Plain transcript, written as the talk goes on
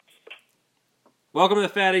Welcome to the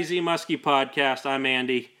Fatty Z Muskie podcast. I'm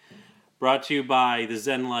Andy. Brought to you by the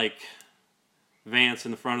Zen-like Vance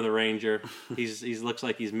in the front of the Ranger. He looks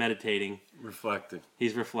like he's meditating. Reflecting.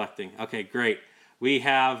 He's reflecting. Okay, great. We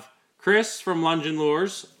have Chris from Lungeon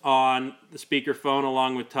Lures on the speakerphone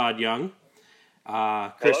along with Todd Young.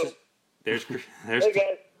 Chris, Hello. there's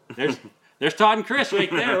Hey guys. there's Todd and Chris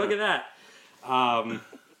right there. Look at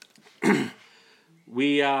that.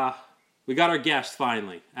 We got our guest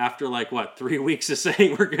finally after 3 weeks of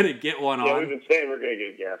saying we're gonna get one Yeah, on. we've been saying we're going to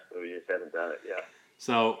get a guest, but we just haven't done it yet.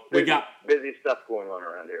 So busy stuff going on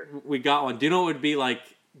around here. we got one. Do you know what would be like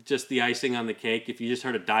just the icing on the cake if you just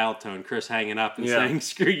heard a dial tone, Chris hanging up and saying,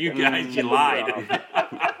 "Screw you guys, you lied,"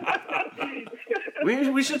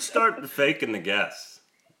 We should start faking the guests.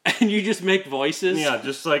 and you just make voices. Yeah,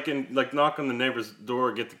 just knock on the neighbor's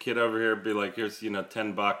door, get the kid over here, be like, "Here's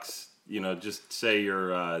 $10. Just say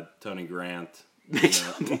you're Tony Grant."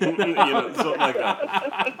 Something like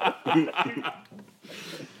that.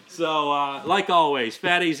 So, like always,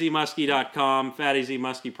 fattyzmuskie.com, Fatty Z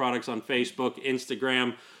Muskie products on Facebook,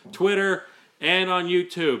 Instagram, Twitter, and on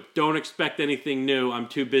YouTube. Don't expect anything new. I'm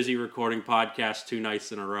too busy recording podcasts 2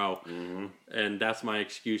 nights in a row. Mm-hmm. And that's my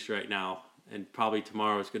excuse right now. And probably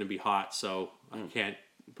tomorrow is going to be hot, so I can't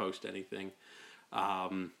post anything.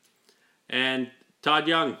 And Todd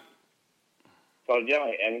Young. Todd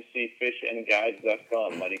Young,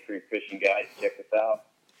 mcfishandguides.com, Muddy Creek Fishing Guides. Check us out.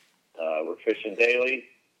 We're fishing daily,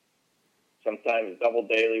 sometimes double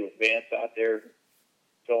daily with Vance out there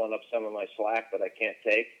filling up some of my slack that I can't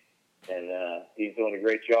take. And he's doing a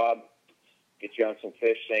great job. Get you on some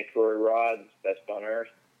fish, Sanctuary rods, best on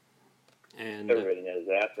earth. And everybody knows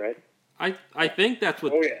that, right? I think that's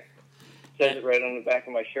what... Oh, yeah. Says it right on the back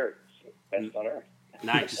of my shirt. Best on earth.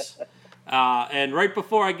 Nice. And right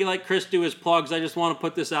before I let Chris do his plugs, I just want to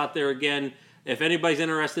put this out there again. If anybody's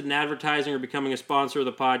interested in advertising or becoming a sponsor of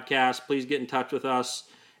the podcast, please get in touch with us,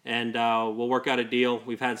 and we'll work out a deal.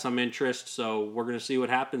 We've had some interest, so we're going to see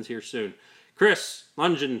what happens here soon. Chris,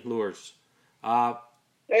 Lungeon Lures.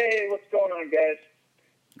 Hey, what's going on, guys?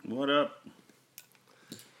 What up?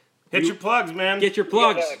 Hit your plugs, man. Get your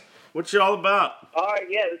plugs. Yeah. What's you all about? All right,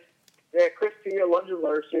 Chris here, Lungeon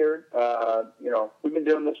Lures here. We've been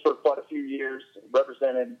doing this for quite a few years,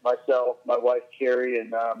 representing myself, my wife, Carrie,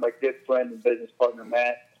 and my good friend and business partner,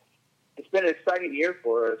 Matt. It's been an exciting year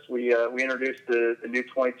for us. We introduced the new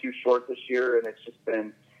 22 short this year, and it's just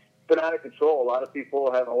been out of control. A lot of people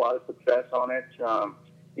are having a lot of success on it.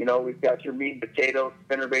 We've got your meat and potatoes,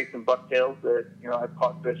 spinnerbaits, and bucktails that, I've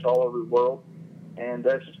caught fish all over the world. And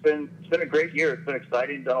it's been a great year. It's been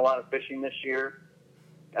exciting. Done a lot of fishing this year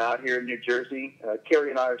out here in New Jersey. Carrie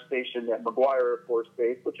and I are stationed at McGuire Air Force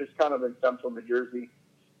Base, which is kind of in central New Jersey.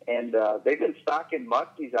 And they've been stocking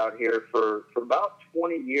muskies out here for about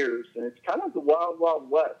 20 years, and it's kind of the wild, wild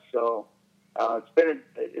west. So it's been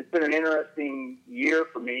an interesting year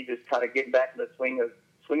for me, just kind of getting back in the swing of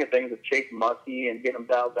things of chasing muskie and getting them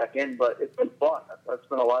dialed back in. But it's been fun. I've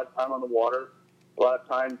spent a lot of time on the water, a lot of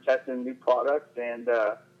time testing new products, and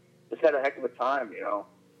just had a heck of a time,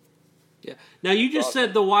 Yeah. Now, you just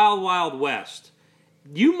said the Wild Wild West.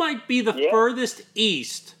 You might be the furthest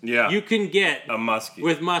east you can get a muskie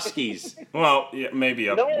with muskies. Well, yeah, maybe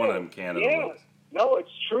one of them Canada. Yeah. No,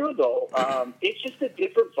 it's true, though. It's just a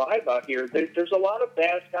different vibe out here. There's a lot of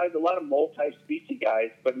bass guys, a lot of multi-species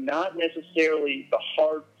guys, but not necessarily the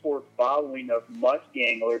hardcore following of muskie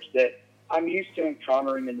anglers that I'm used to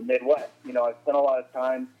encountering in the Midwest. I spent a lot of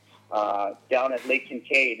time down at Lake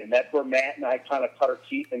Kincaid, and that's where Matt and I kind of cut our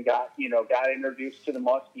teeth and got introduced to the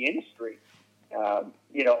muskie industry. I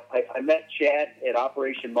met Chad at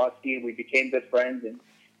Operation Muskie, and we became good friends, and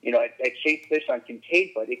I chased fish on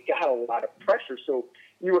Kincaid, but it got a lot of pressure, so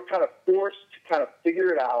you were kind of forced to kind of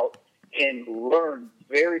figure it out and learn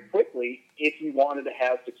very quickly if you wanted to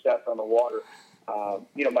have success on the water.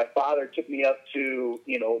 My father took me up to,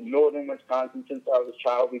 northern Wisconsin since I was a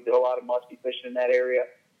child. We did a lot of muskie fishing in that area.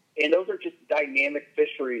 And those are just dynamic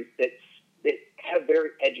fisheries that have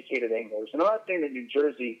very educated anglers. And I'm not saying that New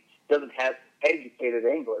Jersey doesn't have educated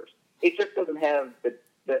anglers. It just doesn't have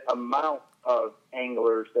the amount of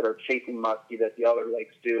anglers that are chasing muskie that the other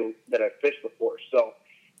lakes do that I've fished before. So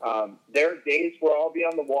there are days where I'll be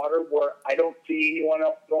on the water where I don't see anyone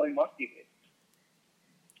else throwing muskie baits.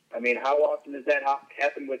 I mean, how often does that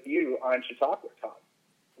happen with you on Chautauqua, Tom?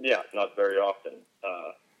 Yeah, not very often.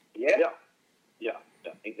 Yeah,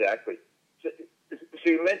 exactly. So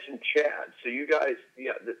you mentioned Chad. So you guys,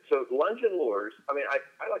 so Lungeon Lures, I mean,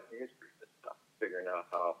 I like the history of this stuff, figuring out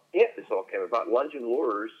how this all came about. Lungeon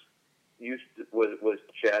Lures was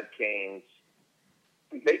Chad Kane's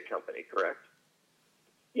bait company, correct?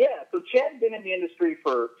 Yeah, so Chad's been in the industry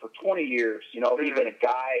for 20 years. You know, he's been a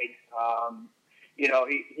guide. You know,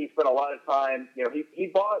 he spent a lot of time. You know, he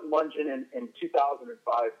bought Lungen in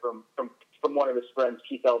 2005 from one of his friends,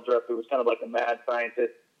 Keith Eldrup, who was kind of like a mad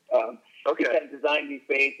scientist. He kind of designed these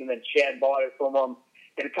baits, and then Chad bought it from him,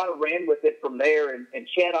 and it kind of ran with it from there. And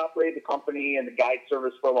Chad operated the company and the guide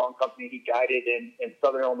service for a long company. He guided in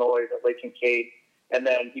Southern Illinois at Lake Kincaid, and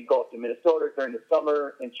then he'd go up to Minnesota during the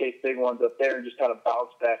summer and chase big ones up there and just kind of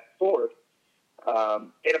bounce back and forth.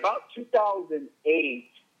 In about 2008,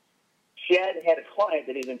 Chad had a client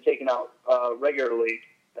that he'd been taking out regularly,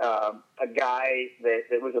 a guy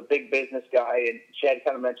that was a big business guy, and Chad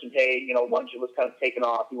kind of mentioned, hey, you know, Lungen was kind of taking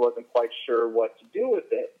off. He wasn't quite sure what to do with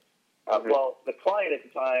it. Well, the client at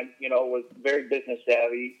the time, you know, was very business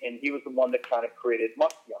savvy, and he was the one that kind of created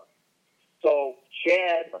Musky Armor. So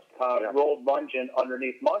Chad rolled Lungen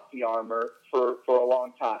underneath Musky Armor for a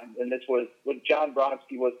long time, and this was when John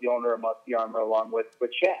Bronsky was the owner of Musky Armor along with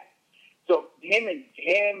Chad. So him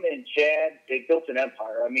and Chad, they built an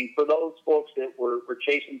empire. I mean, for those folks that were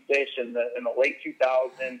chasing fish in the late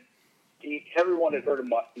 2000s, everyone had heard of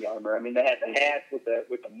Musky Armor. I mean, they had the hats with the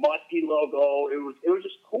Musky logo. It was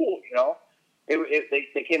just cool, you know.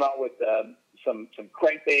 They came out with some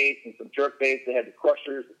crankbaits and some jerkbaits. They had the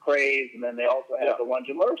Crushers, the Crays, and then they also had the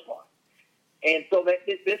Lungen Lures line. And so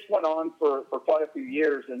this went on for quite a few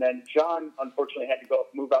years, and then John, unfortunately, had to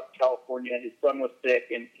move out to California. His son was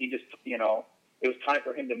sick, and he just, you know, it was time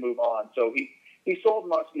for him to move on. So he sold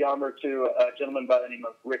Musky Armor to a gentleman by the name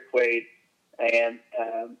of Rick Quaid, and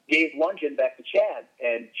gave Lungen back to Chad.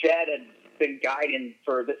 And Chad had been guiding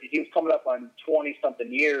he was coming up on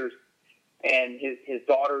 20-something years, and his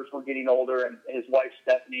daughters were getting older, and his wife,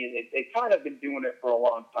 Stephanie, they kind of been doing it for a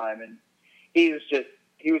long time, and he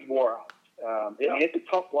was wore out. I mean, it's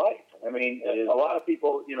a tough life. I mean, a lot of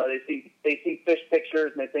people, you know, they see fish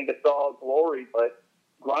pictures and they think it's all glory, but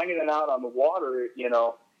grinding it out on the water, you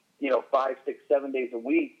know, 5, 6, 7 days a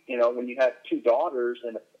week, you know, when you have 2 daughters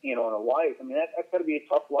and and a wife, I mean, that's got to be a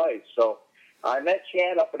tough life. So I met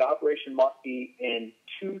Chad up at Operation Muskie in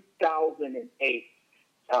 2008.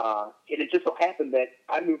 And it just so happened that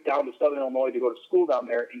I moved down to Southern Illinois to go to school down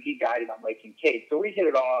there, and he guided on Lake Kincaid. So we hit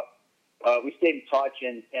it off. We stayed in touch,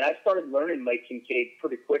 and I started learning Lake Kincaid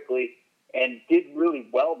pretty quickly and did really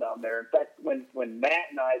well down there. In fact, when Matt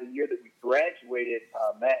and I, the year that we graduated,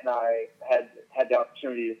 Matt and I had the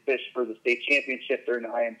opportunity to fish for the state championship during the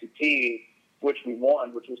IMTT, which we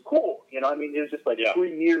won, which was cool. You know, I mean, it was just like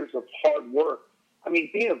 3 years of hard work. I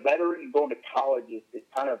mean, being a veteran and going to college is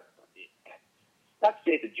kind of, not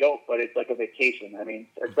to say it's a joke, but it's like a vacation. I mean,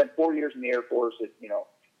 I spent 4 years in the Air Force.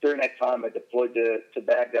 During that time, I deployed to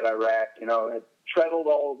Baghdad, Iraq. You know, I traveled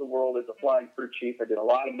all over the world as a flying crew chief. I did a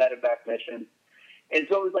lot of medevac missions. And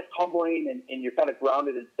so it was like humbling, and you're kind of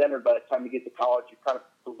grounded and centered by the time you get to college. You've kind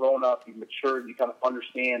of grown up, you've matured, you kind of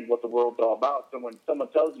understand what the world's all about. So when someone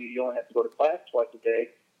tells you you only have to go to class twice a day,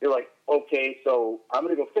 you're like, okay, so I'm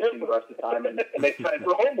going to go fishing the rest of the time and make time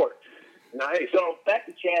for homework. Nice. So back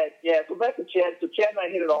to Chad. So Chad and I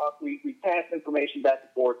hit it off. We passed information back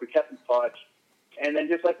and forth. We kept in touch. And then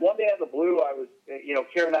just like one day out of the blue, I was,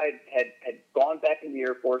 Karen and I had gone back in the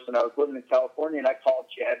Air Force, and I was living in California, and I called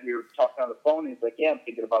Chad. We were talking on the phone, and he's like, yeah, I'm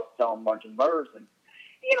thinking about selling Lungen Lures. And,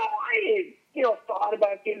 I had, thought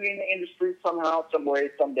about getting in the industry somehow, some way,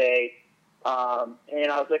 someday.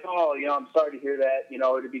 And I was like, oh, I'm sorry to hear that.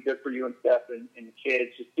 It'd be good for you and Steph and the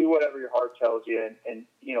kids. Just do whatever your heart tells you. And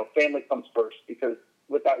family comes first, because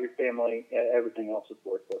without your family, everything else is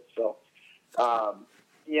worthless. So,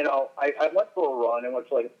 I went for a run. I went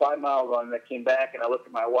for like a 5-mile run, and I came back, and I looked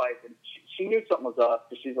at my wife, and she knew something was up,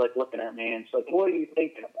 because she's like looking at me, and she's like, what are you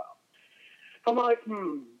thinking about? I'm like,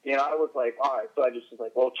 I was like, all right. So I just was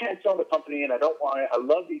like, well, Chad's selling the company, and I don't want it. I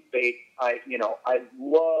love these baits. I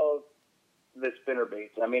love the spinner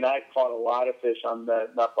baits. I mean, I caught a lot of fish on the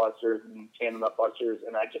nutbusters and tandem nutbusters,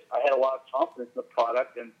 and I had a lot of confidence in the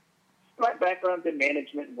product, and my background's in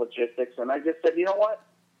management and logistics, and I just said, you know what?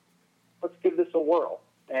 Let's give this a whirl.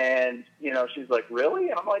 And, she's like, really?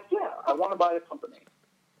 And I'm like, yeah, I want to buy the company.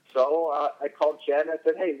 So I called Chad, and I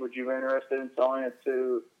said, hey, would you be interested in selling it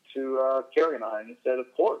to Carrie and I? And he said, of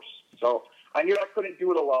course. So I knew I couldn't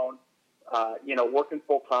do it alone. Working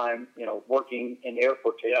full-time, working in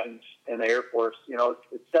airport stations in the Air Force,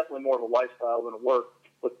 it's definitely more of a lifestyle than a work,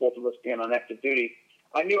 with both of us being on active duty.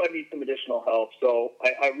 I knew I'd need some additional help, so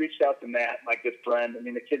I reached out to Matt, my good friend. I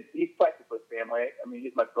mean, the kid, he's practically family. I mean,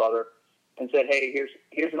 he's my brother. And said, hey,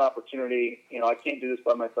 here's an opportunity. I can't do this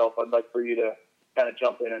by myself. I'd like for you to kind of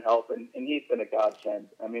jump in and help. And he's been a godsend.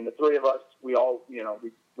 I mean, the three of us, we all,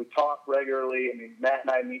 we talk regularly. I mean, Matt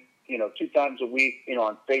and I meet 2 times a week,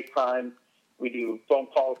 on FaceTime. We do phone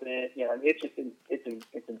calls in, and it's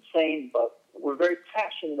insane, but we're very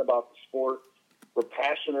passionate about the sport. We're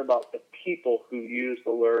passionate about the people who use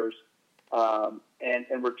the lures,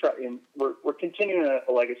 and we're continuing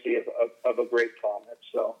a legacy of a great product.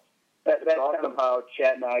 So that's awesome. Kind of how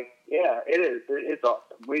Chad and I, it is. It's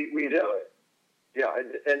awesome. We do it. Yeah,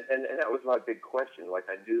 and that was my big question. Like,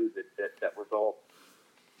 I knew that was all.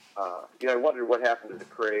 I wondered what happened to the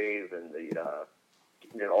Crave and the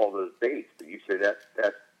all those baits. But you say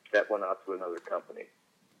that went out to another company.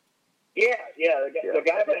 Yeah. The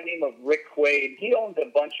guy by the name of Rick Quaid, he owns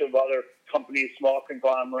a bunch of other companies, small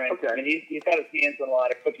conglomerates. Okay. And he's got his hands on a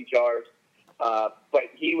lot of cookie jars. But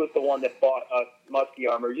he was the one that bought us Muskie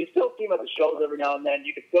Armor. You still see him at the shows every now and then.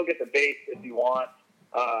 You can still get the baits if you want.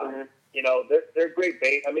 They're great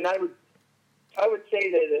bait. I mean, I would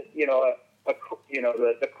say that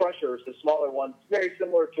the crushers, the smaller ones, very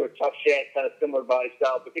similar to a Tough Shad, kind of similar body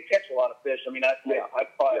style, but they catch a lot of fish. I mean,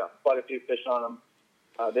 I've caught quite a few fish on them.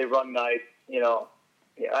 They run nice.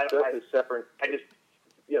 That's a separate.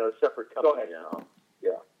 Separate company now.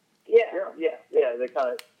 Yeah.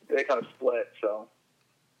 They kind of split. So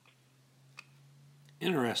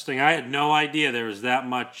interesting. I had no idea there was that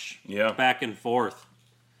much back and forth.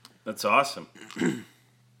 That's awesome.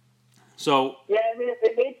 So yeah, I mean,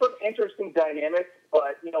 it made for interesting dynamics,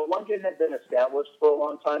 but Lungen had been established for a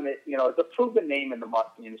long time. It's a proven name in the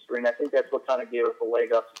muskie industry, and I think that's what kind of gave us a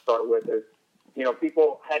leg up to start with. Is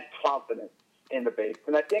people had confidence in the base,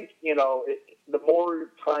 and I think the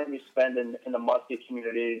more time you spend in the muskie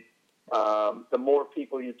community, the more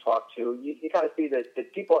people you talk to, you kind of see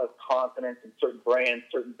that people have confidence in certain brands,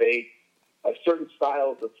 certain baits, certain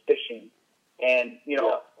styles of fishing. And,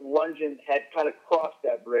 Lungen had kind of crossed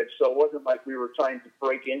that bridge, so it wasn't like we were trying to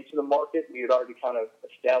break into the market. We had already kind of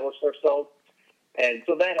established ourselves. And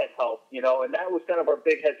so that had helped, and that was kind of our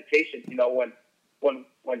big hesitation,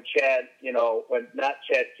 when Chad, when not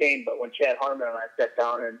Chad Kane, but when Chad Harmon and I sat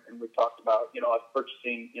down and we talked about, us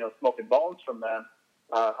purchasing, Smoking Bones from them.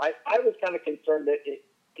 I was kind of concerned that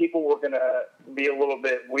people were going to be a little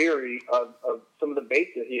bit weary of some of the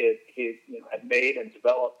baits that he had made and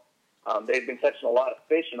developed. They've been catching a lot of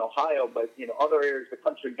fish in Ohio, but other areas of the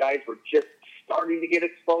country, guys were just starting to get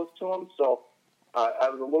exposed to them. So I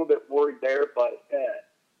was a little bit worried there, but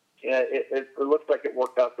it looks like it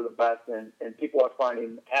worked out for the best, and people are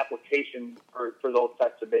finding application for those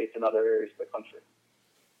types of baits in other areas of the country.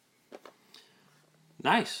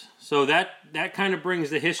 Nice. So that kind of brings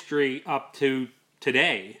the history up to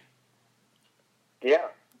today. Yeah.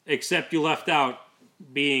 Except you left out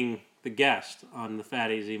being the guest on the Fat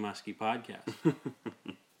AZ Muskie podcast.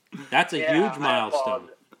 That's a huge milestone.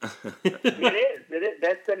 It is.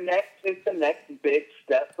 That's the next big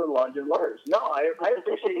step for Lungen Lures. No, I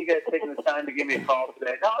appreciate you guys taking the time to give me a call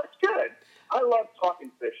today. No, it's good. I love talking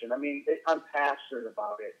fishing. I mean, I'm passionate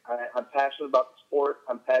about it. I'm passionate about the sport.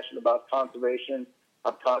 I'm passionate about conservation.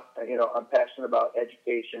 I'm passionate about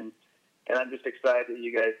education, and I'm just excited that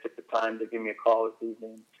you guys took the time to give me a call this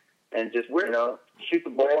evening and just shoot the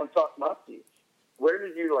ball and talk muskies. Where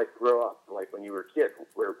did you grow up? Like when you were a kid,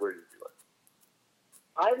 where did you live?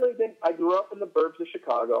 I grew up in the burbs of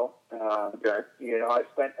Chicago. Okay. I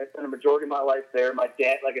spent a majority of my life there. My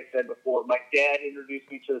dad, like I said before, introduced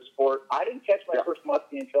me to the sport. I didn't catch my first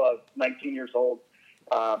muskie until I was 19 years old.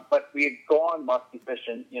 But we had gone muskie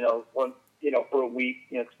fishing, for a week.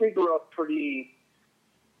 Because we grew up pretty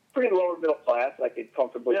lower middle class. I could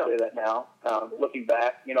comfortably say that now. Looking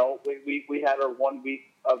back, we had our 1 week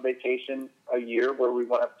of vacation a year where we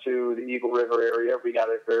went up to the Eagle River area. We got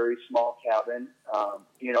a very small cabin.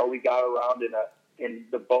 We got around in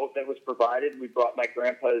the boat that was provided. We brought my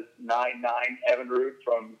grandpa's 9.9 Evinrude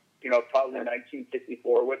from, probably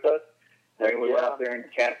 1964 with us. And we went out there and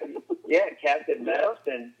casted nest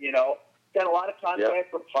and, got a lot of contact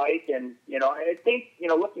for pike, and I think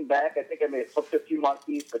looking back, I think I may have hooked a few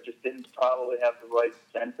monkeys, but just didn't probably have the right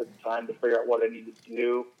sense at the time to figure out what I needed to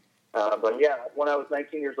do. But when I was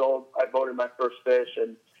 19 years old, I boated my first fish,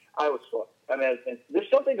 and I was hooked. I mean, there's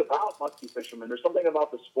something about muskie fishermen. There's something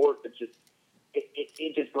about the sport that just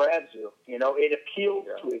it just grabs you. It appeals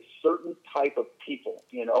to a certain type of people.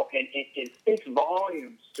 And it speaks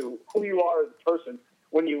volumes to who you are as a person.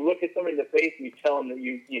 When you look at somebody in the face and you tell them that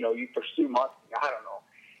you pursue muskie, I don't know.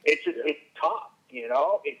 It's just it's tough,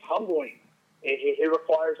 It's humbling. It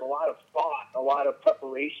requires a lot of thought, a lot of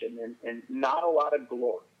preparation, and not a lot of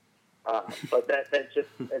glory. But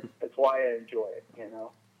that's why I enjoy it,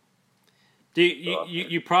 Do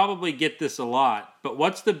you probably get this a lot, but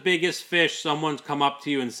what's the biggest fish someone's come up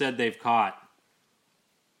to you and said they've caught?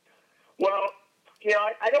 Well,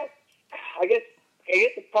 I don't. I guess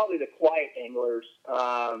it's probably the quiet anglers.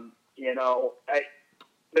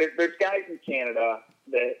 There's guys in Canada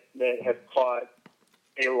that have caught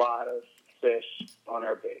a lot of fish on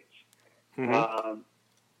our baits. Mm-hmm.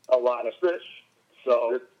 A lot of fish.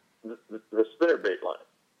 So the spinnerbait line.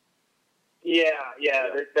 Yeah. Yeah.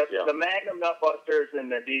 The Magnum Nutbusters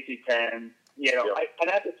and the DC-10. Yeah. I'd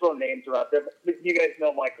have to throw names around there, but you guys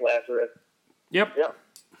know Mike Lazarus. Yep. Yeah.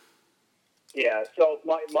 Yeah, so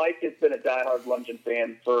Mike has been a diehard Lungen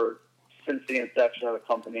fan since the inception of the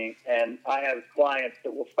company, and I have clients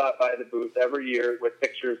that will stop by the booth every year with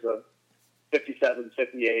pictures of 57s,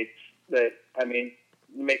 58s that,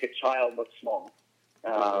 make a child look small.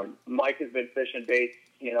 Mike has been fishing baits,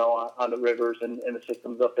 on the rivers and the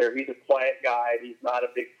systems up there. He's a quiet guy. He's not a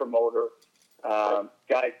big promoter.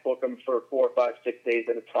 Guys book him for 4, 5, 6 days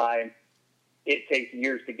at a time. It takes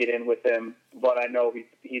years to get in with him, but I know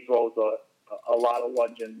he throws a lot of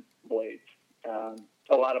Lungen blades, a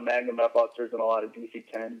lot of Magnum Nutbusters and a lot of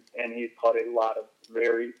DC-10, and he's caught a lot of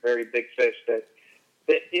very, very big fish that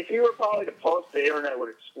if he were probably to post, the internet would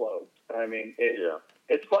explode.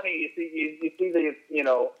 It's funny, you see these,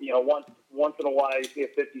 once in a while you see a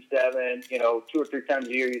 57, 2 or 3 times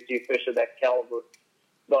a year you see a fish of that caliber,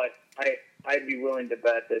 but I'd be willing to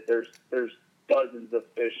bet that there's dozens of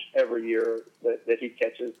fish every year that he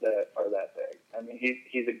catches that are that big.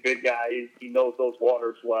 He's a good guy. He knows those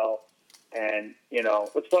waters well. And,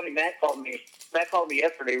 what's funny, Matt called me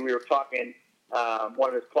yesterday. We were talking, one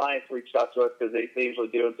of his clients reached out to us because they usually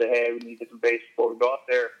do and say, hey, we need to get some baits before we go up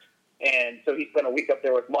there. And so he spent a week up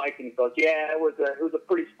there with Mike, and he goes, yeah, it was a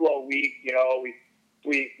pretty slow week.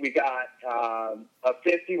 We got a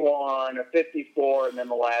 51, a 54, and then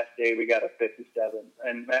the last day we got a 57.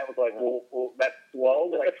 And Matt was like, well that's slow.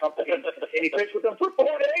 Like, and he fished with them for 4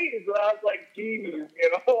 days. And I was like, geez,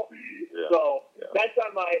 Yeah. So that's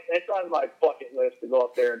on my bucket list to go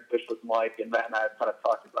up there and fish with Mike. And Matt and I have kind of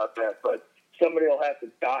talked about that. But somebody will have to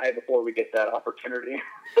die before we get that opportunity.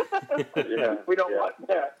 We don't want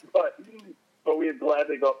that. But we'd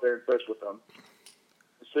gladly go up there and fish with them.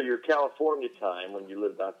 So your California time, when you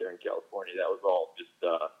lived out there in California, that was all just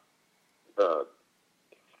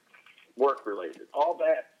work related. All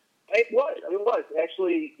that. It was.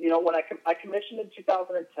 Actually, when I commissioned in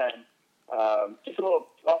 2010, just a little,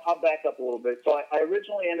 I'll back up a little bit. So I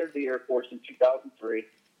originally entered the Air Force in 2003.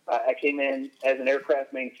 I came in as an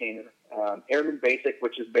aircraft maintainer, Airman Basic,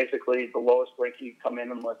 which is basically the lowest rank you come in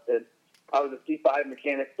enlisted. I was a C5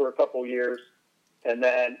 mechanic for a couple of years. And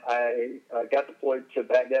then I got deployed to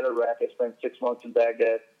Baghdad, Iraq. I spent 6 months in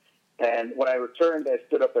Baghdad. And when I returned, I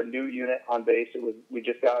stood up a new unit on base. We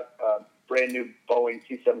just got brand new Boeing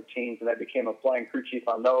C-17s, and I became a flying crew chief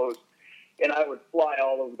on those. And I would fly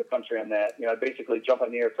all over the country on that. I'd basically jump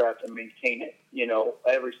on the aircraft and maintain it.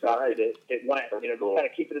 Every stop it went. Cool. Kind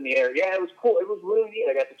of keep it in the air. Yeah, it was cool. It was really neat.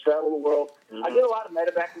 I got to travel the world. Mm-hmm. I did a lot of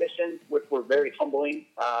medevac missions, which were very humbling.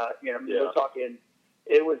 We're talking.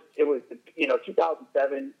 It was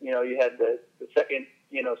 2007. You had the second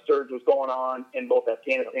surge was going on in both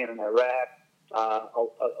Afghanistan and Iraq.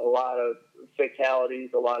 A lot of fatalities,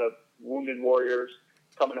 a lot of wounded warriors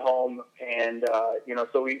coming home, and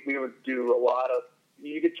so we would do a lot of.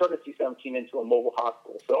 You could turn a C-17 into a mobile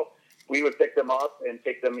hospital. So we would pick them up and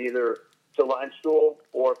take them either to Landstuhl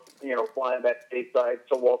or flying back stateside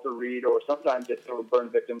to Walter Reed, or sometimes if there were burn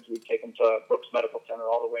victims, we'd take them to Brooks Medical Center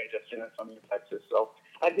all the way to San Antonio, Texas. So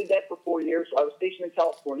I did that for 4 years. I was stationed in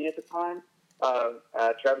California at the time,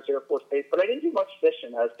 Travis Air Force Base, but I didn't do much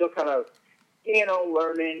fishing. I was still kind of,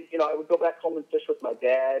 learning. I would go back home and fish with my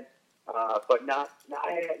dad, but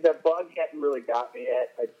the bug hadn't really got me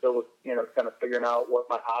yet. I still was, kind of figuring out what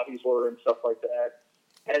my hobbies were and stuff like that.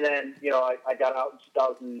 And then, I got out in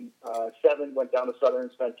 2007, went down to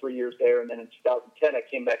Southern, spent 3 years there. And then in 2010, I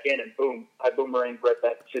came back in and boom, I boomeranged right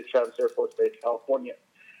back to Travis Air Force Base, California.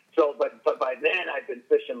 So, but by then I'd been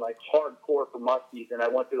fishing like hardcore for muskies, and I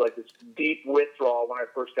went through like this deep withdrawal when I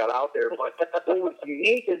first got out there. But what was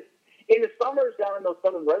unique is in the summers down in those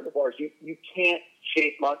southern reservoirs, you can't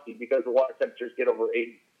chase muskies because the water temperatures get over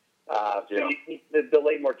 80. The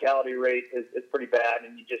delayed mortality rate is pretty bad,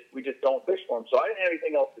 and we just don't fish for them. So I didn't have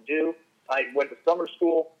anything else to do. I went to summer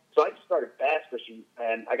school, so I just started bass fishing,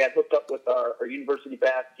 and I got hooked up with our university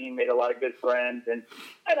bass team, made a lot of good friends, and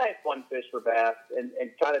I had fun fish for bass, and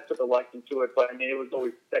kind of took a liking to it. But it was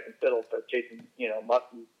always second fiddle to chasing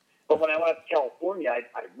muskies. But when I went up to California, I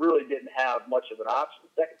really didn't have much of an option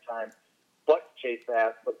the second time but to chase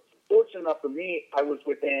bass. But fortunate enough for me, I was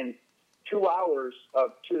within 2 hours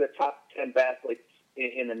of 2 of the top 10 bass lakes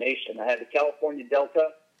in the nation. I had the California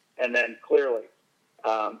Delta and then Clear Lake.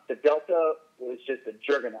 The Delta was just a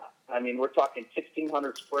juggernaut. I mean, we're talking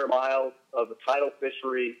 1,600 square miles of a tidal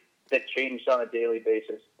fishery that changed on a daily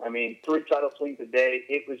basis. I mean, 3 tidal swings a day.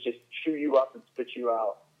 It was just chew you up and spit you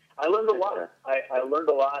out. I learned a lot. I learned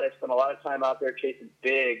a lot. I spent a lot of time out there chasing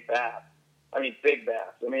big bass. I mean, big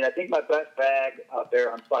bass. I mean, I think my best bag out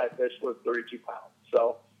there on fly fish was 32 pounds.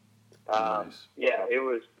 So, Nice. yeah, it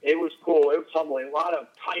was cool. It was humbling. A lot of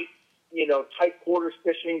tight quarters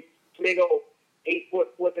fishing, big old 8-foot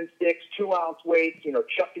flipping sticks, 2-ounce weights,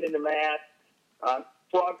 chucking in the mat.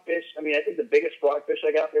 Frogfish. I mean, I think the biggest frogfish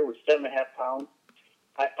I got there was 7.5 pounds.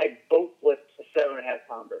 I boat flipped a 7.5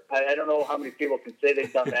 pounder. I don't know how many people can say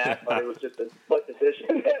they've done that, but it was just a split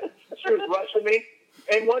decision. She was rushing me.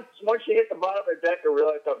 And once she hit the bottom of the deck, I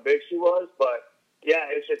realized how big she was. But yeah,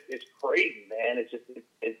 it's crazy, man.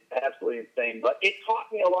 It's absolutely insane. But it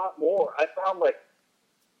taught me a lot more. I found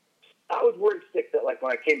I was worried sick that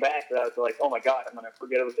when I came back that I was like, oh my God, I'm gonna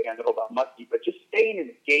forget everything I know about muskie. But just staying in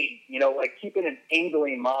the game, keeping an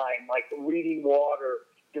angling mind, reading water,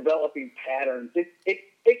 developing patterns.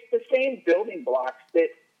 It's the same building blocks that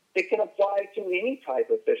can apply to any type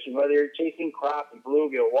of fishing, whether you're chasing crappie,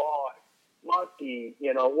 bluegill, walleye, muskie,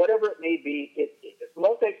 whatever it may be.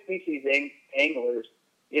 Multi-species anglers,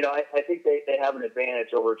 I think they have an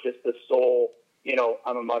advantage over just the sole,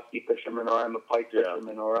 I'm a muskie fisherman or I'm a pike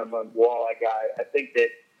fisherman or I'm a walleye guy. I think that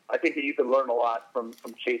you can learn a lot from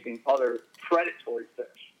chasing other predatory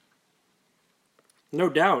fish. No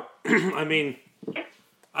doubt. I mean,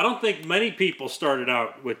 I don't think many people started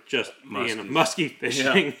out with just being a muskie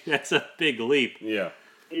fishing. Yeah. That's a big leap. Yeah.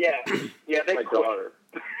 Yeah. Yeah, My daughter.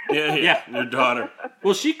 Yeah. Your daughter.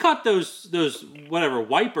 Well, she caught those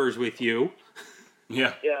wipers with you.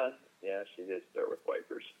 Yeah. Yeah, she did start with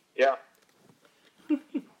wipers. Yeah.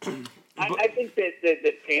 I think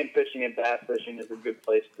that pan fishing and bass fishing is a good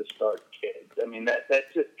place to start kids. I mean, that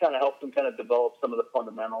just kind of helps them kind of develop some of the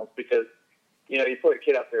fundamentals because, you put a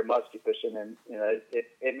kid out there muskie fishing and,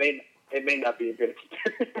 it may not be a good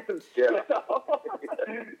experience. Yeah.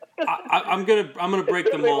 I'm gonna break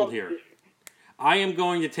the mold here. I am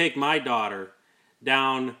going to take my daughter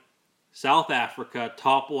down South Africa,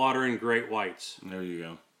 topwater and great whites. There you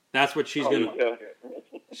go. That's what she's gonna. Yeah.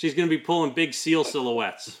 She's gonna be pulling big seal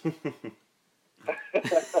silhouettes.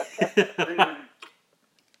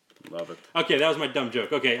 Love it. Okay, that was my dumb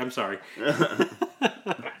joke. Okay, I'm sorry.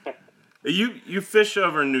 You fish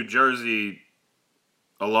over in New Jersey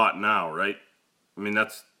a lot now, right? I mean,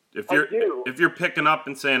 that's if you're picking up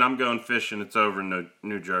and saying I'm going fishing, it's over in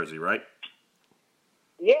New Jersey, right?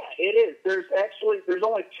 Yeah, it is. There's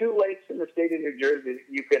only 2 lakes in the state of New Jersey that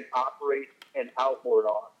you can operate an outboard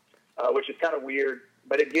on, which is kind of weird,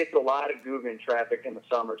 but it gets a lot of Guggen traffic in the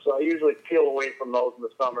summer. So I usually peel away from those in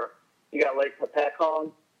the summer. You got Lake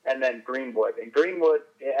Pepakong and then Greenwood. And Greenwood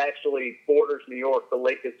actually borders New York. The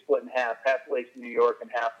lake is split in half. Half the lake's in New York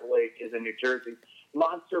and half the lake is in New Jersey.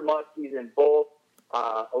 Monster muskies in both.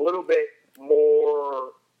 A little bit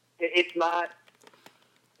more. It's not.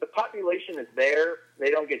 The population is there. They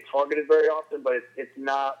don't get targeted very often, but it's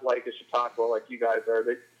not like a Chautauqua like you guys are.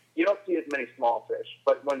 You don't see as many small fish,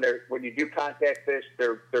 but when you do contact fish,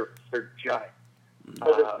 they're giant.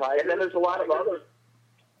 And then there's a lot of other.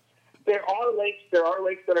 There are lakes that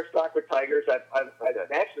are stocked with tigers.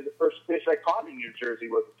 Actually, the first fish I caught in New Jersey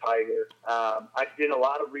was a tiger. I did a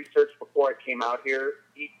lot of research before I came out here.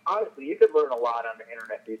 Honestly, you could learn a lot on the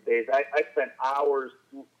internet these days. I spent hours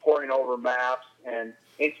poring over maps and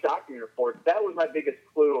in stocking reports. That was my biggest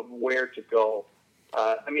clue of where to go.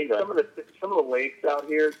 Some of the lakes out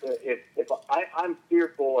here. I'm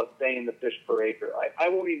fearful of saying the fish per acre. I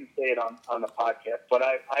won't even say it on the podcast, but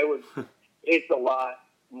I was. It's a lot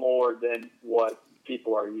more than what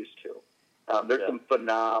people are used to. There's some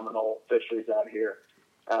phenomenal fisheries out here.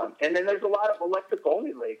 And then there's a lot of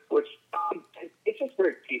electric-only lakes, which it's just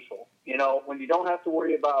very peaceful. When you don't have to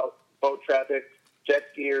worry about boat traffic, jet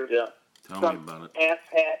skiers, Tell me about it.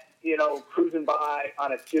 Asshat, cruising by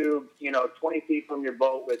on a tube, 20 feet from your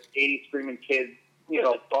boat with 80 screaming kids,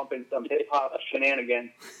 bumping some hip-hop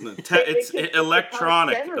shenanigans. It's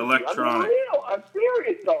electronic. I'm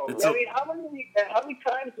serious, though. How many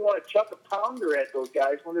times do you want to chuck a pounder at those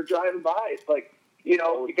guys when they're driving by? It's like, you're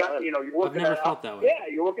working I've never felt that way. Yeah,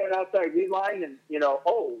 you're working an outside lead line, and,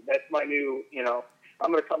 that's my new,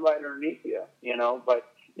 I'm going to come right underneath you, but,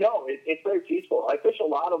 no, it's very peaceful. I fish a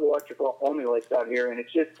lot of electrical-only lakes out here, and it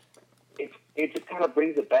just kind of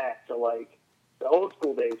brings it back to, the old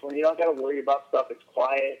school days when you don't got to worry about stuff. It's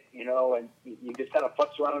quiet, and you just kind of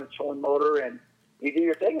futz around in a trolling motor and you do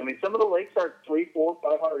your thing. I mean, some of the lakes are 300,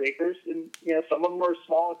 400, 500 acres, and some of them are as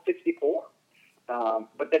small as 64.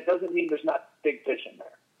 But that doesn't mean there's not big fish in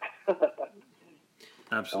there.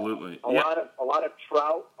 Absolutely. A lot of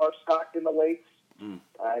trout are stocked in the lakes.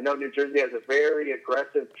 I know New Jersey has a very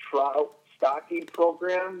aggressive trout stocking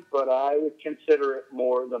program, but I would consider it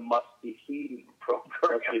more the musky feeding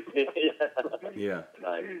program. Yeah.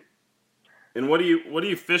 Nice. And what are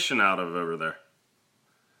you fishing out of over there?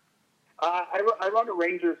 I run a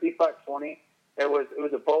Ranger Z520. It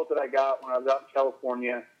was a boat that I got when I was out in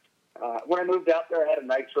California. When I moved out there, I had a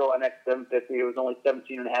Nitro NX750. It was only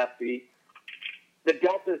 17.5 feet. The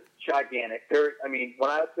Delta's gigantic. When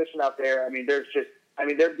I was fishing out there,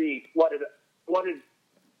 there'd be flooded, what do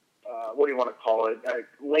you want to call it?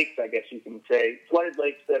 Lakes, I guess you can say. Flooded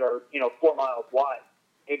lakes that are, 4 miles wide.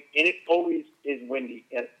 And it always is windy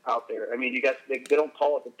out there. They don't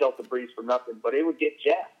call it the Delta breeze for nothing, but it would get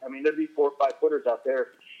jacked. There'd be 4 or 5 footers out there.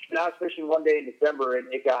 And I was fishing one day in December, and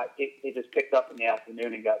it just picked up in the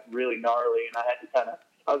afternoon and got really gnarly. And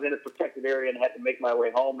I was in a protected area and had to make my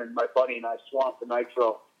way home. And my buddy and I swamped the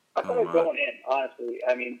Nitro. I thought I was going in, honestly.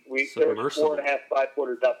 There were 4.5, 5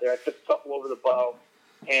 footers out there. I took a couple over the bow,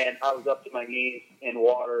 and I was up to my knees in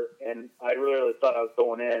water, and I really thought I was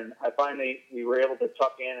going in. We were able to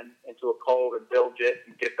tuck in into a cove and bilge it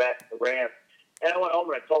and get back to the ramp. And I went home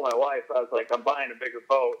and I told my wife, I was like, I'm buying a bigger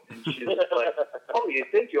boat. And she's like, oh, you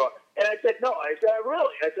think you are? And I said, no. I said,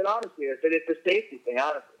 really? I said, honestly. I said, it's a safety thing,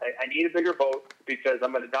 honestly. I need a bigger boat because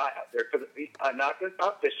I'm going to die out there. Because I'm not going to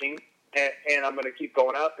stop fishing, and I'm going to keep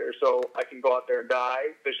going out there. So I can go out there and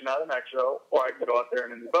die fishing out of the Nitro, or I can go out there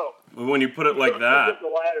and in the boat. Well, when you put it like that,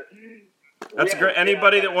 that's great.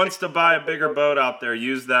 Anybody that wants to buy a bigger boat out there,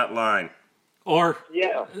 use that line.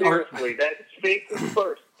 Seriously, that's safety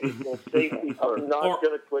first. People, safety first. I'm not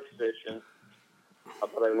going to quit fishing,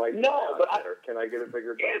 but I like Can I get a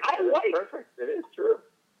bigger boat? Perfect. It is true.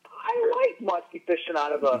 I like musky fishing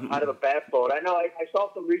out of a bass boat. I know I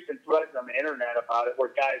saw some recent threads on the internet about it where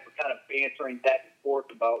guys were kind of bantering back and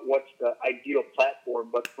forth about what's the ideal platform.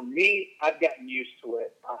 But for me, I've gotten used to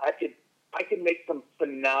it. I could make some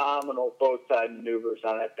phenomenal boat side maneuvers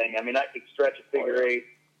on that thing. I could stretch a figure eight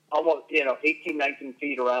almost 18, 19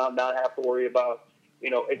 feet around, not have to worry about.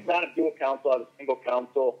 It's not a dual console, it's a single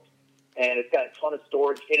console, and it's got a ton of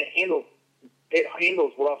storage, and it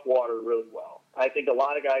handles rough water really well. I think a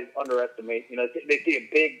lot of guys underestimate. They see a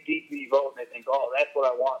big, deep V boat, and they think, "Oh, that's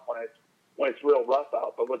what I want when it's real rough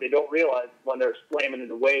out." But what they don't realize is when they're slamming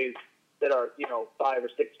into waves that are 5 or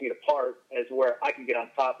 6 feet apart, is where I can get on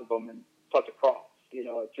top of them and touch across,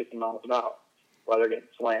 at 50 miles an hour while they're getting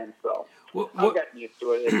slammed. So I've gotten used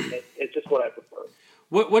to it. It's just what I prefer.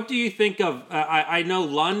 What do you think of? I know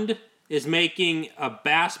Lund is making a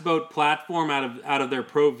bass boat platform out of their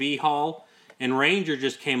Pro V hull, and Ranger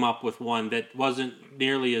just came up with one that wasn't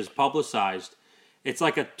nearly as publicized. It's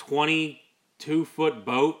like a 22-foot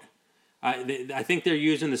boat. I think they're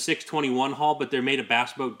using the 621 hull, but they made a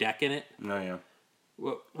bass boat deck in it. Oh yeah.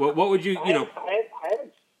 What would you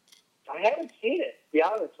I haven't seen it. To be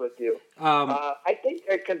honest with you, I think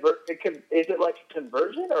is it like a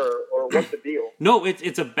conversion or what's the deal? No,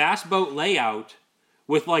 it's a bass boat layout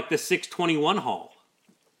with like the 621 hull,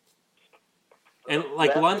 and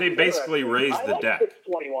like they basically raised the deck.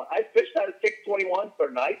 621. I fished out of 621 for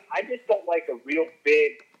night. I just don't like a real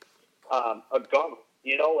big a gunnel.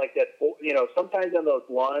 Like that. Sometimes on those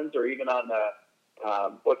Lunds or even on the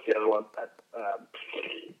what's the other one? I'm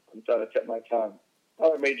trying to check my tongue.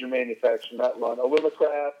 Other major manufacturer, not Lund,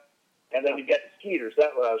 Alumacraft, and then you get the Skeeters.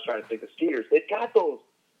 That's what I was trying to think of. Skeeters. They've got those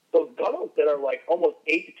gunnels that are like almost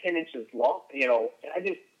 8 to 10 inches long. And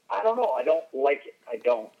I don't know. I don't like it.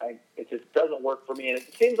 It just doesn't work for me. And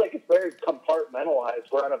it seems like it's very compartmentalized.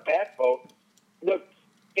 Where on a bass boat, look,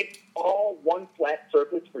 it's all one flat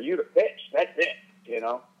surface for you to fish. That's it.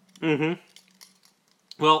 Mm-hmm.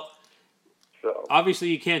 Well, obviously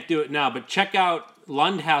you can't do it now, but check out.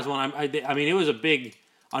 Lund has one. It was a big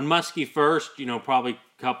on Muskie first. Probably a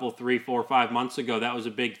couple, 3, 4, 5 months ago. That was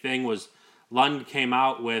a big thing. Was Lund came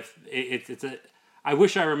out with it's a. I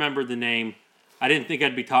wish I remembered the name. I didn't think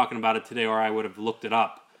I'd be talking about it today, or I would have looked it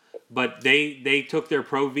up. But they took their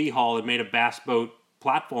Pro V hull and made a bass boat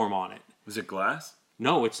platform on it. Was it glass?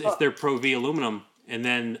 No, it's their Pro V aluminum, and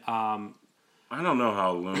then I don't know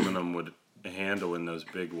how aluminum would handle in those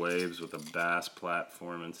big waves with a bass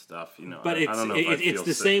platform and stuff, But I don't know if it's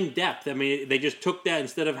the same depth. They just took that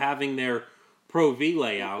instead of having their Pro V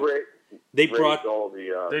layout. They brought all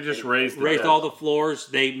the. They just raised all the floors.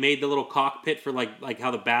 They made the little cockpit for like how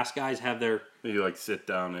the bass guys have their. You like sit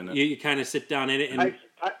down in it. You kind of sit down in it, and I'm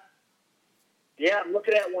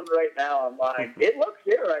looking at one right now online. It looks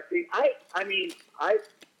interesting.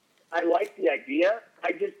 I like the idea.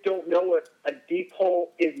 I just don't know if a deep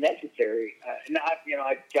hole is necessary.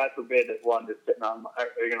 God forbid that one that's sitting on, are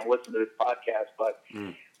going to listen to this podcast. But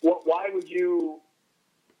why would you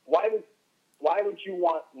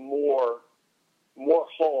want more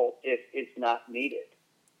hole if it's not needed?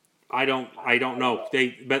 I don't know.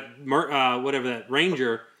 Whatever that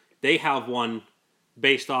Ranger, they have one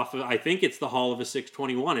based off of, I think it's the hull of a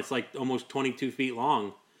 621. It's like almost 22 feet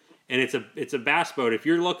long, and it's a bass boat. If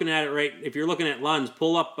you're looking at it if you're looking at Lund's,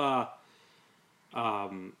 pull up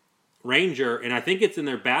Ranger, and I think it's in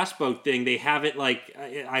their bass boat thing. They have it like,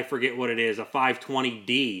 I forget what it is, a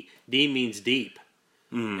 520D. D means deep,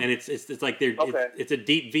 and it's like it's a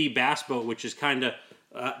deep V bass boat, which is kind of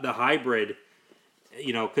the hybrid.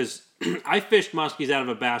 Because I fished muskies out of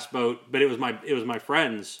a bass boat, but it was my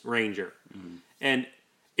friend's Ranger, and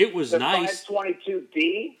it was nice.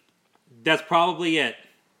 522D. That's probably it.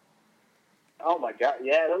 Oh my God!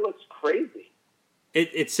 Yeah, that looks crazy.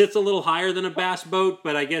 It sits a little higher than a bass boat,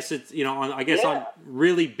 but I guess it's on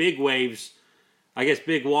really big waves, I guess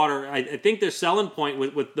big water. I think their selling point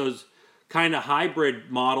with those kind of hybrid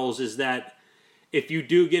models is that if you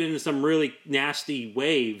do get into some really nasty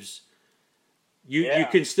waves, you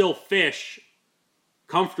can still fish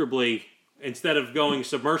comfortably instead of going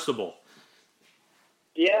submersible.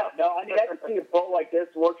 Yeah, no, I can see a boat like this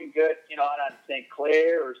working good, out on St.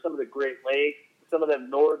 Clair or some of the Great Lakes, some of the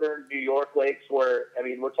northern New York lakes where,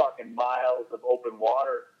 we're talking miles of open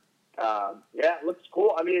water. It looks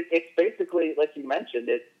cool. It's basically, like you mentioned,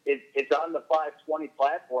 it's on the 520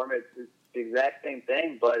 platform. It's the exact same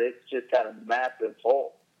thing, but it's just got a massive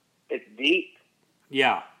hole. It's deep.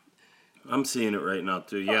 Yeah. I'm seeing it right now,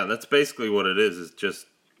 too. Yeah, that's basically what it is. It's just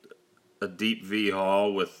a deep V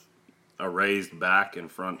hull with a raised back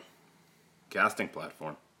and front casting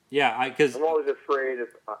platform. Yeah, I'm always afraid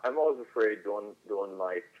doing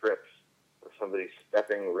my trips of somebody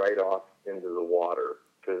stepping right off into the water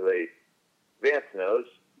because Vance knows.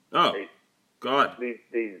 Oh, God. These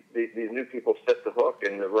new people set the hook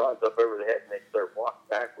and the rod's up over the head and they start walking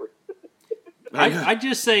backwards. I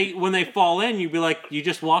just say when they fall in, you'd be like, you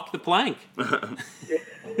just walk the plank.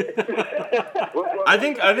 I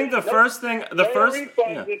think the first thing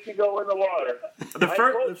if you go in the water. The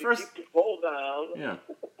first keep the pole down. Yeah.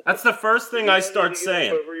 That's the first thing I start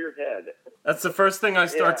saying. Over your head. That's the first thing I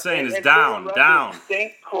start saying is and down, down.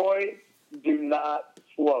 St. Croix do not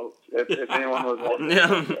float. If anyone was wondering.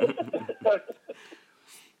 Yeah.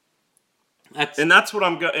 And that's what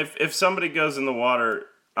I'm if somebody goes in the water,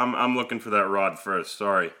 I'm looking for that rod first.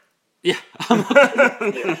 Sorry. Yeah,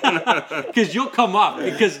 because you'll come up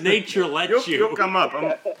because nature lets you. You'll come up.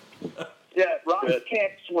 Yeah, rods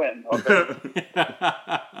can't swim. Okay.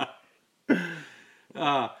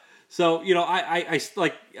 So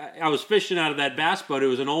I was fishing out of that bass boat. It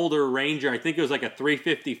was an older Ranger. I think it was like a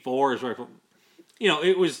 354 rifle.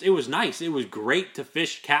 It was nice. It was great to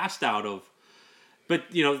fish cast out of. But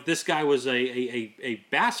this guy was a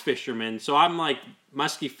bass fisherman, so I'm like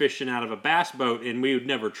muskie fishing out of a bass boat, and we would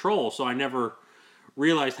never troll. So I never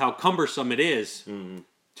realized how cumbersome it is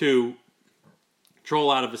to troll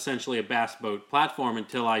out of essentially a bass boat platform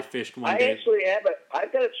until I fished one day. I actually have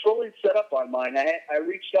I've got a trolling set up on mine. I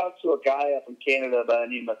reached out to a guy up in Canada by the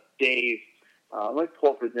name of Dave. Let me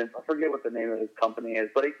pull up his name. I forget what the name of his company is,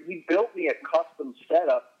 but he built me a custom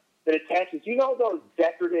setup that attaches. Those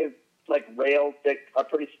decorative rails that are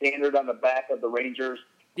pretty standard on the back of the Rangers.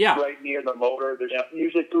 Yeah. Right near the motor. There's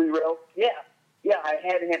usually 3 rails. Yeah. Yeah, I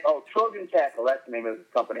had him. Oh, Trojan Tackle. That's the name of his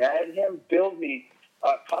company. I had him build me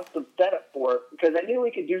a custom setup for it because I knew we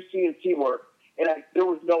could do CNC work, and there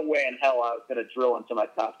was no way in hell I was going to drill into my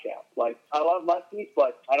top cap. I love muskies,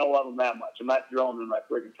 but I don't love them that much. I'm not drilling in my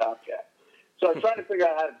friggin' top cap. So I was trying to figure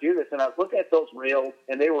out how to do this, and I was looking at those rails,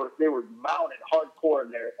 and they were mounted hardcore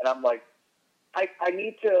in there, and I'm like, I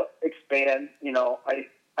need to expand.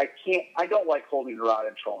 I don't like holding the rod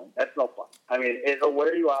and trolling. That's no fun. It'll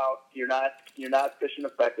wear you out. You're not fishing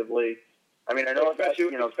effectively. I know especially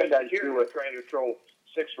here with trying to troll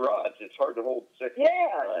 6 rods. It's hard to hold 6. Yeah.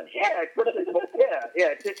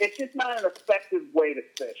 It's just not an effective way to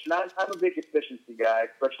fish. And I'm a big efficiency guy,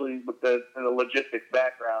 especially with the logistics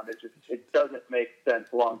background. It doesn't make sense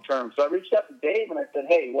long term. So I reached out to Dave and I said,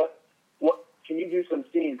 hey, what can you do some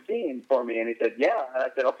CNCing for me? And he said, yeah. And I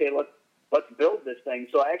said, okay, let's build this thing.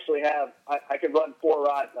 So I actually have I can run 4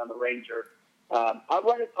 rods on the Ranger. I'll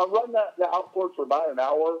run the outboard for about an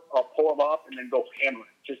hour. I'll pull them up and then go hammer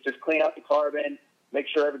it. Just clean out the carbon, make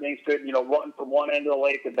sure everything's good. Run from one end of the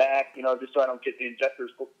lake and back. Just so I don't get the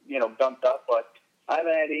injectors dumped up. But I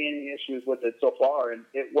haven't had any issues with it so far, and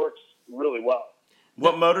it works really well.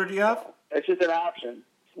 What motor do you have? It's just an option.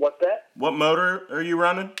 What's that? What motor are you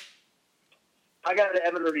running? I got an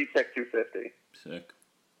Evinrude E-Tech 250. Sick.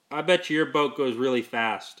 I bet you your boat goes really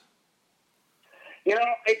fast. You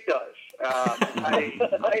know, it does.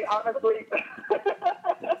 I honestly,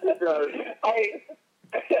 it does.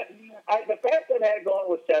 The fastest I had going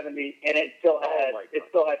was 70, and it still had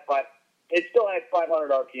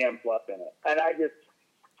 500 RPMs left in it. And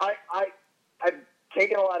I've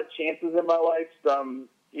taken a lot of chances in my life. Some,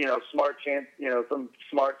 smart some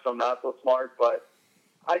smart, some not so smart. But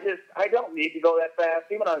I don't need to go that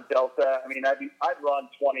fast. Even on a Delta, I mean, I'd run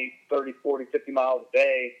 20, 30, 40, 50 miles a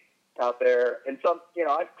day out there. And some,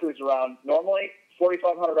 I'd cruise around normally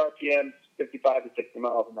 4,500 RPMs, 55 to 60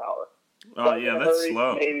 miles an hour. Oh, yeah, that's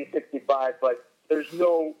slow. Maybe 65, but there's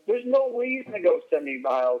no reason to go 75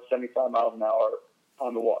 miles an hour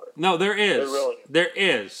on the water. No, there is. Really there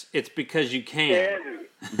is. It's because you can.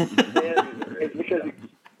 It's because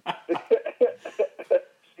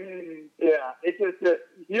yeah, it's just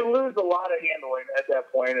you lose a lot of handling at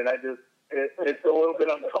that point, and it's a little bit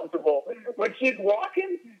uncomfortable. When she's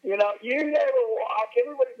walking, you never walk.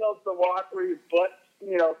 Everybody knows the walk where your butt,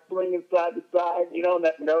 swinging side to side, and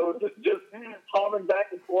that nose is just humming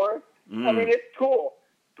back and forth. Mm. I mean, it's cool,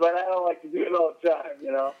 but I don't like to do it all the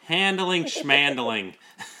time, Handling schmandling.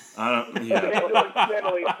 Handling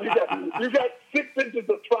schmandling. You got 6 inches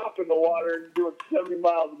of prop in the water and you're doing 70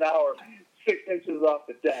 miles an hour, 6 inches off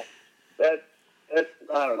the deck. That's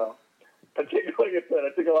I don't know. Like I said, I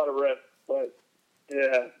take a lot of risks, but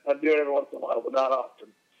yeah, I do it every once in a while, but not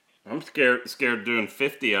often. I'm scared doing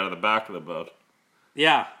 50 out of the back of the boat.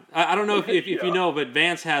 Yeah, I don't know if you know, but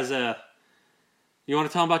Vance has a. You want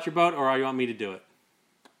to tell him about your boat, or you want me to do it?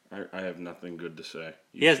 I have nothing good to say.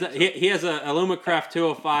 He has a Alumacraft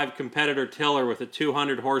 205 competitor tiller with a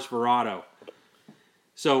 200 horse Verado.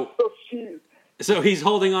 So he's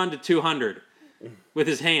holding on to 200 with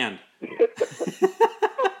his hand.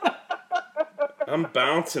 I'm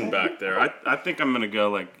bouncing back there. I think I'm gonna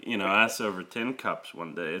go ass over tin cups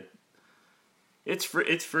one day. It's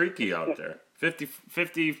freaky out there. 50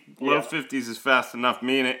 low 50s is fast enough.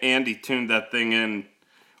 Me and Andy tuned that thing in.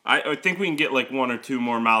 I think we can get 1 or 2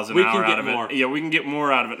 more miles an hour out of it. Yeah, we can get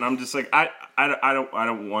more out of it. And I'm just like I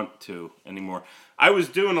don't want to anymore. I was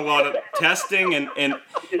doing a lot of testing and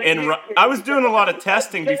I was doing a lot of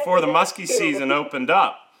testing before the muskie season opened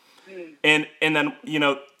up. And then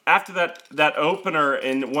after that opener,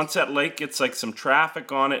 and once that lake gets some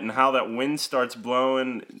traffic on it and how that wind starts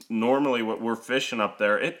blowing, normally what we're fishing up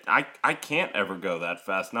there, I can't ever go that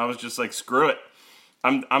fast. And I was just like, screw it.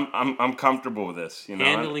 I'm comfortable with this.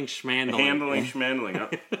 Handling schmandling. Handling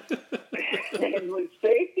schmandling. Handling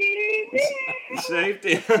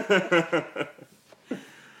safety.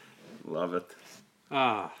 Love it.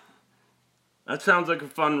 That sounds like a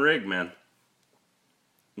fun rig, man.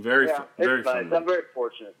 Very nice. fun. I'm very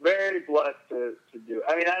fortunate, very blessed to do.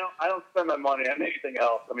 I mean, I don't spend my money on anything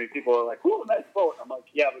else. I mean, people are like, "Ooh, nice boat." I'm like,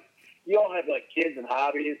 "Yeah, but you all have kids and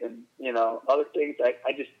hobbies and other things."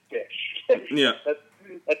 I just fish. Yeah,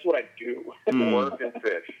 that's what I do. Work and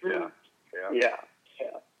fish. Yeah.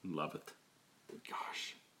 Love it.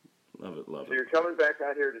 Gosh, love it. So you're coming back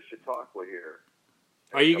out here to Chautauqua here.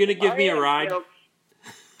 Are you going to give me a ride?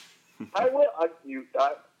 I will.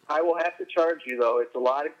 I will have to charge you, though. It's a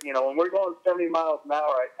lot of, when we're going 70 miles an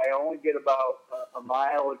hour, I only get about a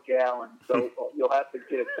mile a gallon. So you'll have to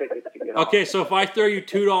get a ticket to get Okay, so if I throw you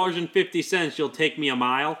 $2.50, you'll take me a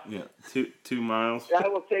mile? Yeah, 2 miles. I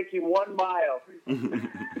will take you 1 mile. And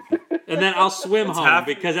then I'll swim home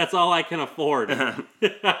because that's all I can afford. Carrie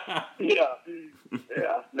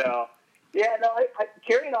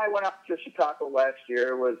and I went up to Chicago last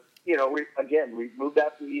year. We moved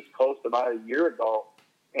out to the East Coast about a year ago.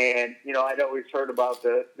 And, I'd always heard about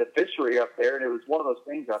the fishery up there, and it was one of those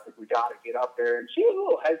things I think we got to get up there. And she was a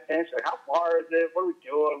little hesitant. She's like, how far is it? What are we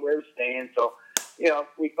doing? Where are we staying? So,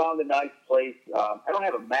 we found a nice place. I don't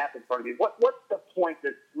have a map in front of me. What's the point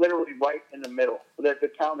that's literally right in the middle? The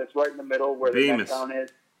town that's right in the middle where the next town is?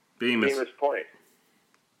 Bemis Point.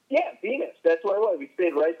 Yeah, Bemis. That's what it was. We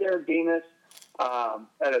stayed right there in Bemis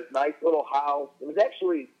at a nice little house. It was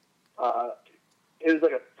actually... it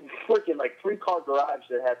was a freaking 3-car garage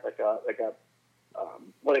that had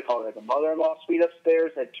what do they call it, a mother-in-law suite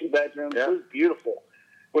upstairs, had 2 bedrooms. Yeah. It was beautiful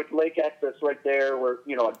with lake access right there, where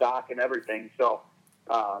a dock and everything. So,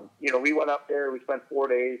 we went up there. We spent 4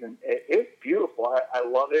 days, and it was beautiful. I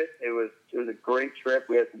love it. It was a great trip.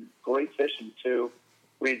 We had some great fishing too.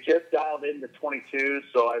 We had just dialed into 22s,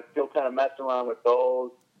 so I was still kind of messing around with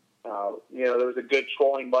those. There was a good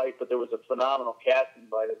trolling bite, but there was a phenomenal casting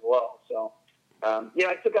bite as well. So.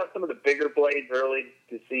 I took out some of the bigger blades early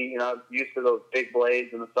to see, I was used to those big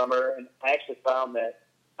blades in the summer, and I actually found that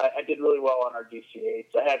I did really well on our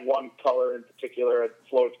DC8s. I had one color in particular,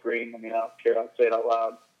 Floats Green. I mean, I don't care, I'll say it out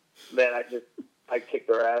loud. Then I kicked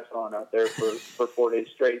their ass on out there for 4 days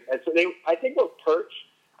straight. And so I think those perch,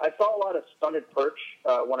 I saw a lot of stunted perch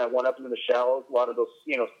when I went up into the shallows, a lot of those,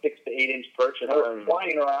 6 to 8 inch perch, and they were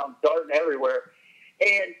flying around, darting everywhere.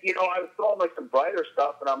 And, I was throwing like some brighter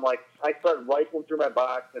stuff, and I'm like, I started rifling through my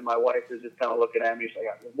box, and my wife is just kind of looking at me. She's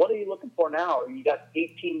like, what are you looking for now? You got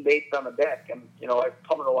 18 baits on the deck, and, I've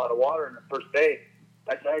come in a lot of water in the first day.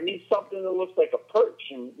 I said, I need something that looks like a perch.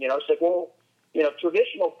 And, she's like, well,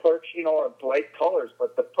 traditional perch, are bright colors,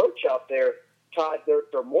 but the perch out there, Todd,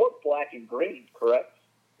 they're more black and green, correct?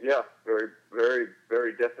 Yeah, very, very,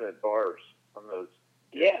 very definite bars on those.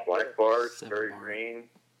 Yeah. Black bars, 7 very bars. green.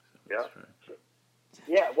 Yeah.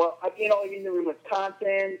 Yeah, well, in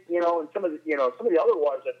Wisconsin, and some of the other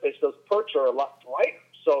waters I fish, those perch are a lot brighter.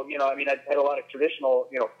 So, I had a lot of traditional,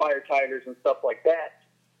 fire tigers and stuff like that.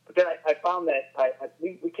 But then I found that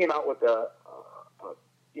we came out with a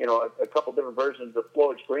couple different versions of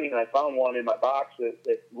Floats Green, and I found one in my box that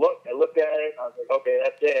I looked at it, and I was like, okay,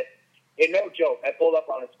 that's it. And no joke, I pulled up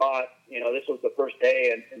on a spot, this was the first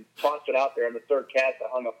day, and tossed it out there. On the third cast, I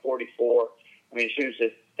hung a 44. I mean, she was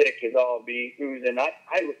just thick as all be oozing.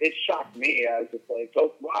 It shocked me. I was just like,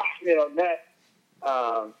 oh, wow, net.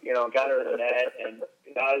 Got her in the net, and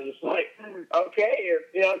I was just like, okay.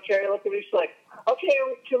 Carrie looked at me, she's like, okay,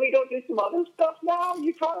 can we go do some other stuff now?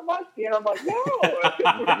 You caught a muskie. And I'm like, no.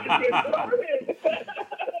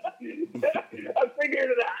 I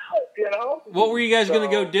figured it out, What were you guys going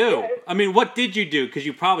to go do? Yeah, I mean, what did you do? Because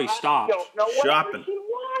you probably stopped. I don't know what Shopping. she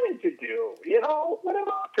wanted to do.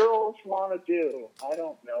 Whatever girls want to do. I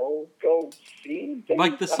don't know. Go see things.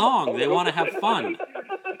 Like the song. They want to have fun.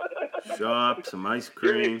 Shop, some ice You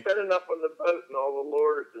cream. spent enough on the boat and all the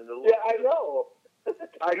lures and the Yeah, I know.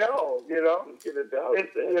 Get it down.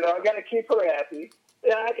 I got to keep her happy.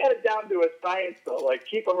 Yeah, I got it down to a science, though. Like,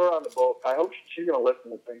 keeping her on the boat. I hope she's going to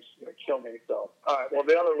listen to things. She's going to kill me. So, all right. Well,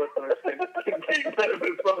 the other listeners can take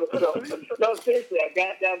benefit from it. So, no, seriously, I got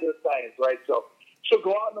it down to a science, right? So, she'll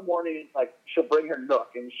go out in the morning, like, she'll bring her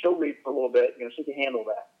Nook, and she'll read for a little bit. She can handle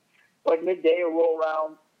that. Like, midday, will roll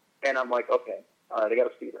around, and I'm like, okay, all right, I got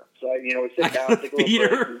to feed her. So, we sit down, take a little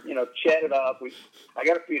break, and, chat it up. I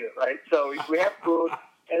got to feed her, right? So, we have food.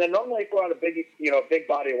 And then normally, if we're on a big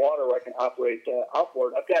body of water where I can operate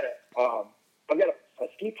outboard, I've got a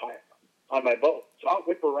ski pilot on my boat, so I'll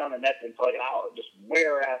whip her around the net for like an hour, just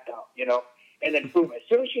wear her ass out, And then boom, as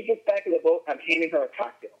soon as she gets back in the boat, I'm handing her a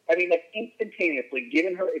cocktail. I mean, like instantaneously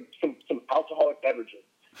giving her some alcoholic beverages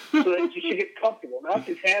so that she gets comfortable. Now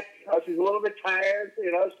she's happy. Now she's a little bit tired. She's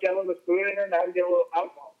got a little food in her. Now we get a little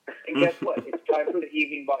alcohol. And guess what? It's time for the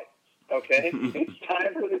evening bite. Okay, it's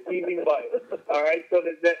time for the evening bite. All right, so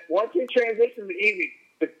that once you transition to the evening,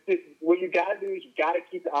 what you got to do is you got to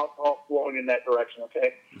keep the alcohol flowing in that direction.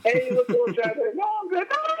 Okay, and you look forward to it. No, I'm good.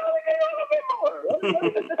 No, let me get a little bit more. Let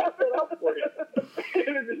me tap it up for you.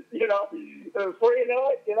 Before you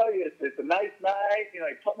know it, it's a nice night. You're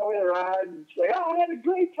putting away the rod, and she's like, "Oh, I had a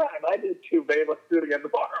great time. I did too, babe. Let's do it again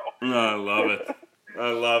tomorrow." I love it.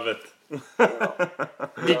 I love it.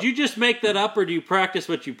 Did you just make that up, or do you practice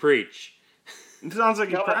what you preach? It sounds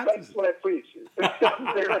like you I practice. practice what I preach.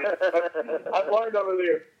 I've learned over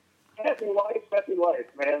there. Happy life,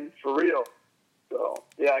 man, for real. So,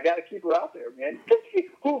 yeah, I got to keep her out there, man.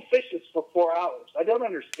 Who fishes for 4 hours? I don't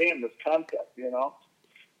understand this concept,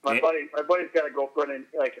 My buddy's got a girlfriend, and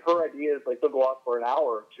like her idea is like they'll go out for an hour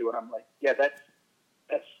or two, and I'm like, yeah, that's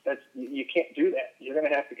you can't do that. You're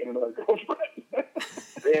gonna have to get another girlfriend.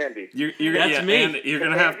 Andy. That's me. And you're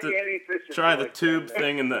gonna have to Andy fishes try the like tube that.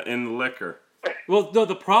 thing in the liquor. Well, no,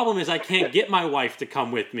 the problem is I can't get my wife to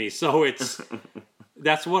come with me, so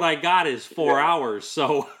that's what I got is 4 hours.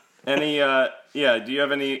 So Do you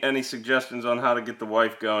have any suggestions on how to get the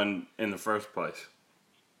wife going in the first place?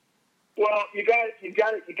 Well, you got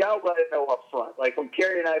to let it know up front. Like when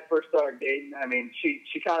Carrie and I first started dating, I mean, she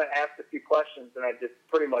kind of asked a few questions, and I just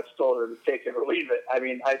pretty much told her to take it or leave it. I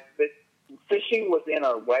mean, fishing was in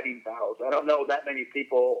our wedding vows. I don't know that many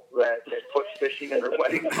people that put fishing in their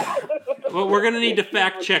wedding vows. well, we're going to need to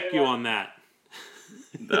fact check you on that.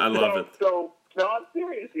 I love it. So, no, I'm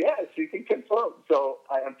serious. Yes, you can confirm. So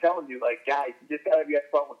I'm telling you, like, guys, you just got to be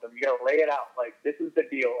upfront with them. You got to lay it out. Like, this is the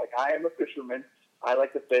deal. Like, I am a fisherman. I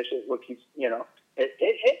like to fish. It's what keeps,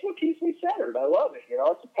 it's what keeps me centered. I love it.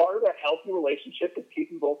 It's a part of a healthy relationship that's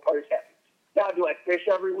keeping both parties happy. Now, do I fish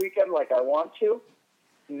every weekend like I want to?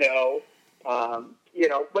 No.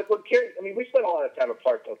 but when Carrie, we spend a lot of time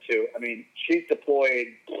apart though too. She's deployed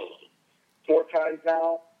 4 times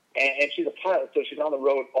now, and she's a pilot, so she's on the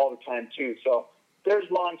road all the time too. So there's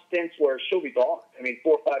long stints where she'll be gone.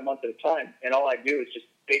 4 or 5 months at a time, and all I do is just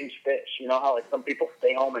binge fish. You know how some people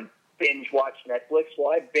stay home and binge watch Netflix?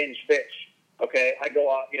 Well, I binge fish. Okay, I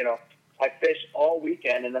go out. I fish all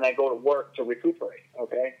weekend, and then I go to work to recuperate.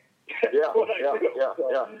 Okay. Yeah.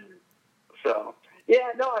 So.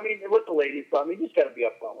 Yeah, no, with the ladies, you just got to be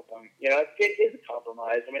upfront with them. It is a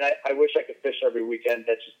compromise. I wish I could fish every weekend.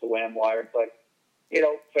 That's just the way I'm wired. But,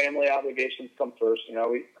 family obligations come first.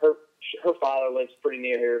 Her father lives pretty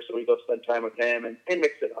near here, so we go spend time with him and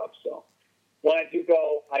mix it up. So when I do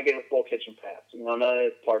go, I get a full kitchen pass. None of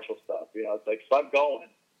this partial stuff. It's like, if I'm going,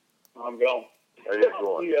 I'm going. Are you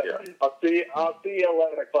going? Yeah. I'll see you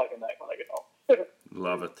 11 o'clock at night when I get home.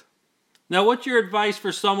 Love it. Now, what's your advice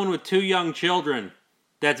for someone with 2 young children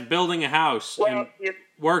that's building a house and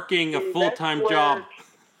working a full-time job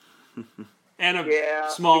and a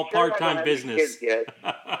small part-time business?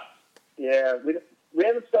 Yeah, we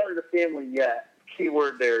haven't started a family yet.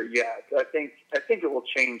 Keyword there, yet. I think it will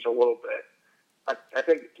change a little bit. I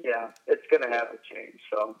think, it's going to have to change.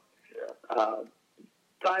 So,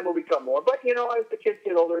 time will become more. But, as the kids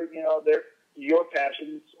get older, your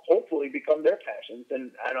passions hopefully become their passions.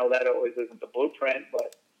 And I know that always isn't the blueprint,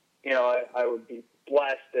 but, I would be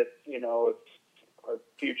blessed if our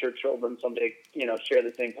future children someday, share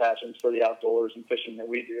the same passions for the outdoors and fishing that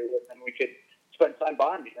we do, and we could spend time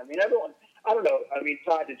bonding. Everyone, I don't know.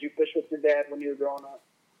 Todd, did you fish with your dad when you were growing up?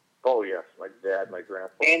 Oh, yes. My dad, my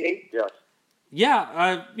grandpa. Andy? Yes.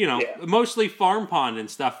 Yeah, mostly farm pond and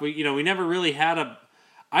stuff. We never really had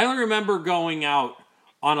I only remember going out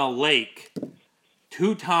on a lake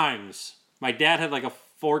 2 times. My dad had like a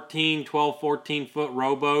 14-foot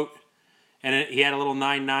rowboat, and he had a little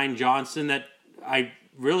 9.9 Johnson that I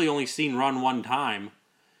really only seen run 1 time.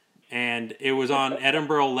 And it was on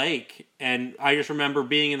Edinburgh Lake, and I just remember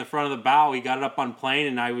being in the front of the bow. He got it up on plane,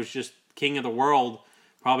 and I was just king of the world,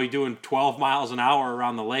 probably doing 12 miles an hour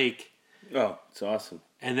around the lake. Oh, it's awesome.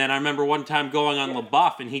 And then I remember one time going on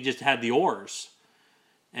LaBeouf, and he just had the oars.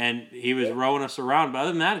 And he was rowing us around. But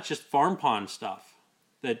other than that, it's just farm pond stuff.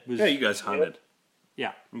 That was. Yeah, you guys hunted.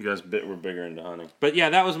 Yeah. You guys were bigger into hunting. But yeah,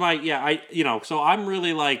 that was so I'm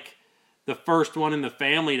really like the first one in the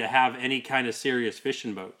family to have any kind of serious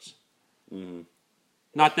fishing boats. Mm-hmm.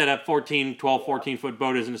 Not that a 14-foot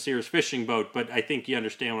boat isn't a serious fishing boat, but I think you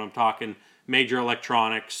understand what I'm talking. Major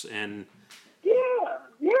electronics and... Yeah.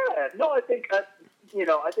 No, I think that's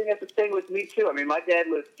the thing with me too. My dad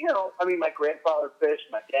was, my grandfather fished,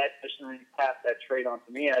 my dad fished, and then he passed that trade on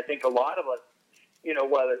to me. And I think a lot of us,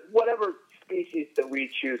 whatever species that we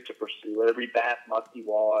choose to pursue, whether it be bass, muskie,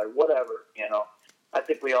 walleye, whatever, I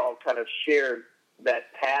think we all kind of shared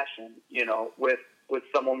that passion, with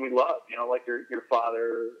someone we love, like your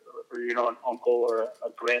father or an uncle or a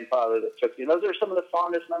grandfather that took you. Those are some of the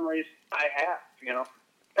fondest memories I have,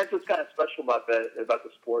 That's what's kind of special about the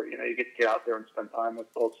sport. You get to get out there and spend time with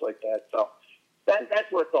folks like that. So that's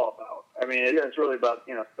what it's all about. It's really about,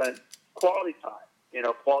 spending quality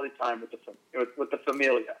time with the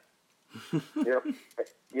familia.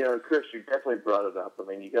 Chris, you definitely brought it up.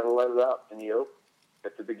 You got to let it out in the open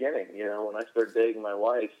at the beginning. When I started dating my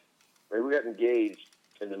wife, we got engaged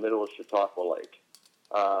in the middle of Chautauqua Lake.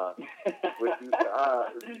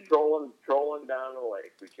 Trolling down the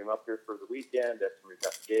lake. We came up here for the weekend. That's when we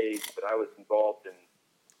got engaged. But I was involved in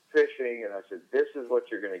fishing, and I said, "This is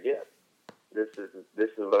what you're going to get. This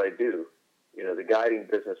is what I do." The guiding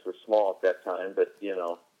business was small at that time, but we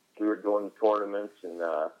were doing tournaments, and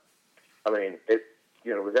it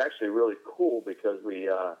was actually really cool because we,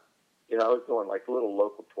 I was doing like little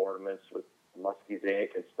local tournaments with Muskies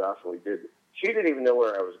Inc. and stuff. And she didn't even know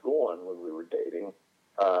where I was going when we were dating.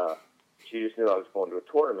 She just knew I was going to a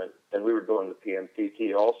tournament, and we were doing the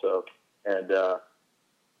PMTT also. And,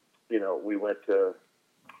 we went to,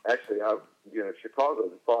 actually, Chicago,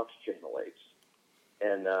 the Fox Chain of Lakes.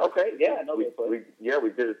 And, we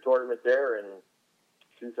did a tournament there in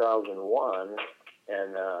 2001.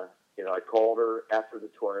 And, I called her after the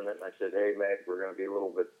tournament, and I said, "Hey, Meg, we're going to be a little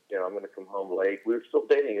bit, I'm going to come home late." We were still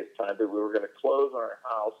dating at the time, but we were going to close on our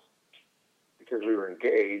house because we were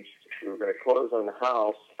engaged. We were going to close on the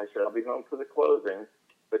house. I said, "I'll be home for the closing."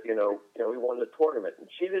 But, we won the tournament. And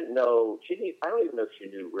she didn't know, I don't even know if she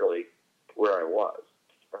knew really where I was.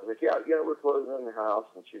 I was like, "Yeah, we're closing on the house."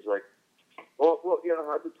 And she's like, well,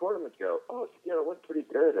 how'd the tournament go? "Oh, it went pretty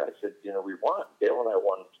good." I said, "We won. Dale and I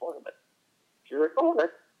won the tournament." She's like, "Oh,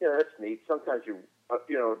 that's neat. Sometimes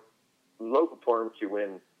local tournaments, you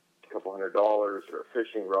win a couple $100 or a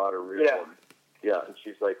fishing rod or reel." Yeah. Yeah, and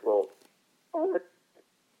she's like, well,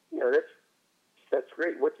 that's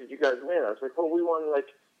great. What did you guys win? I was like, well, we won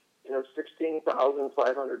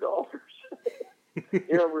 $16,500.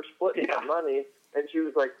 We're splitting the money. And she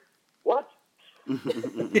was like, what? I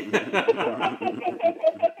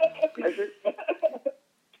said,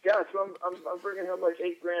 yeah, so I'm bringing home like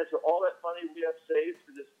 $8,000. So all that money we have saved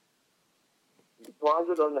for this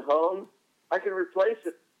deposit on the home, I can replace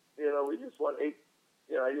it. We just won I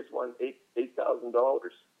just won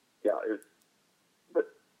 $8,000. Yeah, but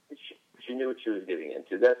she knew what she was getting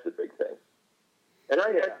into. That's the big thing. And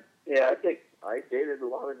I think I dated a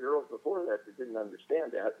lot of girls before that didn't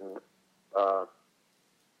understand that, and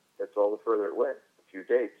that's all the further it went. A few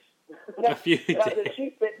dates. A few dates.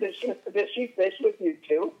 Did she fish with you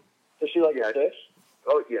too? Does she like to fish?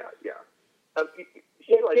 Oh yeah.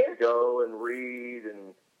 She likes to go and read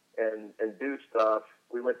and do stuff.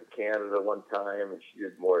 We went to Canada one time, and she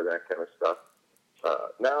did more of that kind of stuff.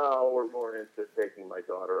 Now we're more into taking my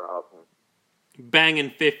daughter out and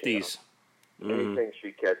banging 50s. Anything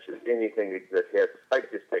she catches, anything that hits, I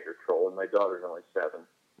just take her trolling. My daughter's only 7,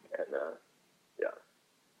 and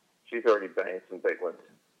she's already banged some big ones.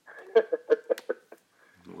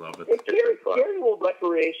 Love it. Hey, Carrie will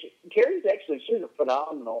recreation. Carrie's she's a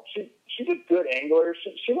phenomenal. She's a good angler.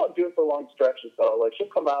 She won't do it for long stretches though. Like she'll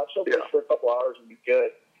come out, she'll fish for a couple hours and be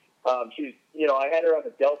good. She's I had her on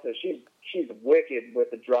the Delta. She's wicked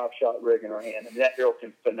with a drop shot rig in her hand, and that girl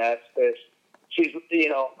can finesse fish. She's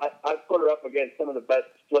I put her up against some of the best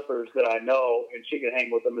flippers that I know, and she can hang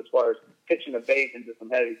with them as far as pitching a bait into some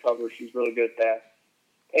heavy cover. She's really good at that.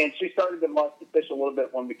 And she started to musky fish a little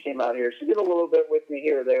bit when we came out here. She did a little bit with me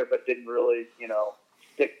here or there, but didn't really,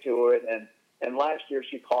 stick to it. And last year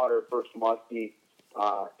she caught her first muskie.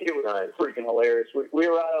 It was freaking hilarious. We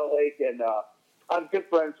were out on a lake, and I'm good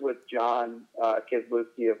friends with John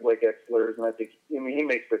Kizlewski of Lake Explorers, and I think he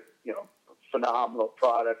makes a phenomenal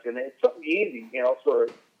product, and it's something easy, for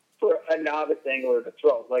a novice angler to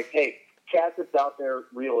throw. Like, hey, cast it's out there,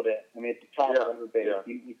 reel it in. I mean, it's the top of the bait. Yeah.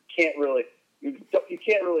 You can't really. You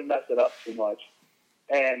can't really mess it up too much.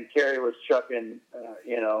 And Carrie was chucking,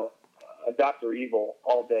 a Dr. Evil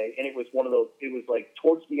all day, and it was one of those. It was like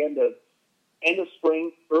towards the end of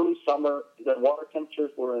spring, early summer. The water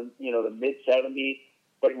temperatures were in the mid 70s,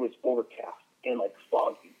 but it was overcast and like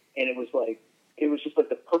foggy, and it was just like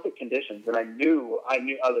the perfect conditions. And I knew I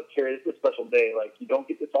was like, Carrie, this is a special day. Like you don't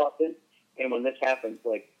get this often, and when this happens,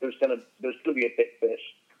 like there's gonna be a big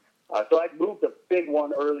fish. So I moved a big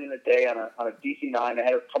one early in the day on a DC-9. I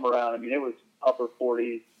had her come around. I mean, it was upper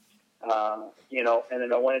 40s, and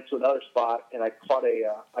then I went into another spot and I caught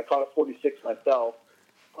a 46 myself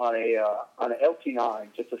on an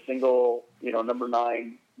LT9, just a single, number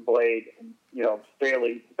 9 blade,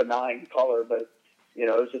 fairly benign color, but it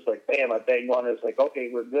was just like, bam, I banged one. It was like, okay,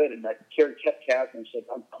 we're good. And Carrie kept casting. She's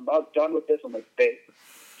like, I'm about done with this. I'm like, babe,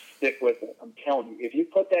 stick with it. I'm telling you, if you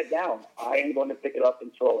put that down, I am going to pick it up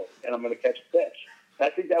and throw it, and I'm going to catch a fish. And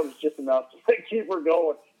I think that was just enough to keep her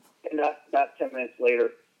going. And not 10 minutes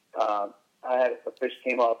later, I had a fish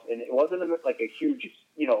came up, and it wasn't like a huge,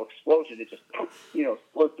 explosion. It just,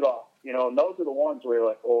 flipped it off. And those are the ones where you're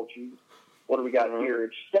like, oh, geez, what do we got here?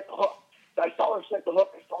 And she set the hook. I saw her set the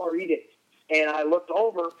hook. I saw her eat it. And I looked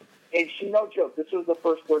over, and she, no joke, this was the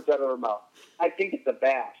first words out of her mouth. I think it's a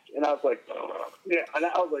bass. And I was like, yeah. And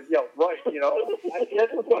I was like, yeah, right,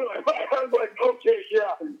 That's what I was like, okay,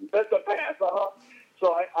 yeah, that's a bass,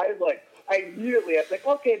 So I was like, I was like,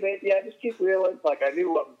 okay, babe, yeah, just keep reeling. Like, I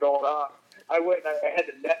knew what was going on. I went and I had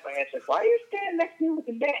the net in my hand. She's like, why are you standing next to me with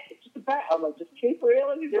the net? It's just a bass. I'm like, just keep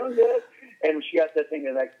reeling, you're doing good. And she got that thing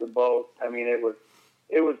next to the boat. I mean, it was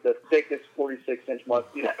the thickest 46-inch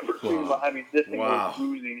muskie I've ever seen. I mean, this thing was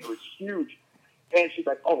oozing. It was huge. And she's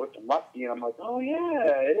like, oh, it's a muskie. And I'm like, oh, yeah,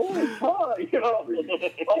 it is, huh? Oh,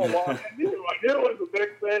 well, I knew it was a big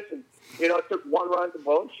fish. And, it took one run at the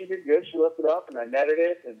boat. She did good. She lifted up, and I netted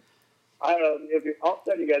it. And I don't know. I'll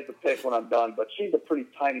send you guys the pic when I'm done. But she's a pretty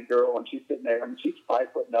tiny girl, and she's sitting there. I mean, she's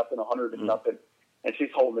 5 foot nothing, 100 and nothing. And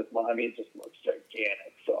she's holding this one. I mean, it just looks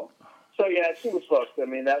gigantic. So yeah, she was hooked. I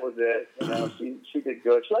mean, that was it. She did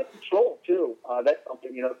good. She liked to troll, too. That's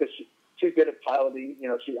something, because she's good at piloting.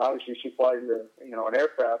 She flies an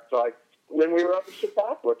aircraft. So when we were up in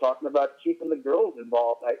Chicago, talking about keeping the girls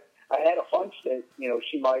involved, I had a hunch that,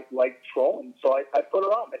 she might like trolling. So I put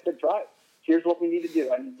her on. I said, try it. Here's what we need to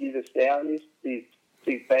do. I need you to stay on these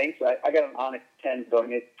banks. I got an Onyx 10, so I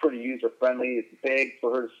mean, it's pretty user-friendly. It's big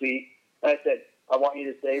for her to see. And I said, I want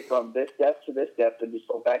you to stay from this depth to this depth and just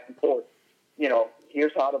go back and forth.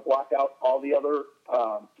 Here's how to block out all the other,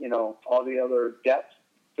 depths.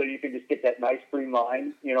 So so you can just get that nice green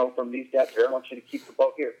line, from these depths. I want you to keep the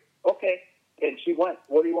boat here. Okay. And she went,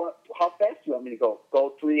 what do you want? How fast do you want me to go?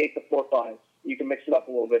 Go 3/8 to 4/5. You can mix it up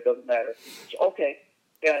a little bit. Doesn't matter. Okay.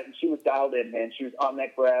 And she was dialed in, man. She was on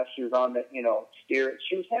that graph. She was on that, steer.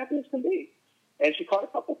 She was happy as can be. And she caught a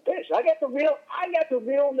couple fish. I got the reel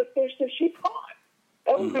on the fish that she caught.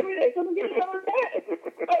 That was 3 days. I'm going to get another day.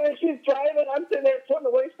 I mean, she's driving. I'm sitting there putting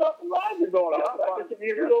away stuff, and lines are going off. I just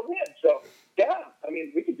need to go in. So, yeah, I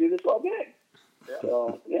mean, we could do this all day. Yeah.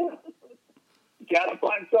 So, yeah. You got to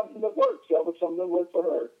find something that works. That was something that worked for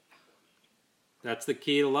her. That's the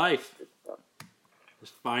key to life.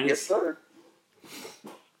 Just find Yes, sir.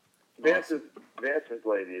 Vance's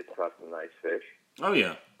lady has caught some nice fish. Oh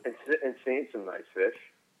yeah. And seen some nice fish.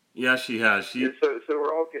 Yeah, she has. So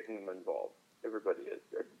we're all getting them involved. Everybody is.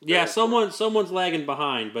 Yeah, someone's lagging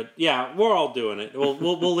behind, but yeah, we're all doing it.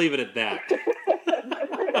 We'll leave it at that.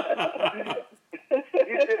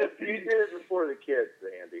 You did it before the kids,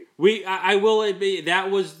 Andy. I will admit that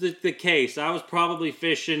was the case. I was probably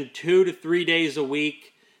fishing 2 to 3 days a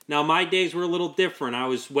week. Now my days were a little different. I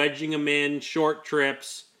was wedging them in short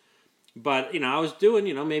trips, but I was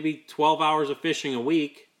doing maybe 12 hours of fishing a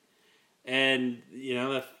week, and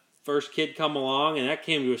the first kid come along and that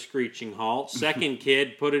came to a screeching halt. Second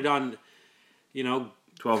kid put it on,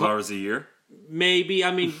 12 hours a year. Maybe.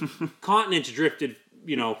 I mean, continents drifted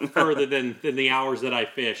further than the hours that I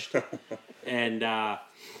fished. And I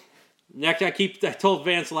told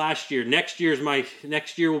Vance last year, next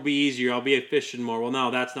year will be easier. I'll be fishing more. Well,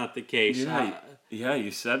 no, that's not the case. Yeah,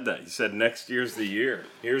 you said that. You said next year's the year.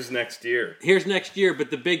 Here's next year. Here's next year,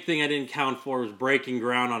 but the big thing I didn't count for was breaking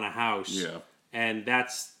ground on a house. Yeah. And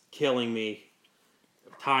that's killing me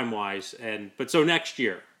time-wise. But so next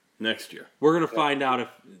year. Next year. We're going to find out if,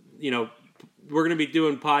 we're going to be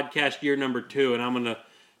doing podcast year number 2, and I'm going to,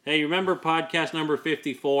 hey, remember podcast number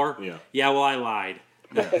 54? Yeah. Yeah, well, I lied.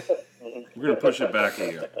 We're going to push it back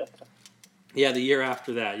a year. Yeah, the year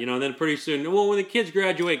after that. And then pretty soon, when the kids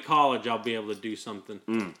graduate college, I'll be able to do something.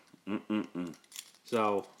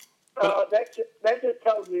 So. That just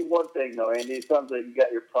tells me one thing, though, Andy. It sounds like you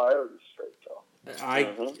got your priorities straight, though.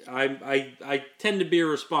 I tend to be a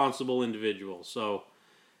responsible individual, so,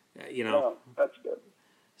 Yeah, that's good.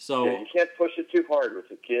 So you can't push it too hard with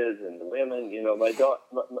the kids and the women.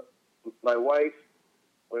 My wife,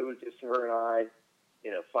 when it was just her and I,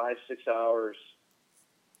 5-6 hours.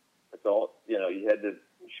 That's all. You had to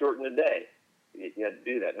shorten the day. You had to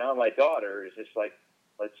do that. Now my daughter is just like,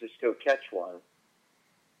 let's just go catch one.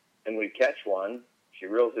 And we catch one. She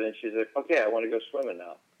reels it in. She's like, okay, I want to go swimming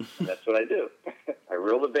now. And that's what I do. I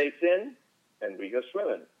reel the baits in, and we go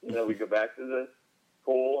swimming. We go back to the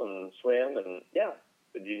pool and swim, and yeah.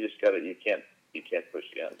 But you just got to. You can't push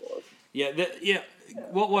the envelope. Yeah.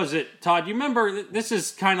 What was it, Todd? You remember? This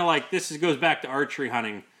is kind of like this goes back to archery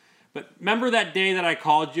hunting. But remember that day that I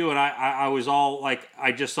called you and I was all like,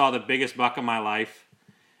 I just saw the biggest buck of my life,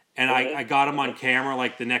 and I got him on camera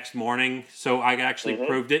like the next morning, so I actually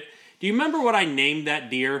proved it. Do you remember what I named that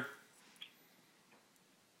deer?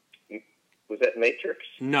 Was that Matrix?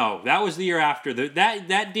 No, that was the year after.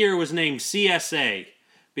 That deer was named CSA.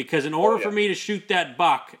 Because in order for me to shoot that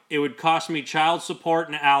buck, it would cost me child support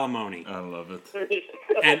and alimony. I love it.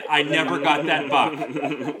 And I never got that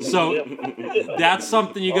buck. So that's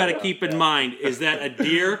something you got to keep in mind, is that a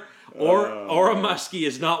deer or a muskie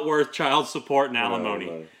is not worth child support and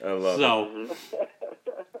alimony. I love it.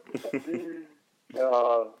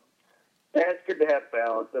 It's good to have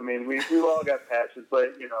balance. I mean, we've all got passions,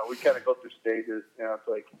 but, we kind of go through stages. It's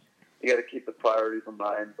like you got to keep the priorities in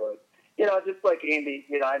mind, but just like Andy,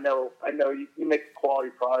 I know you make a quality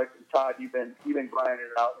product, and Todd, you've been grinding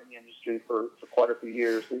it out in the industry for quite a few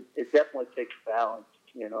years. It definitely takes balance.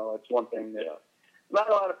 It's one thing that not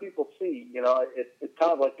a lot of people see. It's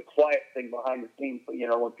kind of like the quiet thing behind the scenes. But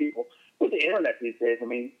when people with the internet these days, I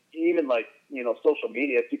mean, even like social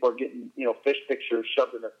media, people are getting fish pictures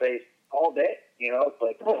shoved in their face all day. It's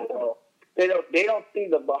like they don't see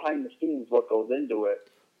the behind the scenes what goes into it.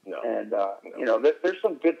 No. And there's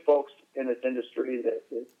some good folks in this industry that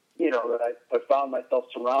I found myself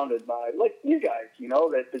surrounded by, like you guys,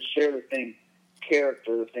 that share the same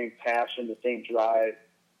character, the same passion, the same drive,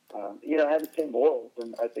 have the same morals.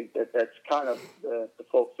 And I think that's kind of the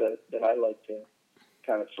folks that I like to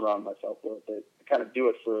kind of surround myself with. That kind of do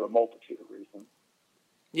it for a multitude of reasons.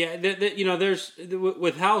 Yeah, there's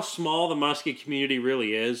with how small the muskie community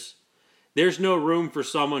really is. There's no room for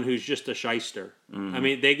someone who's just a shyster. I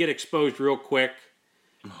mean, they get exposed real quick.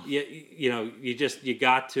 You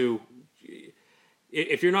got to.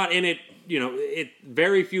 If you're not in it,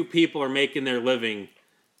 very few people are making their living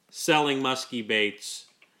selling muskie baits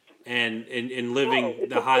and living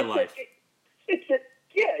the high life.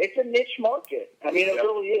 It's a niche market. I mean, it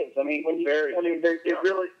really is. I mean,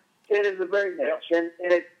 it is a very niche, and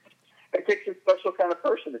it takes a special kind of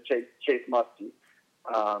person to chase muskie.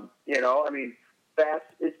 You know, I mean, fast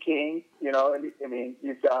is king. You know, and I mean,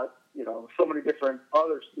 you've got so many different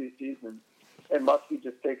other species, and muskie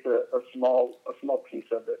just takes a small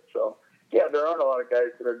piece of it. So yeah, there aren't a lot of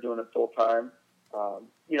guys that are doing it full time.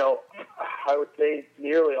 You know, I would say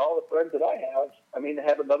nearly all the friends that I have, I mean, they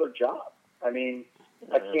have another job. I mean,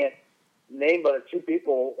 I can't name but two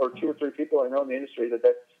or three people I know in the industry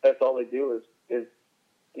that's all they do is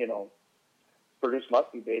produce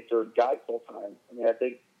muskie baits or guide full time. I mean, I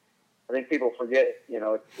think people forget,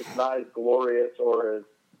 it's not as glorious or as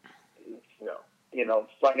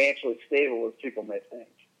financially stable as people may think.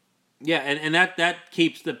 Yeah, and that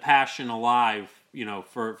keeps the passion alive,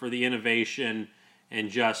 for the innovation and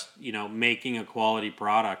just, making a quality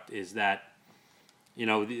product is that,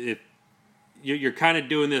 if you're kind of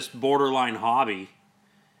doing this borderline hobby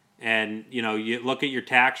and, you look at your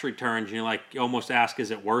tax returns and you almost ask,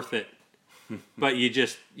 is it worth it? But you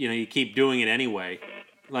just, you keep doing it anyway.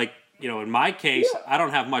 Like, in my case, I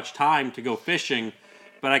don't have much time to go fishing,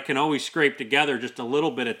 but I can always scrape together just a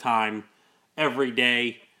little bit of time every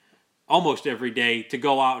day, almost every day, to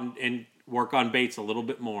go out and work on baits a little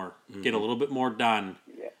bit more, get a little bit more done.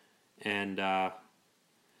 Yeah. And,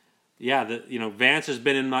 Vance has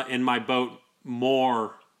been in my boat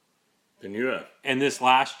more than you have in this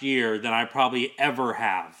last year than I probably ever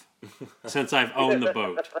have since I've owned the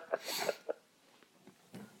boat.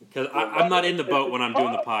 Because I'm not in the boat when I'm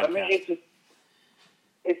doing the podcast. I mean,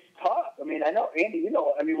 it's tough. I mean, I know, Andy,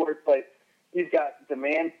 where it's like you've got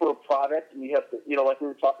demand for a product and you have to, like we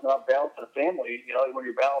were talking about balancing a family, when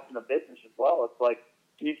you're balancing a business as well, it's like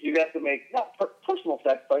you have to make, not personal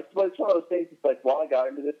sacrifices, but it's one of those things, it's like, well, I got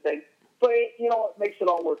into this thing. But, it makes it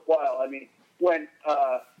all worthwhile. I mean, when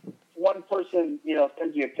one person,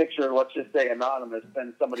 sends you a picture, let's just say anonymous,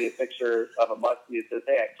 sends somebody a picture of a muskie and says,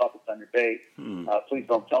 hey, I caught this on your bait. Please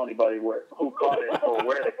don't tell anybody who caught it or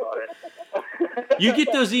where they caught it. You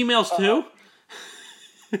get those emails too?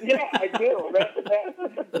 Yeah, I do.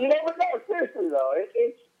 You never know. Seriously, though,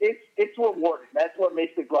 it's rewarding. That's what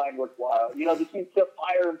makes the grind worthwhile. To see the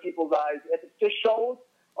fire in people's eyes. At the fish shows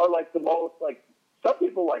are like the most like. Some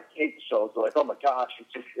people hate the shows. They're like, oh my gosh,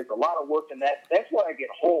 it's a lot of work, and that's where I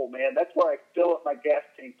get whole, man. That's where I fill up my gas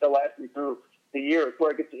tank to last me through the year. It's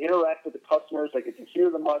where I get to interact with the customers. I get to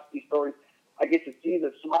hear the muskie stories. I get to see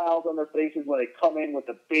the smiles on their faces when they come in with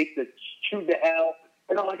a bait that's chewed to hell,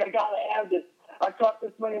 and I'm like, I gotta have this. I caught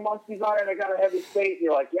this many muskies on it, and I gotta have this bait. And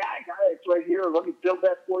you're like, yeah, I got it. It's right here. Let me build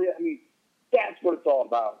that for you. I mean, that's what it's all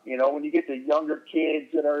about. When you get the younger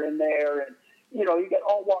kids that are in there and. You get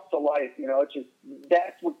all walks of life, it's just,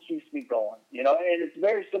 that's what keeps me going, and it's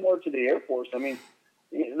very similar to the Air Force. I mean,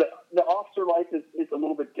 the officer life is a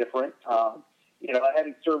little bit different.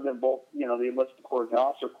 Having served in both, the enlisted corps and the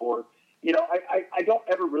officer corps, I don't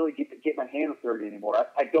ever really get my hands dirty anymore.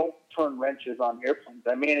 I don't turn wrenches on airplanes.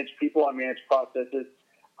 I manage people, I manage processes,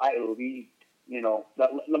 I lead,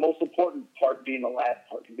 the most important part being the last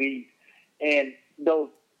part, lead. And those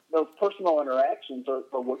personal interactions are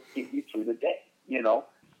what get you through the day,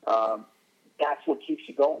 that's what keeps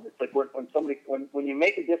you going. It's like when you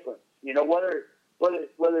make a difference, whether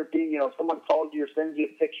it be, someone calls you or sends you a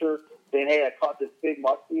picture saying, hey, I caught this big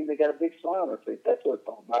muskie, and they got a big smile on their face. That's what it's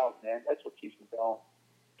all about, man. That's what keeps me going.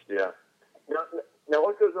 Yeah. Now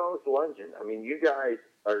what goes on with lunging? I mean, you guys,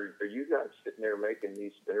 are you guys sitting there making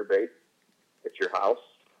these spinner baits at your house?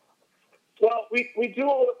 Well, we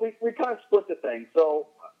kind of split the thing. So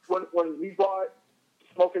when we bought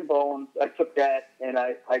Smoking Bones, I took that and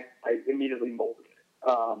I immediately molded it.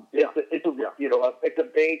 It's a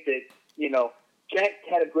bait that Jack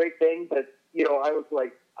had a great thing, but I was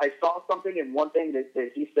like, I saw something, and one thing that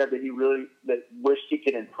he said that he really wished he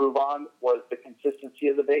could improve on was the consistency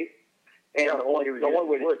of the bait. And the only way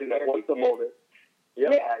to do that was to mold it.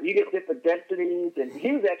 Yeah, you get different densities, and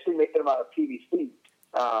he was actually making them out of PVC.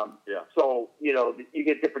 So, you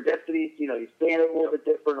get different densities, you sand it a little bit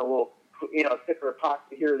different, a little, thicker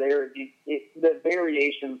epoxy here or there. The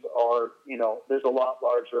variations are, there's a lot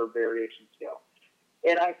larger variation scale.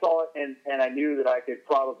 And I saw it, and I knew that I could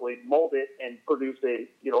probably mold it and produce a,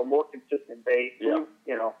 more consistent bait. Yeah.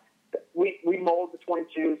 We mold the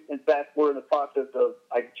 22s. In fact, we're in the process of,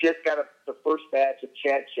 I just got the first batch of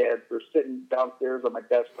Chad Shads. They're sitting downstairs on my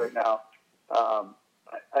desk right now. I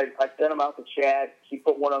sent them out to Chad. He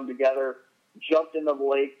put one of them together, jumped into the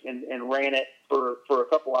lake and ran it for a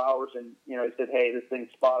couple hours. And, he said, hey, this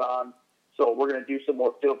thing's spot on. So we're going to do some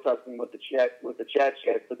more field testing with the Chad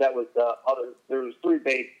Shad. But that was there was 3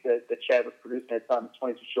 baits that Chad was producing at the time: the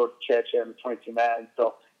 22 short, the Chad Shad, and the 22 Mad.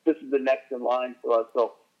 So this is the next in line for us.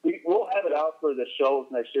 So we'll have it out for the shows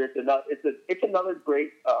next year. It's another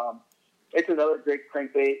great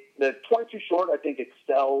crankbait. The 22 short, I think,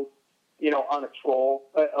 excels, on a troll.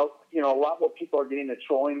 A lot more people are getting the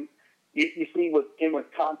trolling. You see, in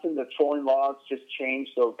Wisconsin, the trolling laws just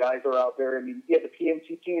changed, so guys are out there. I mean, the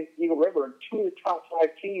PMTT and Eagle River, and 2 of the top 5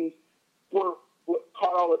 teams were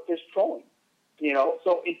caught all the fish trolling.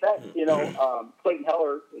 So in fact, Clayton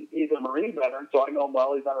Heller, he's a Marine veteran, so I know him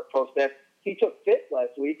well. He's on a pro staff. He took 5th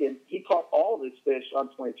last week, and he caught all of his fish on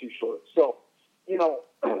 22 shorts. So,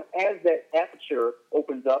 as that aperture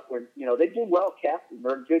opens up, where they do well casting,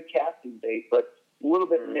 they're a good casting bait, but a little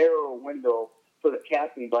bit narrower window for the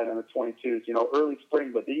casting bite on the 22s, early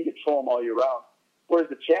spring, but then you can troll them all year round. Whereas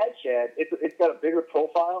the Chad Shad, it's got a bigger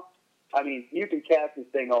profile. I mean, you can cast this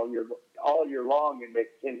thing all year long and make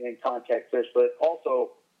and contact fish, but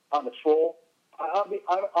also on the troll, I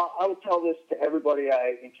will tell this to everybody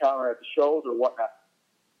I encounter at the shows or whatnot.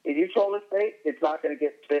 If you troll this bait, it's not going to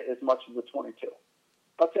get fit as much as the 22.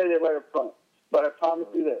 I'll tell you that right up front. But I promise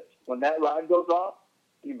you this: when that rod goes off,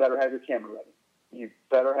 you better have your camera ready. You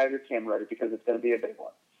better have your camera ready because it's going to be a big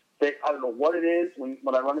one. I don't know what it is when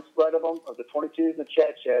I run a spread of them, of the 22s and the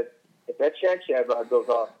Chad Shad. If that Chad Shad rod goes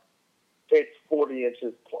off, it's 40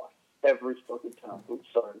 inches plus every fucking time. Oops,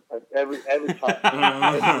 sorry. Every time.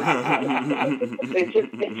 It's a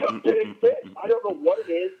big fish. I don't know what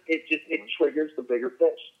it is. It triggers the bigger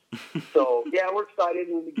fish. So yeah, we're excited.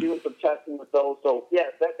 We'll be doing some testing with those. So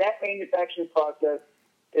yeah, that manufacturing process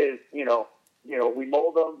is we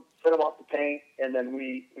mold them, set them off the paint, and then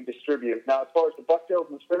we distribute. Now, as far as the bucktails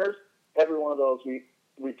and the spinners, every one of those we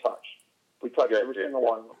touch. We touch every single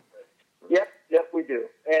one of them. Yep, we do.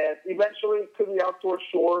 And eventually, it could be outdoor,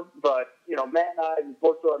 sure, but Matt and I, we've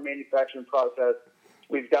worked through our manufacturing process.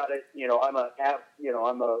 We've got it. I'm a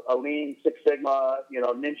lean Six Sigma,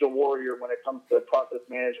 ninja warrior when it comes to process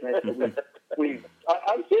management.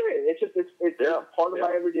 I'm serious. It's part of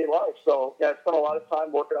my everyday life. So I spent a lot of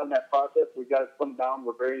time working on that process. We've got it slimmed down.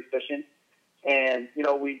 We're very efficient, and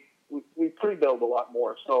we pre-build a lot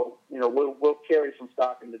more. So we'll carry some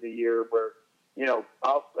stock into the year where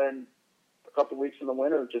I'll spend a couple of weeks in the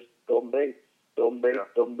winter just building baits. Are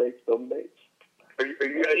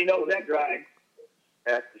you that grind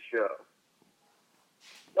at the show?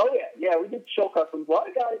 Oh yeah, we did show customs. A lot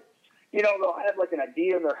of guys, they'll have like an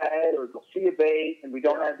idea in their head, or they'll see a bait, and we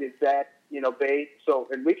don't have the exact, bait. So,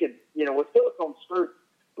 and we could, with silicone skirts,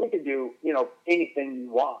 we could do, anything you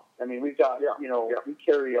want. I mean, we've got, we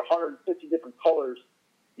carry 150 different colors,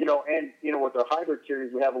 and with our hybrid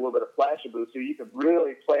series, we have a little bit of flashaboo, so you can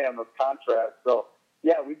really play on those contrasts. So,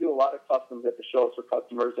 yeah, we do a lot of customs at the shows for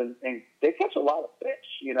customers, and they catch a lot of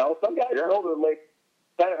fish. Some guys know their lake.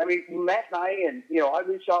 I mean, Matt and I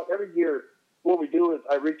reach out every year. What we do is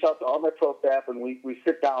I reach out to all my pro staff, and we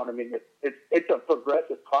sit down. I mean, it's a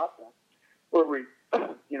progressive process where we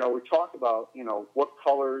talk about what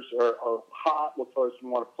colors are hot, what colors we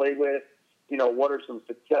want to play with, what are some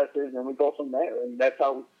successes, and we go from there. And that's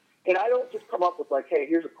how. And I don't just come up with like, hey,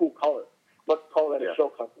 here's a cool color. Let's call that a show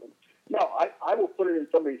custom. No, I will put it in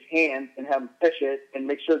somebody's hand and have them fish it and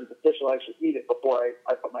make sure that the fish will actually eat it before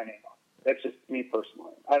I put my name on it. That's just me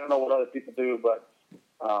personally. I don't know what other people do, but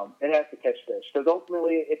it has to catch fish. Because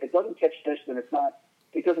ultimately, if it doesn't catch fish, then it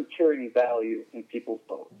doesn't carry any value in people's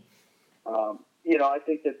boats. I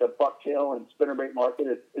think that the bucktail and spinnerbait market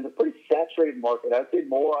is a pretty saturated market. I'd say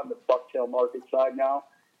more on the bucktail market side now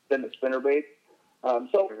than the spinnerbait.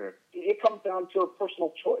 So it comes down to a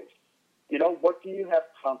personal choice. What do you have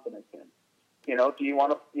confidence in? Do you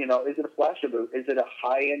want to, is it a flashaboo? Is it a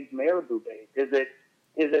high-end marabou bait? Is it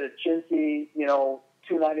a chintzy,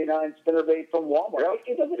 $2.99 spinnerbait from Walmart?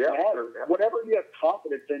 It doesn't matter. Yeah. Whatever you have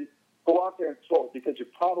confidence in, go out there and throw it because you're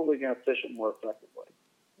probably going to fish it more effectively.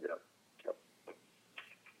 Yep.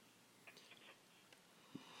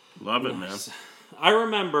 Love it, man. I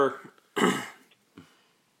remember,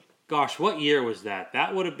 gosh, what year was that?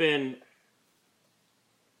 That would have been,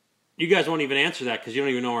 you guys won't even answer that because you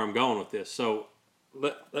don't even know where I'm going with this. So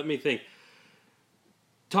let me think.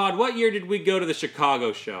 Todd, what year did we go to the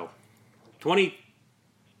Chicago show?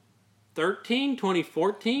 2013,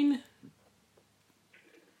 2014? Yeah,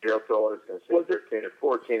 that's all I was going to say. Was 13 or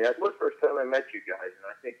 14. That's the first time I met you guys, and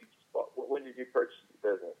I think when did you purchase the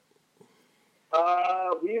business?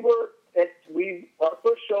 Our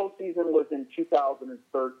first show season was in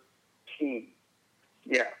 2013.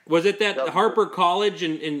 Yeah. Was it that Harper College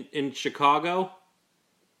in Chicago?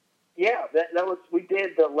 Yeah, that was, we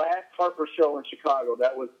did the last Harper show in Chicago.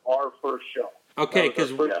 That was our first show. Okay, that was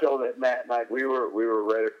because our first show that Matt and I. We were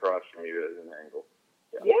right across from you at an angle.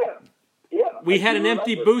 Yeah. we I had do an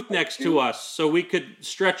empty remember. booth next to us, so we could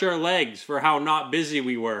stretch our legs for how not busy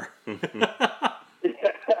we were. Yeah.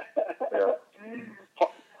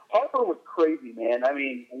 Harper was crazy, man. I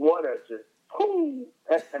mean, what a just.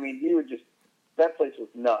 I mean, you would just. That place was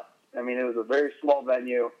nuts. I mean, it was a very small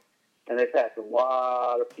venue, and they packed a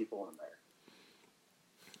lot of people in there.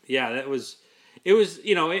 Yeah, it was it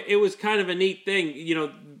was kind of a neat thing.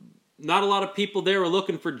 Not a lot of people there were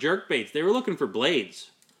looking for jerk baits. They were looking for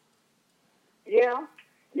blades. Yeah.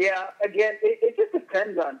 Again, it just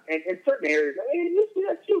depends on in certain areas. I mean, you see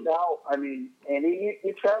that too now. I mean, and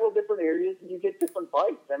you travel different areas and you get different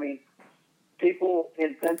bites. I mean, people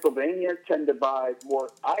in Pennsylvania tend to buy more.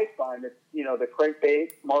 I find that the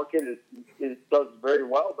crankbait market does very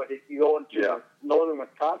well, but if you go into northern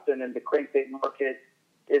Wisconsin and the crankbait market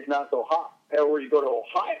is not so hot, or you go to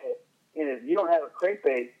Ohio and if you don't have a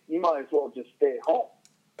crankbait, you might as well just stay at home.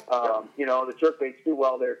 The jerkbaits do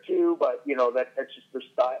well there too, but that's just their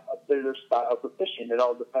style. Their style for fishing. It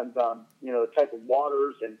all depends on the type of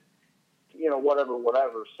waters and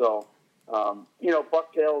whatever. So.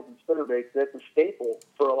 Bucktails and spinnerbaits, that's a staple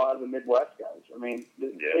for a lot of the Midwest guys. I mean,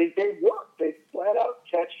 they work. They flat out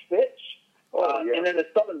catch fish. And then the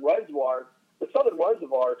southern reservoirs,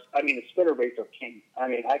 I mean, the spinnerbaits are king. I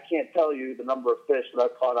mean, I can't tell you the number of fish that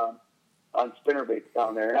I've caught on spinnerbaits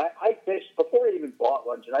down there. And I fished, before I even bought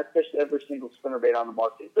lunch, and I fished every single spinnerbait on the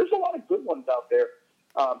market. There's a lot of good ones out there.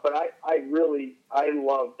 But I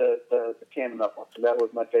love the Cannon Nutbuster. That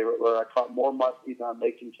was my favorite lure. I caught more muskies on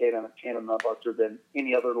Lake Kincaid on a Cannon Nutbuster than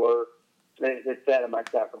any other lure that sat in my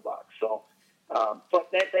tackle box. So, but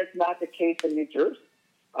that's not the case in New Jersey.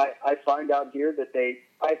 I find out here that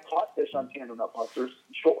I've caught fish on Cannon Nutbusters,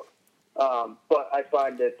 sure. But I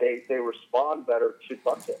find that they respond better to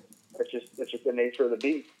bucktails. That's just the nature of the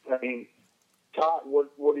beast. I mean, Todd,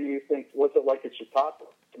 what do you think? What's it like at Chautauqua?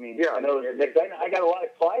 I mean, I know I got a lot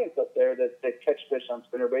of clients up there that catch fish on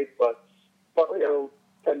spinnerbaits, but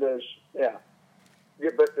tend to, Yeah,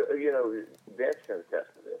 but Vance can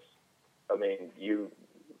attest to this. I mean,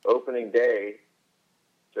 opening day,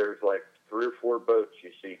 there's like 3 or 4 boats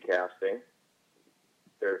you see casting.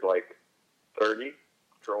 There's like 30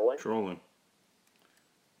 trolling.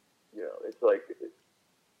 It's like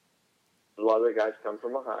a lot of the guys come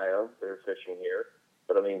from Ohio. They're fishing here.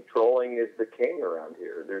 But, I mean, trolling is the king around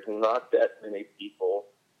here. There's not that many people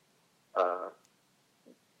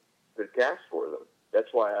that cast for them.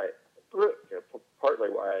 That's why partly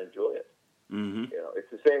why I enjoy it. Mm-hmm. It's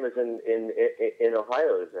the same as in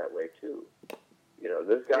Ohio is that way, too.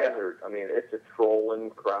 Those guys are, I mean, it's a trolling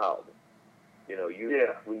crowd.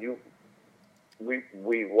 When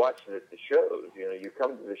we watch it at the shows, you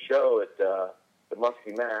come to the show at the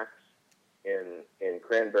Muskie Max in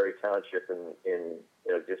Cranberry Township in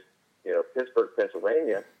Pittsburgh,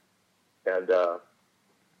 Pennsylvania, and the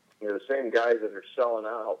same guys that are selling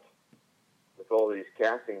out with all these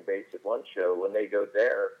casting baits at one show, when they go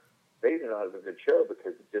there, they do not have a good show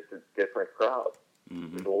because it's just a different crowd.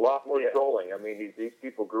 Mm-hmm. There's a lot more trolling. I mean, these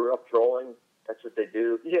people grew up trolling. That's what they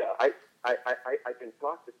do. Yeah, I can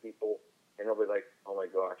talk to people and they'll be like, "Oh my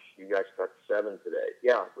gosh, you guys caught 7 today."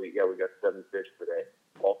 Yeah, we got 7 fish today,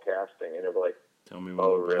 all casting, and they're like, "Tell me more."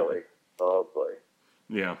 Oh really? Oh boy.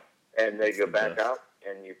 Yeah. And they go back out,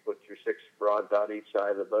 and you put your 6 rods out each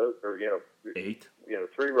side of the boat, or 8.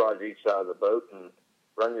 3 rods each side of the boat, and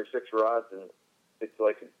run your 6 rods, and it's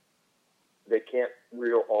like they can't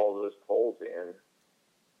reel all those poles in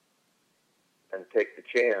and take the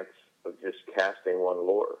chance of just casting one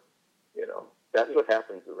lure. That's what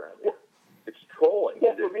happens around here. It's trolling.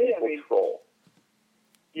 Yeah, for me, I mean, troll.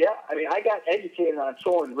 Yeah, I mean, I got educated on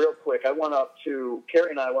trolling real quick. Carrie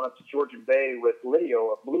and I went up to Georgian Bay with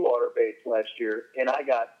Lidio of Blue Water Baits last year, and I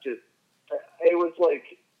got it was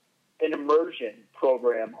like an immersion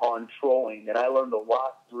program on trolling, and I learned a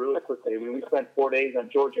lot really quickly. I mean, we spent 4 days on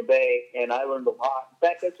Georgian Bay, and I learned a lot. In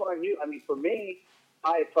fact, that's what I knew. I mean, for me,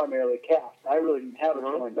 I primarily cast. I really didn't have a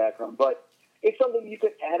trolling background, but it's something you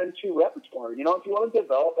could add into repertoire. If you want to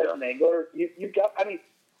develop as an angler, you got, I mean,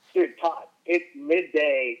 dude, Todd, it's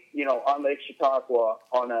midday, on Lake Chautauqua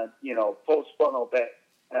on a, post-funnel bed,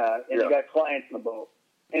 and you got clients in the boat,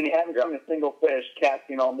 and you haven't seen a single fish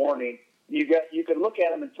casting all morning. You can look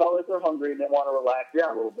at them and tell that they're hungry and they want to relax a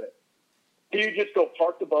little bit. Do you just go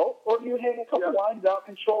park the boat, or do you hang a couple lines out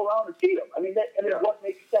and troll around and feed them? I mean, what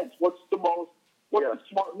makes sense? What's the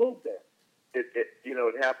smart move there? It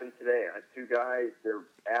happened today. I had 2 guys. They're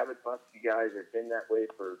avid muskie guys. They've been that way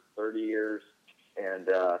for 30 years, and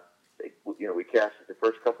we casted the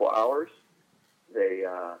first couple hours. They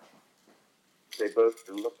both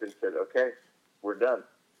looked and said, "Okay, we're done.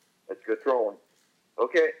 Let's go trolling."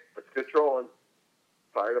 Okay, let's go trolling.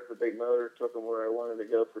 Fired up the big motor, took them where I wanted to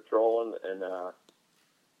go for trolling, and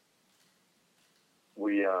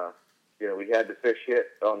we had the fish hit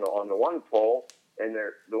on the one pole, and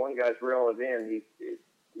the one guy's reeling it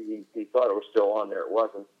in. He thought it was still on there. It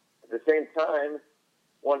wasn't. At the same time,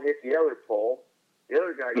 one hit the other pole. The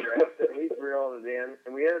other guy grabbed it, and he's reeling it in,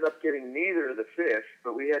 and we ended up getting neither of the fish,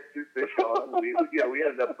 but we had two fish on. We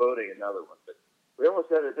ended up boating another one, but we almost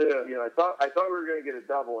had it. I thought we were going to get a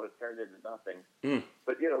double, and it turned into nothing.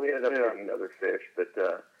 But we ended up getting another fish. But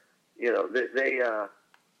they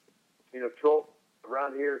troll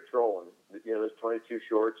around here trolling. There's 22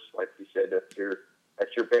 shorts, like you said.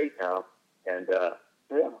 That's your bait now, and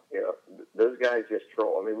those guys just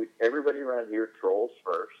troll. I mean, everybody around here trolls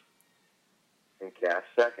first and cast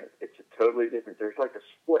second. It's a totally different. There's like a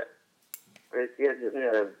split. It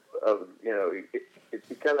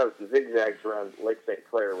kind of zigzags around Lake St.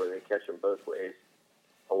 Clair where they catch them both ways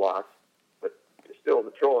a lot. But still,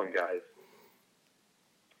 the trolling guys,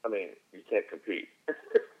 I mean, you can't compete.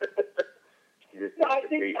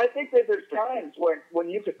 I think that there's times when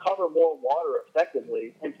you could cover more water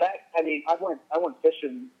effectively. In fact, I mean, I went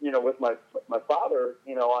fishing, with my father,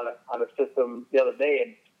 on a system the other day,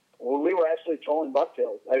 and we were actually trolling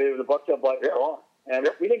bucktails. I mean, it was a bucktail bite on. And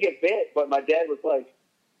we didn't get bit, but my dad was like,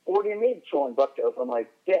 "What do you mean trolling bucktails?" I'm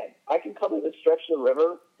like, "Dad, I can cover this stretch of the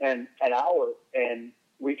river in an hour, and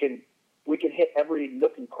we can hit every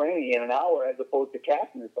nook and cranny in an hour as opposed to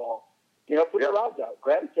casting it all. Put your rods out,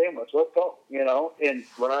 grab a sandwich, let's go." And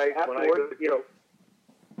when I go,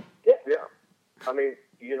 I mean,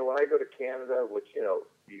 when I go to Canada, which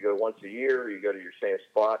you go once a year, you go to your same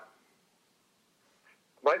spot.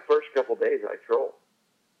 My first couple days, I troll.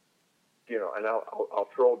 And I'll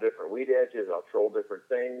troll different weed edges. I'll troll different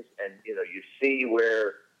things, and you see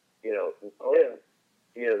where,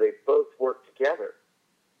 they both work together.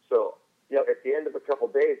 So at the end of a couple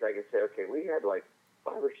of days, I can say, okay, we had like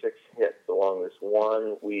 5 or 6 hits along this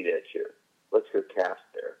one weed edge here. Let's go cast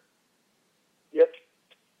there. Yep.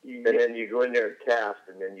 And then you go in there and cast,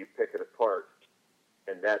 and then you pick it apart,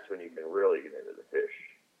 and that's when you can really get into the fish.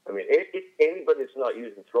 I mean, anybody that's not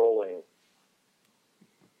using trolling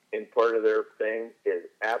in part of their thing is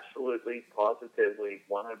absolutely, positively,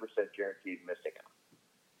 100% guaranteed missing out.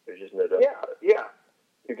 There's just no doubt about it. Yeah.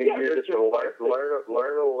 You can use it to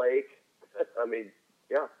learn a lake. I mean,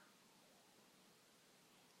 yeah.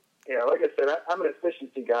 Yeah, like I said, I'm an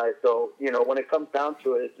efficiency guy, so, when it comes down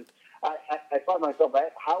to it, it's just, I find myself,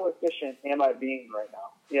 how efficient am I being right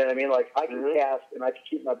now? You know what I mean? Like, I can cast, and I can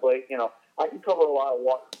keep my blade, I can cover a lot of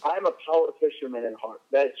water. I'm a power fisherman at heart.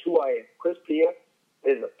 That is who I am. Chris Pia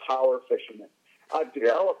is a power fisherman. I've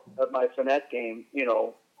developed my finesse game,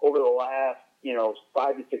 over the last,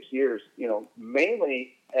 5 to 6 years,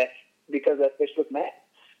 mainly because I fished with Matt.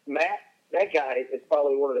 Matt, that guy is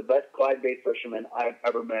probably one of the best Clyde bait fishermen I've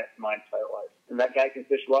ever met in my entire life. And that guy can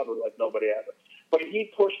fish rubber like nobody ever. But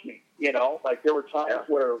he pushed me, like there were times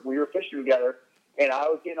where we were fishing together and I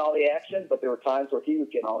was getting all the action, but there were times where he was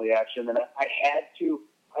getting all the action, and I had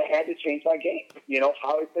to change my game.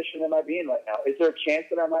 How efficient am I being right now? Is there a chance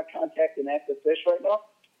that I might contact an active fish right now?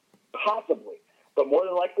 Possibly. But more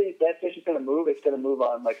than likely, if that fish is going to move, it's going to move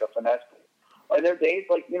on like a finesse bait. And there are days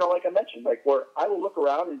like I mentioned, like where I will look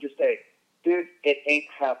around and just say, dude, it ain't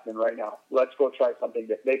happening right now. Let's go try something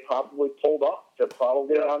that they probably pulled off. They're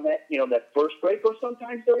probably on that, that first break, or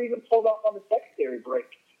sometimes they're even pulled off on the secondary break,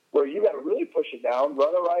 where you got to really push it down,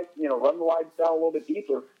 run the lines down a little bit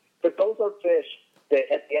deeper. But those are fish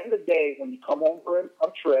that at the end of the day, when you come home for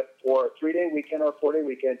a trip or a 3-day weekend or a 4-day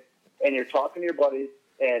weekend, and you're talking to your buddies,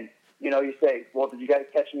 and you say, well, did you guys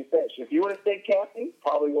catch any fish? If you would have stayed casting,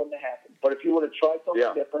 probably wouldn't have happened. But if you would have tried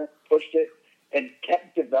something different, pushed it, and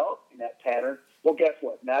kept developing that pattern, well, guess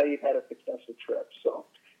what? Now you've had a successful trip. So,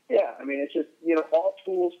 yeah, I mean, it's just, all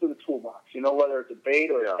tools for the toolbox, whether it's a bait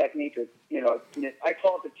or a technique or, I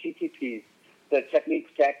call it the TTPs, the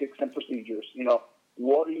techniques, tactics, and procedures.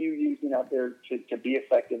 What are you using out there to be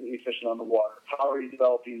effective and efficient on the water? How are you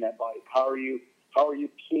developing that bite? How are you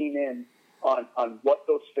keying in on what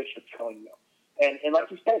those fish are telling you? And like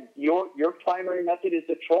you said, your primary method is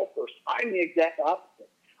to troll first. I'm the exact opposite.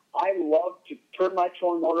 I love to turn my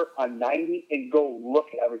trolling motor on 90 and go look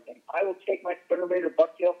at everything. I will take my spinnerbait or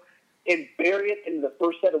bucktail and bury it in the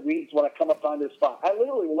first set of weeds when I come up onto the spot. I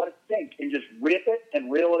literally will let it sink and just rip it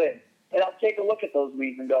and reel it in. And I'll take a look at those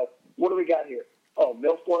weeds and go, what do we got here? Oh,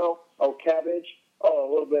 milfoil. Oh, cabbage. Oh,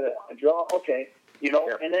 a little bit of hydrilla. Okay. you know.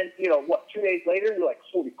 Yeah. And then, 2 days later, you're like,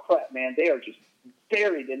 holy crap, man, they are just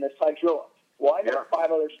buried in this hydrilla. Well, I know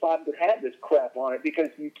 5 other spots that had this crap on it because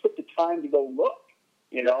you took the time to go look,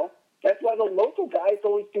 you know. That's why the local guys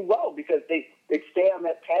always do well, because they stay on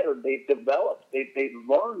that pattern. They've developed. They've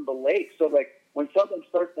learned the lake. So, like, when something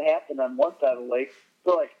starts to happen on one side of the lake,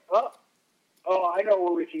 they're like, oh, I know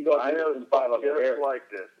where we can go. I know some 5 other just areas. like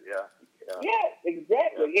this, yeah. Yeah,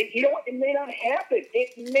 exactly. Yeah. It may not happen.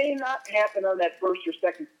 It may not happen on that first or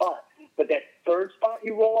second spot, but that third spot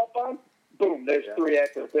you roll up on, boom, there's 3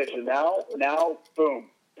 active fish, and now, boom,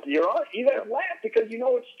 you're on. You guys laugh because you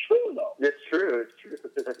know it's true, though. It's true.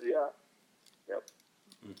 Yeah. Yep.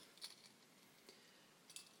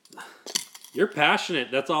 You're passionate.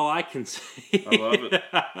 That's all I can say. I love it.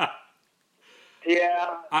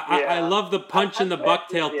 Yeah. I love the punch in the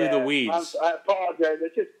bucktail through the weeds. I apologize.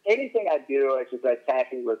 It's just anything I do, I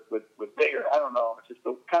attack it with vigor. I don't know. It's just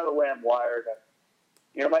kind of the way I'm wired.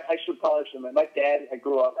 I should polish them. My dad, my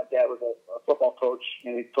dad was a football coach,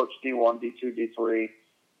 and he coached D1, D2, D3.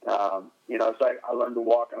 So I learned to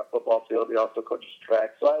walk on a football field. He also coaches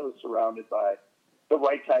track. So I was surrounded by the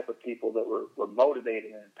right type of people that were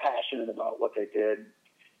motivated and passionate about what they did.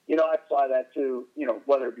 I apply that to,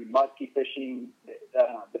 whether it be muskie fishing,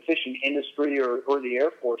 the fishing industry, or the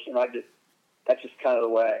Air Force. That's just kind of the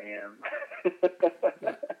way I am.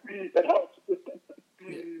 That helps.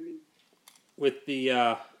 With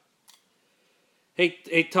the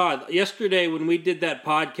hey Todd, yesterday when we did that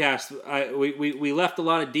podcast, we left a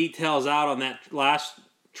lot of details out on that last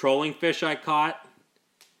trolling fish I caught.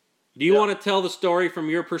 Do you want to tell the story from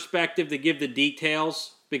your perspective to give the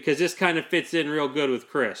details? Because this kind of fits in real good with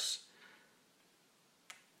Chris.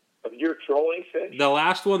 Of your trolling fish? The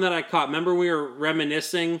last one that I caught, remember we were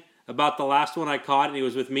reminiscing about the last one I caught, and he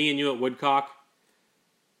was with me and you at Woodcock?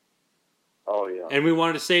 Oh, yeah. And we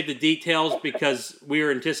wanted to save the details because we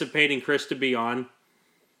were anticipating Chris to be on.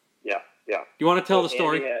 Yeah. Do you want to tell the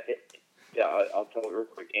story? I'll tell it real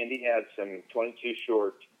quick. Andy had some 22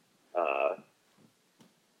 short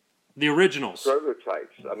The originals.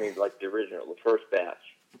 prototypes. I mean, like the original, the first batch.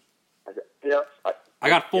 I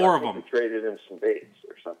got 4 of them. We traded him some baits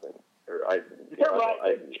or something. You're right.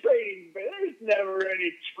 Trading, there's never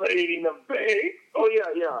any trading of bait. Oh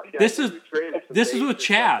yeah. This is We traded some this is baits with or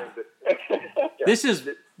Chad. something, but- This is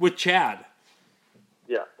with Chad.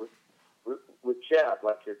 Yeah, with Chad,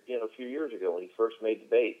 like a few years ago when he first made the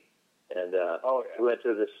bait, and we went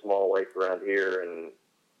to this small lake around here, and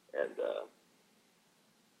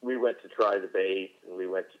we went to try the bait, and we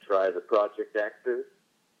went to try the Project Active,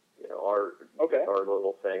 our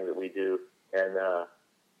little thing that we do, and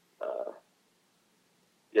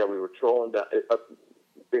we were trolling down.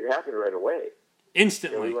 It happened right away.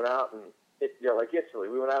 Instantly. We went out and instantly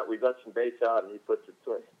we went out. We got some baits out, and he put he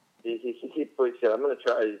said, "I'm going to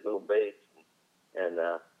try these little baits," and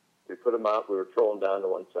we put them out. We were trolling down to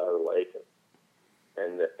one side of the lake,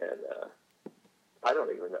 and I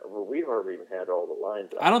don't even know. Well, we hardly even had all the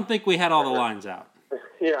lines out. I don't think we had all the lines out.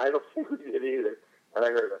 Yeah, I don't think we did either. And I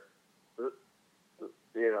heard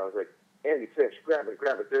I was like, "Andy, fish, grab it,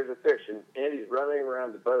 there's a fish." And Andy's running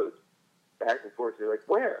around the boat, back and forth. He's like,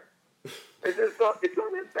 "Where?" It's on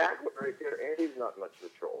that back one right there. Andy's not much of a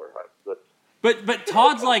troller. But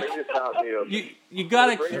Todd's like, Bring this out, you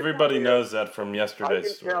gotta. Everybody knows that from I yesterday's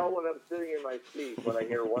can story. tell when I'm sitting in my seat, when I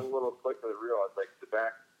hear one little click of the reel, it's like the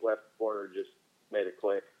back left corner just made a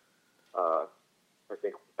click. I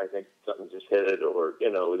think something just hit it, or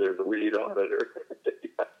there's a weed on it, or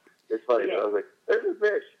it's funny. But I was like, "There's a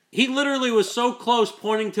fish." He literally was so close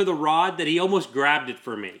pointing to the rod that he almost grabbed it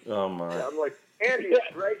for me. Oh my! I'm like, "Andy,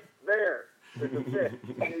 it's right there. There's a fish."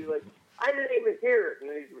 And he's like, "I didn't even hear it." And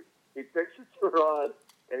then he picks the rod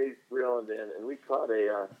and he's reeling in, and we caught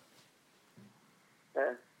a.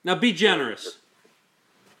 Now be generous.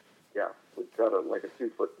 We caught like a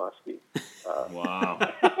 2-foot muskie. Wow!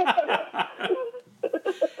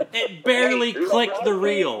 It barely clicked the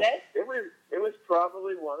reel. It was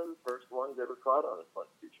probably one of the first ones ever caught on a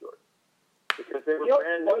muskie short, because they were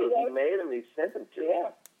brand new. He made them. He sent them to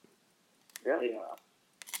us. Yeah.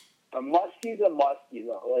 A muskie's a muskie,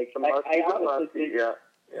 though. Like, I honestly think,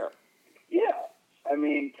 yeah. I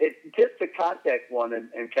mean, it's just to contact one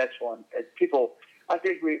and catch one. People, I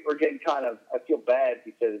think we're getting kind of. I feel bad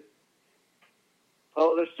because,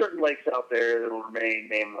 there's certain lakes out there that will remain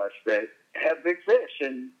nameless that have big fish,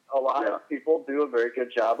 and a lot of people do a very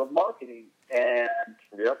good job of marketing. And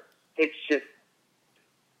it's just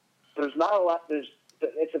there's not a lot.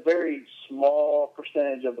 It's a very small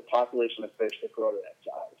percentage of the population of fish that grow to that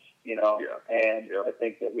size, And I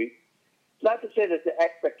think that not to say that the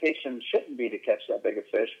expectation shouldn't be to catch that big a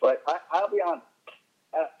fish, but I'll be honest,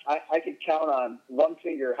 I could count on one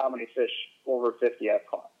finger how many fish over 50 I've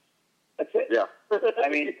caught. That's it. Yeah. I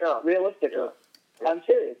mean, Yeah. realistically, Yeah. I'm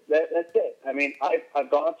serious. That's it. I mean, I've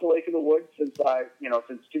gone up to Lake of the Woods since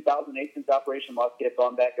 2008, since Operation Muskie. I've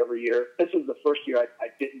gone back every year. This was the first year I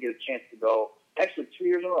didn't get a chance to go. Actually, 2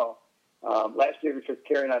 years in a row. Last year because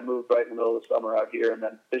Carrie and I moved right in the middle of the summer out here, and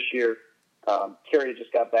then this year Carrie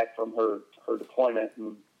just got back from her deployment,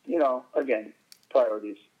 and again,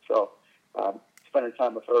 priorities. So spending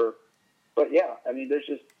time with her. But yeah, I mean, there's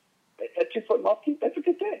just a 2-foot muskie. That's a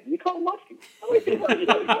good thing. You call him muskie. You find a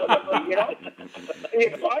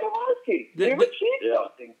muskie. You've achieved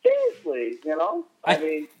something. Seriously, I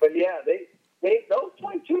mean, but yeah, they those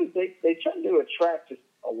 22s they tend to attract just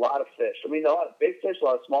a lot of fish. I mean, a lot of big fish, a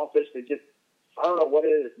lot of small fish. They just, I don't know what it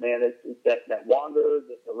is, man. It's that wander,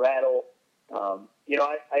 the rattle. I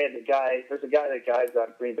had there's a guy that guides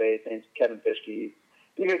on Green Bay. His name's Kevin Fischke.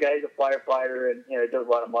 He's a good guy. He's a firefighter, and he does a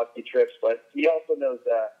lot of muskie trips. But he also knows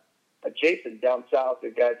Jason down south,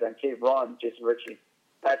 who guides on Cave Run, Jason Ritchie.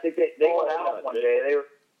 I think they went out one day. They were,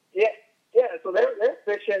 so they're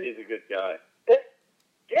fishing. He's a good guy.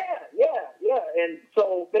 Yeah. And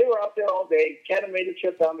so they were out there all day. Kevin made a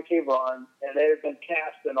trip down to Cave Run, and they had been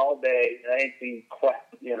casting all day, and I ain't seen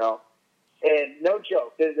crap, And no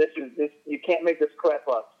joke, this you can't make this crap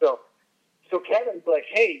up. So Kevin's like,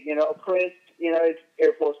 hey, Chris, it's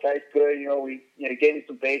Air Force guy's good. We gave me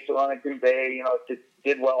some bass around at Green Bay.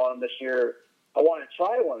 Did well on this year. I want to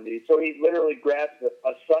try one of these. So he literally grabs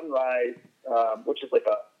a Sunrise, which is like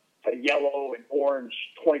a yellow and orange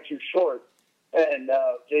 22 short. And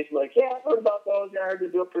Jason's like, yeah, I've heard about those. I heard they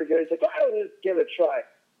do it pretty good. He's like, all right, let's give it a try.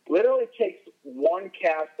 Literally takes one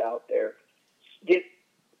cast out there, get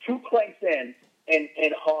 2 clanks in,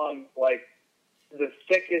 and hung like the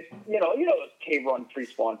thickest, those Cave Run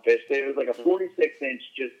pre-spawn fish. It was like a 46-inch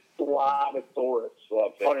just Slobosaurus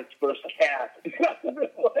on its first cast.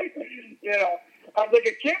 I was like,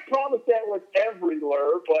 I can't promise that with every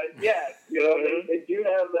lure, but yeah, they do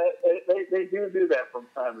have that. They do that from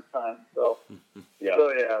time to time. So yeah,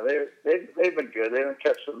 they've been good. They've been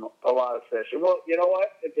catching a lot of fish. And well, you know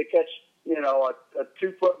what? If they catch a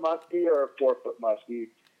 2-foot muskie or a 4-foot muskie,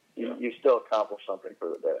 you still accomplish something for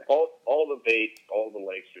the day. All the baits, all the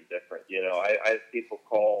lakes are different. I have people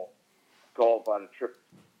call about a trip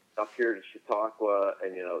up here to Chautauqua,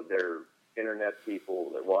 and they're internet people.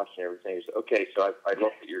 They're watching everything. So, okay, so I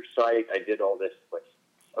looked at your site. I did all this. Like,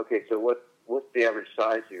 okay, so what's the average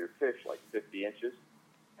size of your fish? Like 50 inches,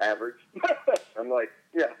 average. I'm like,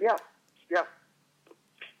 yeah.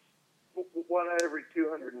 One out of every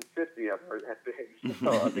 250 of them are that big.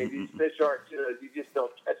 I mean, these fish aren't. You just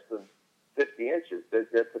don't catch them 50 inches.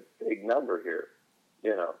 That's a big number here.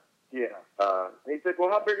 Yeah. And he's like, well,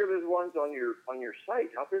 how big are those ones on your site?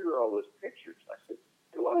 How big are all those pictures? I said,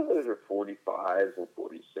 a lot of those are 45s and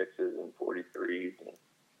 46s and 43s and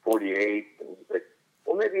 48s. And he's like,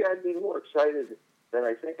 well, maybe I'd be more excited than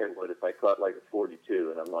I think I would if I caught like a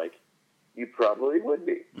 42. And I'm like, you probably would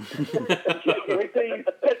be. Wait till you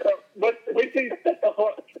set the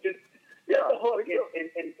hook. Just set the hook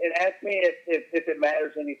and ask me if it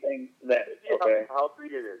matters anything then. Okay. How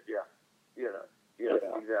big it is, Yeah,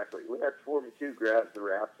 exactly. When that 42 grabs the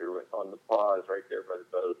raptor on the paws right there by the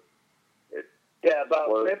boat, about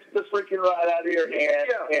rips the freaking rod out of your hand,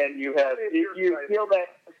 and you feel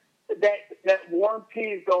that warm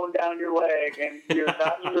peas going down your leg, and you're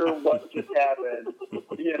not sure what just happened.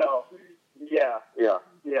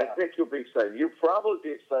 I think you'll be excited. You'll probably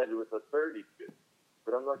be excited with a 32,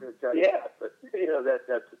 but I'm not going to tell you that. But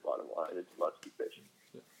that's the bottom line. It's musky fishing.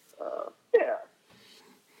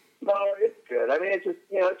 No, it's good. I mean, it's just,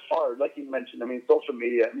 it's hard. Like you mentioned, I mean, social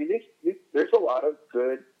media. I mean, there's a lot of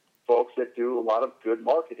good folks that do a lot of good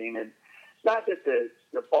marketing. And it's not that the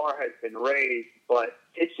bar has been raised, but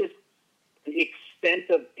it's just the extent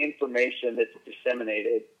of information that's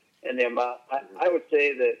disseminated and the amount. I would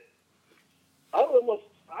say that I don't know.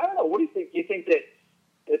 What do you think? You think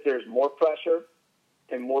that there's more pressure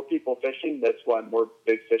and more people fishing? That's why more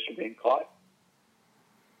big fish are being caught?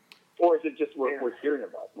 Or is it just we're hearing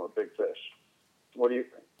about more big fish? What do you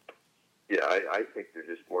think? Yeah, I think there's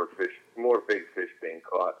just more big fish being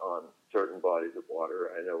caught on certain bodies of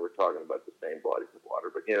water. I know we're talking about the same bodies of water,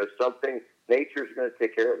 but nature's going to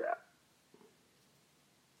take care of that.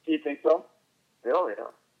 Do you think so? Oh, yeah.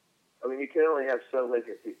 I mean, you can only have so many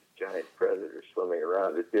of these giant predators swimming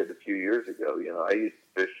around. It did a few years ago. I used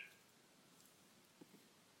to fish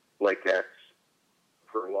Lake X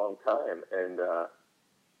for a long time, and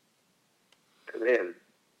they had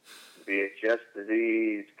VHS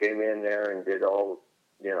disease, came in there and did all,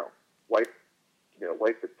 wiped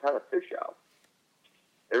a ton of fish out.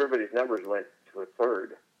 everybody's numbers went to a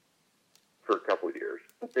third for a couple of years.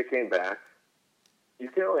 But they came back. You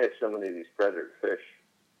can only have so many of these predator fish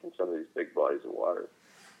in some of these big bodies of water.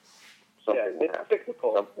 Something will happen.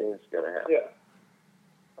 Cyclical. Something's going to happen.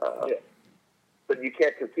 Yeah. But you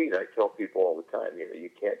can't compete. I tell people all the time, you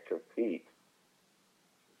can't compete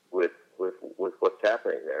with what's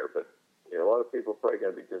happening there. But a lot of people are probably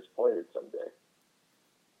going to be disappointed someday.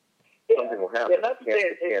 Yeah. Something will happen.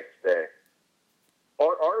 It can't stay.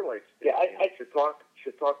 Our lakes. Yeah,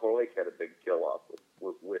 Chautauqua Lake had a big kill off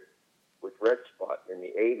with red spot in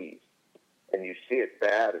the 80s, and you see it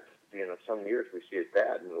bad. Some years we see it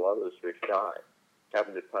bad, and a lot of those fish die. It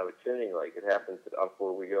happened at Pymatuning Lake. It happens up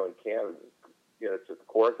where we go in Canada. It's at the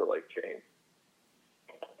Kawartha Lake chain.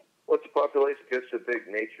 Once the population gets so big,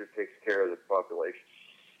 nature takes care of the population.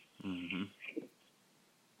 Mm-hmm.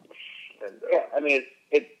 And,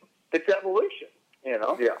 it's evolution,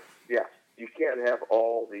 Yeah. You can't have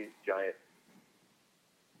all these giant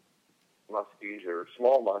muskies or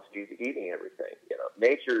small muskies eating everything.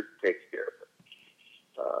 Nature takes care of it.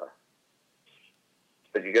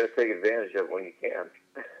 But you got to take advantage of it when you can.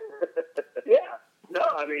 Yeah. No,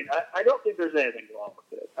 I don't think there's anything wrong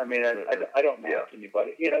with it. I don't knock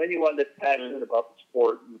anybody. Anyone that's passionate about the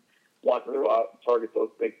sport and wants to go out and target those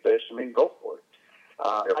big fish, go for it.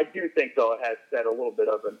 I do think, though, it has set a little bit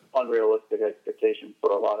of an unrealistic expectation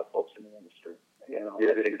for a lot of folks in the industry.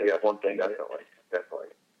 I think that's one thing. Definitely.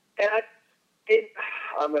 And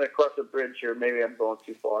I'm going to cross a bridge here. Maybe I'm going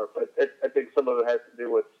too far, but I think some of it has to do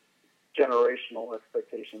with generational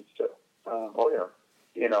expectations too.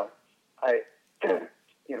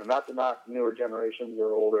 Not to knock newer generations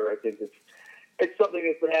or older. I think it's something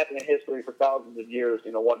that's been happening in history for thousands of years.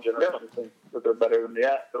 One generation thinks that they're better than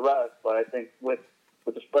the rest, but I think with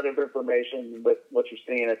the spread of information, with what you're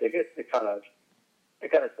seeing, I think it kind of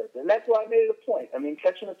sets in. And that's why I made it a point.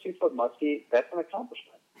 Catching a 2-foot muskie, that's an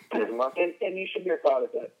accomplishment. and you should be proud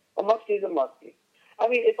of that. A muskie is a muskie.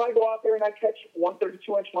 If I go out there and I catch 1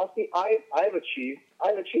 32-inch muskie, I've achieved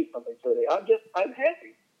something for the day. I'm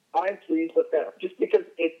happy. I'm pleased with that, just because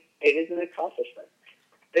it is an accomplishment.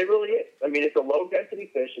 It really is. It's a low-density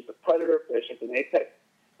fish. It's a predator fish. It's an apex.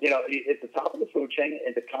 It's the top of the food chain,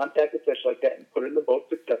 and to contact a fish like that and put it in the boat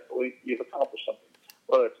successfully, you've accomplished something.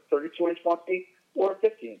 Whether it's a 32-inch muskie or a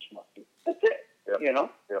 50-inch muskie. That's it.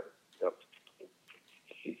 Yep.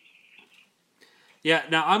 Yeah,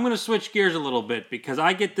 now I'm going to switch gears a little bit because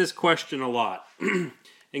I get this question a lot.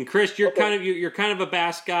 And Chris, you're kind of a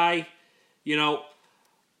bass guy.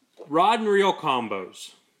 Rod and reel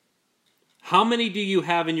combos. How many do you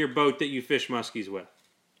have in your boat that you fish muskies with?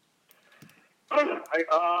 I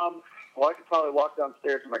could probably walk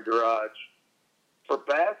downstairs to my garage. For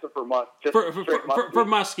bass or for muskie? For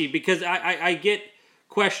muskie, because I get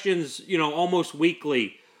questions, almost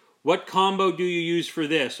weekly. What combo do you use for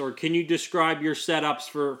this? Or can you describe your setups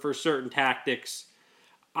for certain tactics?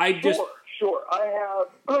 Sure. I have,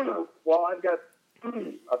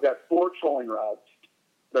 I've got 4 trolling rods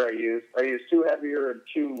that I use. I use 2 heavier and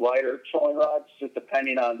 2 lighter trolling rods, just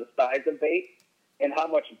depending on the size of bait and how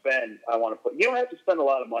much bend I want to put. You don't have to spend a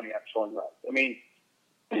lot of money on trolling rods.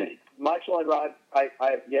 My trolling rod,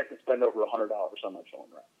 you have to spend over $100 on my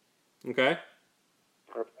trolling rod. Okay.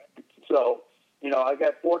 So, I've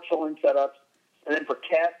got 4 trolling setups. And then for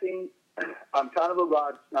casting, I'm kind of a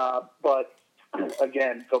rod snob, but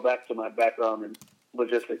again, go back to my background in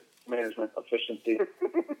logistics management efficiency.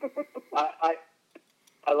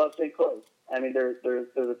 I love St. Croix. They're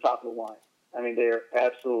the top of the line. They're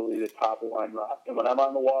absolutely the top of the line rod. And when I'm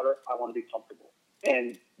on the water, I want to be comfortable.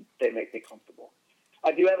 And they make me comfortable.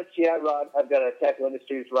 I do have a TI rod. I've got a Tackle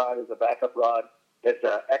Industries rod as a backup rod. It's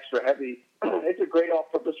extra heavy. It's a great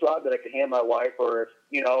all-purpose rod that I can hand my wife, or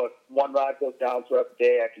if one rod goes down throughout the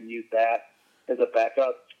day, I can use that as a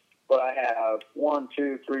backup. But I have 1,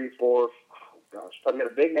 2, 3, 4. I've got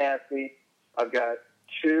a big nasty. I've got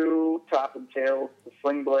 2 top and tails, a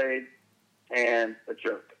sling blade, and a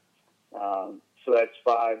jerk. So that's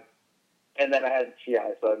 5. And then I had a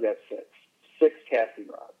TI, so I've got 6. 6 casting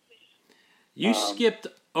rods. You skipped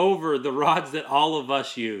over the rods that all of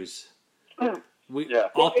us use.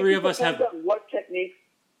 All 3 of us have. What techniques?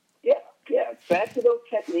 Yeah. Back to those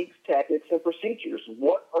techniques, tactics, and procedures.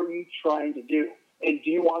 What are you trying to do? And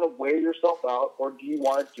do you want to wear yourself out, or do you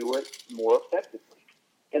want to do it more effectively?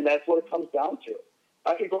 And that's what it comes down to.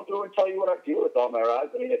 I could go through and tell you what I do with all my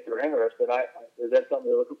rods. If you're interested, is that something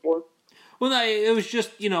you're looking for? Well, it was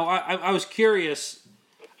just, I was curious.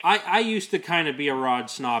 I used to kind of be a rod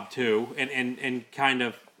snob too, and kind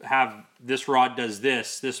of have this rod does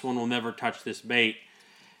this one will never touch this bait.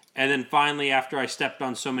 And then finally, after I stepped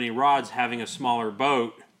on so many rods, having a smaller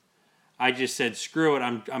boat, I just said, screw it,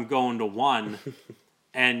 I'm going to 1.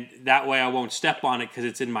 And that way I won't step on it because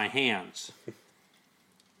it's in my hands.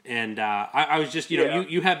 And I was just,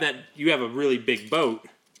 you have a really big boat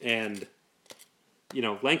and,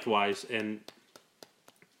 lengthwise. And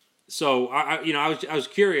so I was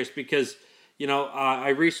curious because, I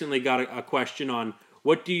recently got a question on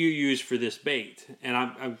what do you use for this bait? And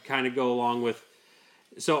I'm kind of go along with,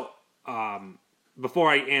 so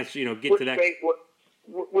before I answer, get to that.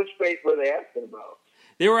 Which bait were they asking about?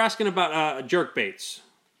 They were asking about jerk baits,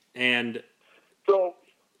 and so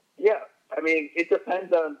it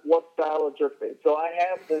depends on what style of jerk bait. So I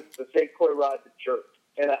have the St. Croix rod to jerk,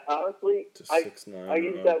 and honestly, I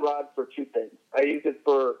use that rod for 2 things. I use it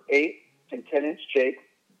for 8 and 10-inch jake,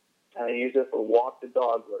 and I use it for walk the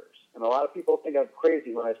dog lures. And a lot of people think I'm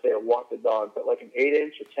crazy when I say a walk the dog, but like an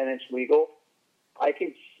 8-inch or 10-inch legal, I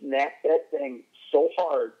can snap that thing so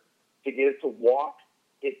hard to get it to walk.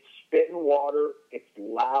 It's spitting water. It's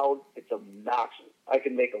loud. It's obnoxious. I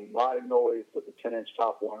can make a lot of noise with a 10-inch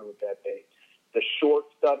top water with that bait. The short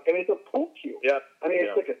stuff. It's a pool cue. Yeah.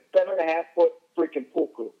 It's like a 7.5-foot freaking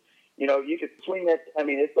pool cue. You could swing that.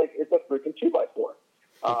 It's a freaking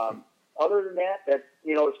 2x4. Other than that,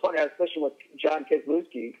 it's funny. I was fishing with John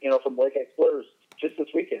Kozlowski, from Lake Explorers just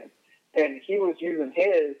this weekend, and he was using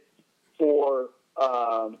his for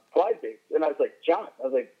glide baits. And I was like, John,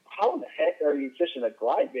 how in the heck are you fishing a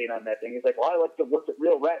glide bait on that thing? He's like, well, I like to work it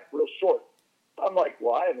real short. I'm like,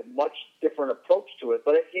 well, I have a much different approach to it.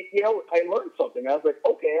 But, I learned something. I was like,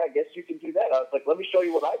 okay, I guess you can do that. I was like, let me show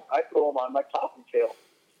you what I throw them on my top and tail.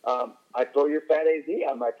 I throw your Fat AZ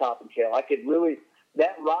on my top and tail. I could really,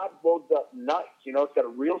 that rod loads up nice. It's got a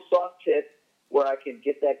real soft tip where I can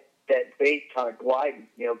get that bait kind of gliding,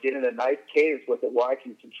 get in a nice cadence with it where I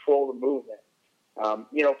can control the movement.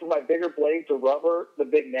 For my bigger blades or rubber, the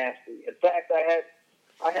Big Nasty. In fact, I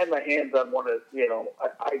had my hands on one of,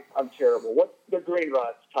 I'm terrible. What's the green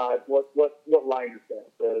rods, Todd? What line is that?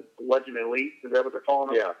 The Legend Elite? Is that what they're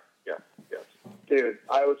calling them? Yeah. Dude,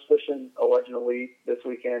 I was fishing a Legend Elite this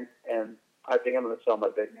weekend, and I think I'm going to sell my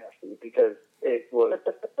Big Nasty because it was,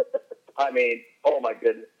 oh my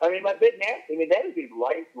goodness. My Big Nasty, that is a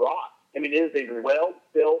light rod. It is a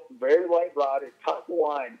well-built, very light rod. It's top of the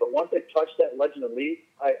line. But once I touched that Legend Elite,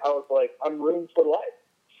 I was like, I'm ruined for life.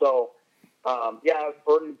 So, I was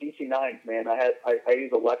burning DC9s, man. I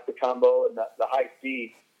use a Lexa combo and the high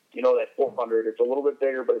speed, that 400. It's a little bit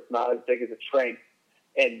bigger, but it's not as big as a train.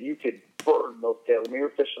 And you could burn those tails. We were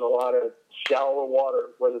fishing a lot of shallower water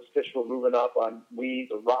where the fish were moving up on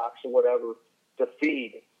weeds or rocks or whatever to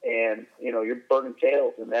feed. And, you're burning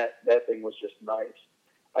tails, and that thing was just nice.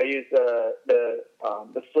 I use the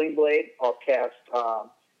Sling Blade. I'll cast our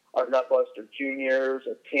Nutbuster Juniors,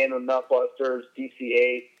 or Tandem Nutbusters,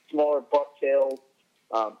 DC8, smaller bucktails,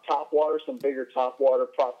 top water, some bigger top water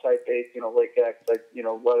prop type baits, Lake X,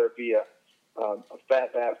 whether it be a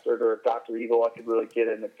Fat Bastard or a Dr. Evil, I could really get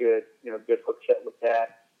in a good hook set with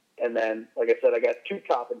that. And then, like I said, I got 2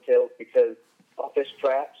 top and tails because I'll fish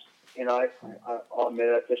traps. I'll admit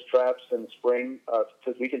I fish traps in the spring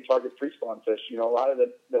because we can target free spawn fish. A lot of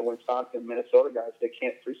the Wisconsin, Minnesota guys, they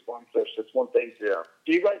can't free spawn fish. That's one thing. Yeah.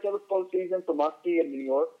 Do you guys ever close season for muskie in New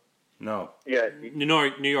York? No. Yeah. New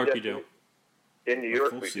York you do. In New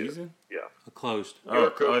York, full we season? do. Yeah. Closed. Oh, I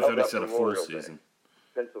thought he up said a full Memorial Day. season.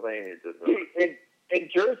 Pennsylvania does not. In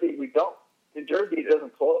Jersey, we don't. In Jersey, it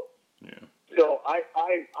doesn't close. Yeah. So I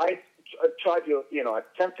tried to,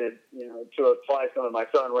 attempted, to apply some of my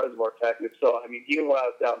Southern Reservoir tactics. So, even when I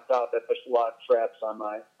was down south, I fished a lot of traps on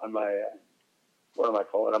my what am I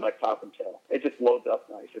calling it? On my top and tail. It just loads up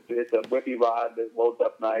nice. It's a whippy rod that loads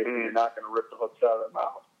up nice, and you're not going to rip the hooks out of the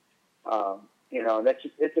mouth. And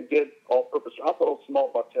it's a good all-purpose. I'll throw small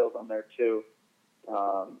bucktails on there too.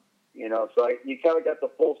 So you kind of got the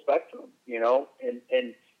full spectrum,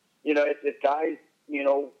 and if guys,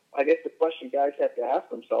 I guess the question guys have to ask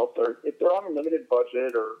themselves are if they're on a limited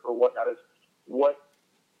budget or whatnot is what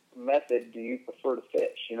method do you prefer to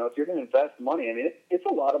fish? If you're going to invest money, it's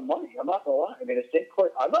a lot of money. I'm not going to lie. A St. Croix,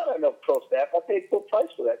 I'm not on no pro staff. I paid full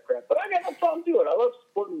price for that crap, but I got no problem doing it. I love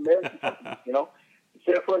supporting American companies, The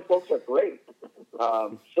St. Croix folks are great. It's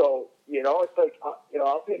like,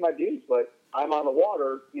 I'll pay my dues, but I'm on the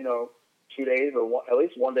water, 2 days or at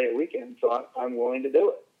least 1 day a weekend, so I'm willing to do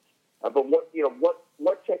it. But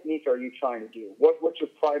what technique are you trying to do? What's your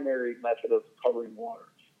primary method of covering water?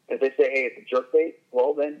 If they say, hey, it's a jerkbait,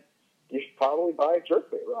 well, then you should probably buy a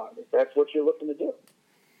jerkbait rod if that's what you're looking to do.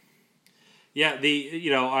 Yeah,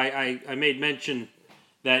 I made mention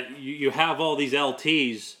that you have all these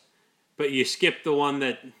LTs, but you skip the one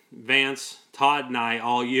that Vance, Todd, and I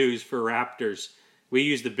all use for Raptors. We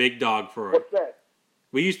use the Big Dog for it. What's that?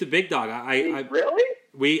 We use the Big Dog.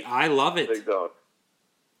 Really? I love it Big dog.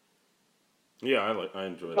 Yeah, I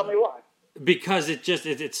enjoy Tell that. me why. because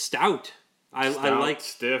it's stout. I Stout, like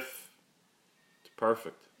stiff. It's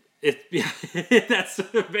perfect. it. Yeah, that's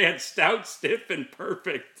man, stout, stiff, and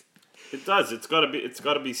perfect. It does. It's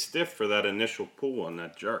gotta be stiff for that initial pull on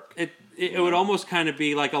that jerk. It would almost kind of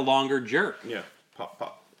be like a longer jerk. Yeah. Pop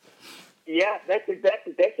pop. Yeah, that's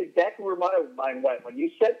exactly where my mind went when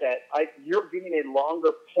you said that. You're getting a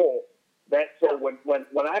longer pull. So when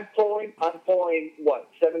I'm pulling what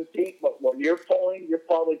 7 feet. But when you're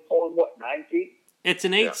probably pulling what 9 feet. It's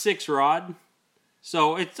an 8.6 rod,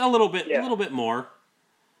 so it's a little bit more.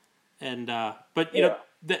 And but you know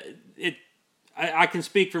I can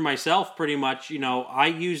speak for myself pretty much. You know, I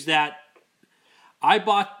use that. I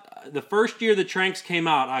bought the first year the Tranks came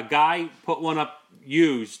out. A guy put one up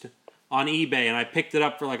used on eBay, and I picked it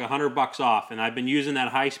up for like $100 off. And I've been using that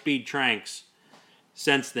high speed Tranks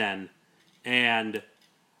since then. And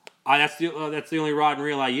that's the only rod and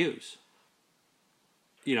reel I use.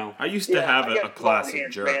 You know, I used to have I a got classic small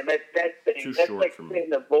hands, jerk. Man, that thing, Too that's short like for me.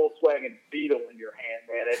 seeing a Volkswagen Beetle in your hand,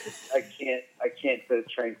 man. I can't fit a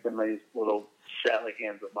Trank in these little Sally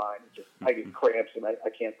hands of mine. I get cramps and I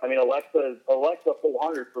can't. I mean, Alexa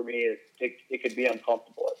 400 for me it could be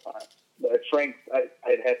uncomfortable at times. But a Trank,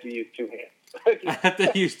 I'd have to use 2 hands. I have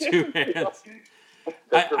to use 2 hands.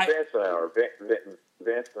 That's for Vance and I are.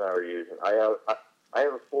 Vance and I are using. I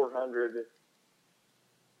have a 400,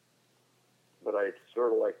 but I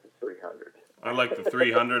sort of like the 300. I like the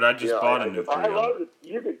 300. I just bought a new I 300. love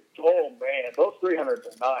it. Oh man, those 300s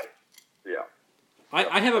are nice. Yeah.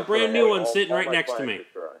 I have a brand new one sitting right next to me.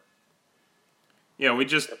 Yeah, we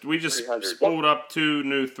just 300. spooled up 2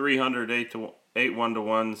 new 300 8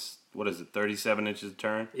 1-to-1s. What is it? 37 inches of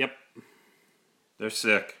turn. Yep. They're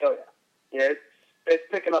sick. Oh yeah, it's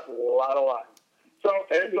picking up a lot of line. So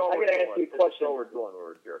And Andy, I got to ask you a That's question. all we're doing when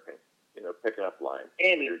we're jerking. You know, picking up line.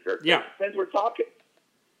 Andy, You're jerking. Yeah. since we're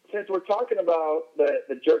talking about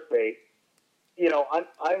the jerk bait, you know,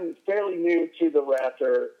 I'm fairly new to the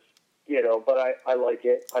Raptor, you know, but I like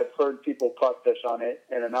it. I've heard people caught fish on it,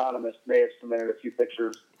 and Anonymous may have submitted a few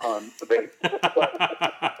pictures on the bait.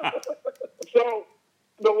 So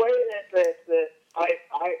the way that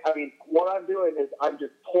I mean, what I'm doing is I'm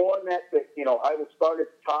just pulling that, you know, I will start at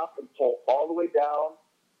the top and pull all the way down,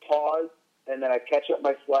 pause, and then I catch up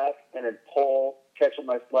my slack, and then pull, catch up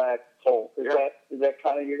my slack, pull. Is that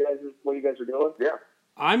kind of what you guys are doing? Yeah.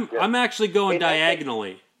 I'm actually going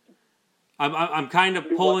diagonally. I'm kind of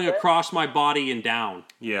pulling across my body and down.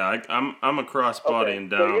 Yeah, I'm a cross body and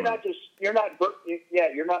down. So you're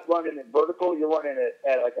not running it vertical. You're running it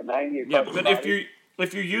at like a 90. Yeah, but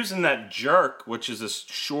if you're using that jerk, which is a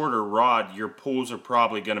shorter rod, your pulls are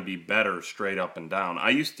probably going to be better straight up and down. I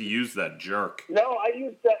used to use that jerk. No, I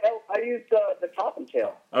used the top and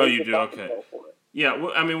tail. Oh, you do? Okay. Yeah,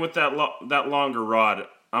 well, I mean, with that longer rod,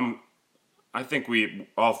 I think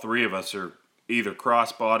all 3 of us are either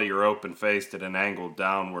cross body or open faced at an angle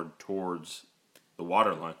downward towards the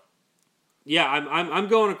water line. Yeah, I'm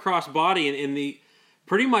going across body, and in the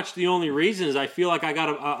pretty much the only reason is I feel like I got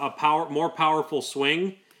a more powerful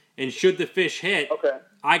swing, and should the fish hit, Okay.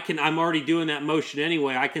 I'm already doing that motion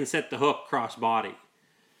anyway. I can set the hook cross body,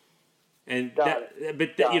 and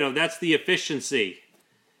you know, that's the efficiency,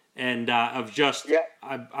 and of just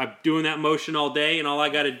I'm doing that motion all day, and all I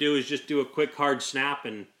got to do is just do a quick hard snap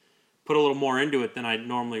and put a little more into it than I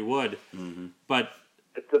normally would. Mm-hmm. But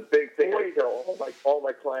it's a big thing. I tell all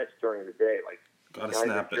my clients during the day, like, gotta guys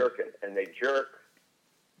snap are it. jerking, and they jerk,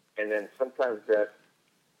 and then sometimes that,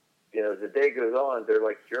 you know, as the day goes on, they're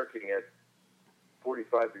like jerking at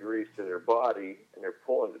 45 degrees to their body, and they're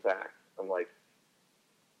pulling it back. I'm like,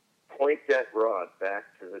 point that rod back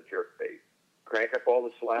to the jerk bait. Crank up all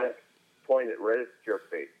the slack, point it right at the jerk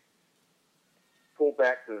bait. Pull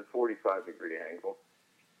back to the 45-degree angle,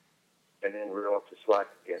 and then reel up the slack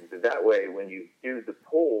again. So that way, when you do the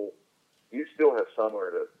pull, you still have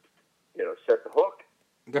somewhere to, you know, set the hook.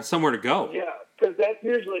 got somewhere to go. Yeah, because that's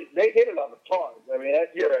usually they hit it on the pause. I mean,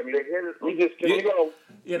 that's Yeah, I mean, they hit it. you just you're gonna.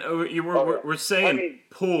 You know, we're saying I mean,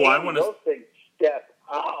 pull. I want to. Those things step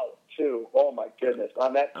out too. Oh my goodness!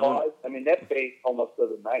 On that pause, I mean, that bait almost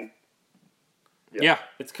does a 90. Yeah.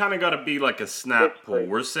 It's kind of got to be like a snap It's pull. great.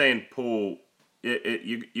 We're saying pull.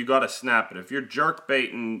 You got to snap it. If you're jerk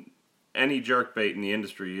baiting any jerk bait in the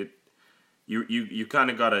industry, you kind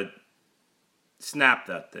of got to snap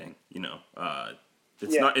that thing. You know,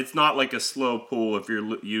 it's not like a slow pull if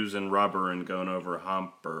you're using rubber and going over a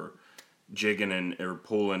hump or jigging or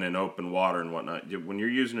pulling in open water and whatnot. When you're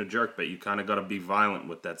using a jerk bait, you kind of got to be violent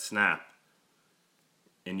with that snap.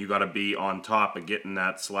 and you got to be on top of getting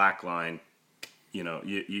that slack line. You know,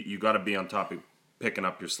 you got to be on top of picking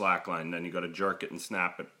up your slack line, and then you got to jerk it and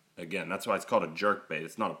snap it again. That's why it's called a jerk bait.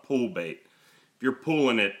 It's not a pull bait. If you're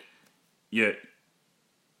pulling it, you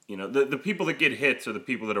know, the people that get hits are the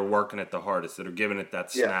people that are working it the hardest, that are giving it that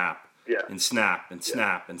snap. Yeah. And snap and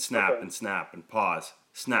snap and snap and snap and pause.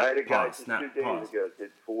 Snap, I had a guy pause, snap, 2 days pause. ago did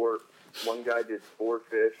 4. One guy did 4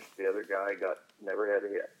 fish. The other guy never had a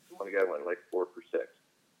hit. One guy went like 4 for 6.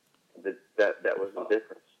 That was the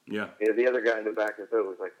difference. Yeah. You know, the other guy in the back of the boat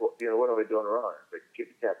was like, well, you know, what am I doing wrong? It's like, give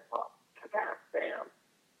it that pop. Bam.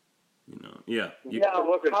 You know, yeah. Now, I'm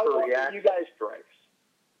looking how for long reaction are you guys? strikes.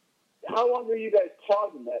 How long are you guys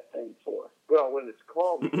pausing that thing for? Well, when it's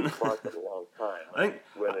calm, you can pause it a long time. I think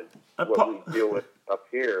When it's I what we deal with up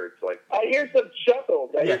here, it's like, I hear some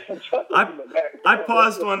chuckles. I hear some chuckles in the back. I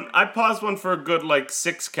paused one for a good like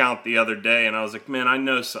 6 count the other day, and I was like, man, I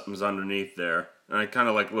know something's underneath there. And I kind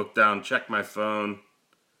of like looked down, checked my phone,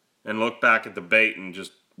 and looked back at the bait, and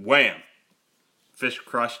just wham, fish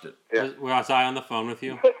crushed it. yeah. Was I on the phone with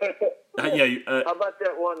you? How about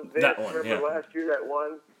that one, Vince? That one, Remember yeah. last year, that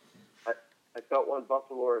one? I felt one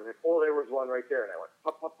buffalo, and I was like, oh, there was one right there. And I went,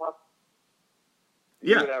 pop, pop, pop.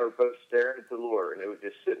 Yeah. You and I were both staring at the lure, and it was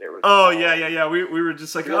just sitting there. With Oh, yeah. We were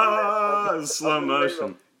just like, it was slow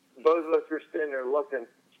motion. Both of us were standing there looking.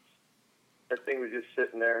 That thing was just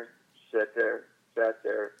sitting there, sat there.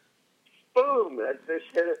 Boom! That fish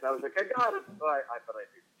hit it, and I was like, I got it. But I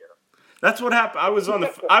didn't get him. That's what happened. I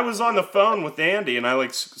was on the phone with Andy, and I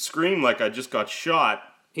like screamed like I just got shot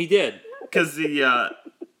He did. because the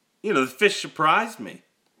fish surprised me,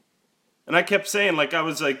 and I kept saying like I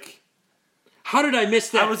was like, How did I miss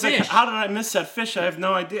that I was fish? like, how did I miss that fish? I have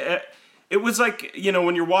no idea. It was like, you know,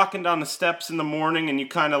 when you're walking down the steps in the morning and you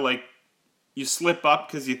kind of like you slip up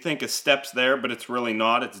because you think a step's there, but it's really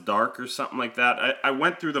not. It's dark or something like that. I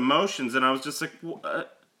went through the motions and I was just like,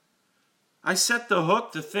 I set the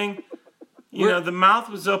hook. The thing. The mouth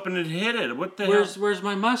was open and hit it. What the hell? Where's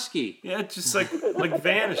my muskie? Yeah, it just like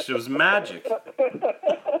vanished. It was magic.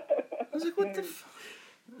 I was like, what the?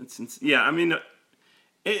 Yeah, I mean,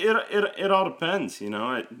 it all depends, you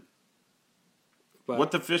know.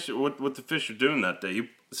 What the fish are doing that day.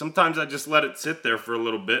 Sometimes I just let it sit there for a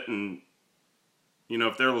little bit, and you know,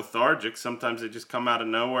 if they're lethargic, sometimes they just come out of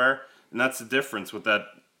nowhere, and that's the difference with that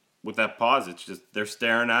pause. It's just they're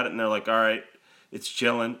staring at it and they're like, all right. It's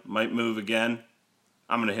chilling. Might move again.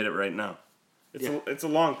 I'm gonna hit it right now. It's a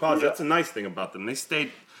long pause. Yeah. That's a nice thing about them. They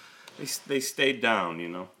stayed down. You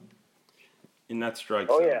know, in that strike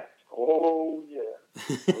zone. Oh yeah.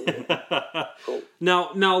 Cool.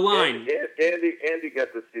 Now, line. Andy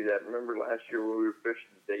got to see that. Remember last year when we were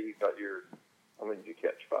fishing the day you got your? How many did you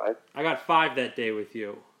catch? 5. I got 5 that day with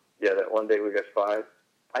you. Yeah, that one day we got 5.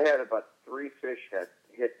 I had about 3 fish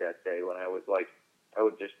hit that day when I was like. I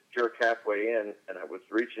would just jerk halfway in, and I was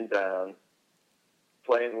reaching down,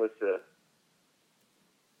 playing with the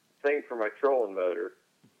thing for my trolling motor.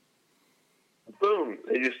 Boom!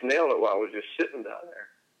 They just nailed it while I was just sitting down there.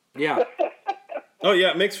 Yeah. Oh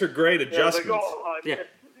yeah, it makes for great adjustments. Yeah,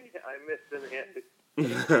 I missed an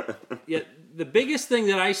end. Yeah. The biggest thing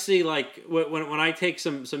that I see, like when I take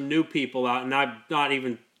some new people out, and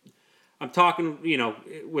I'm talking, you know,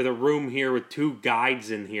 with a room here with 2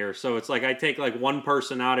 guides in here. So it's like I take like one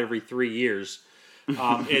person out every 3 years.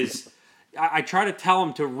 I try to tell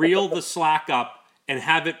them to reel the slack up and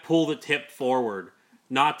have it pull the tip forward,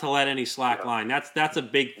 not to let any slack line. That's a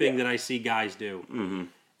big thing that I see guys do. Mm-hmm.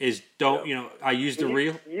 Is don't, you know, I use the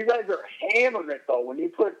reel. You guys are hammering it though. When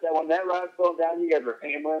that rod's going down, you guys are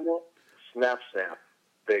hammering it. Snap.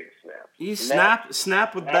 Big snaps. You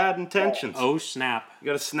snap with bad intentions. Oh, snap. You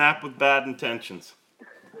got to snap with bad intentions.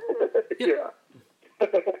 Yeah.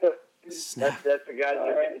 Snap. That's the guys that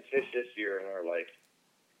are getting fish this year in our life.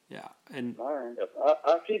 Yeah, and all right.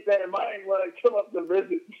 I'll keep that in mind when I come up to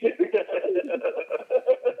visit.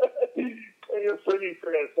 You're pretty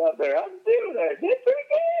Chris out there. I'm doing that. It's pretty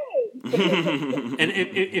good. and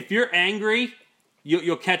if you're angry,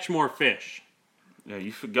 you'll catch more fish. Yeah,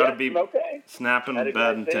 you got to be snapping with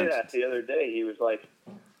bad intentions. That the other day, he was like,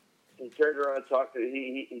 he turned around and talked to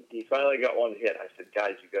he finally got one hit. I said,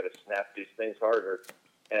 guys, you got to snap these things harder.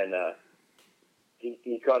 And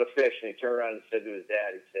he caught a fish, and he turned around and said to his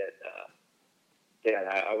dad, he said, Dad,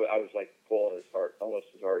 I was like pulling his heart almost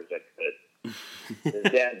as hard as I could. His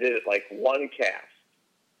dad did it like one cast,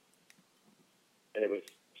 and it was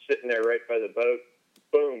sitting there right by the boat.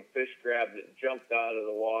 Boom, fish grabbed it, jumped out of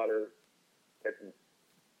the water.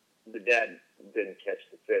 The dad didn't catch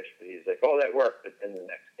the fish, but he's like, oh, that worked. But then the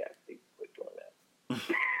next cast, he quit doing that.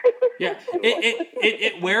 Yeah,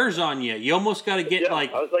 it wears on you. You almost got to get Yeah,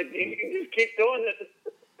 like. I was like, you can just keep doing this.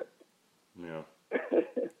 Yeah.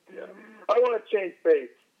 Yeah. I want to change base.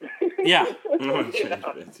 Yeah,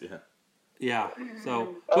 Yeah. yeah.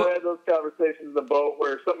 So. I've had those conversations in the boat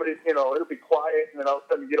where somebody, it'll be quiet, and then all of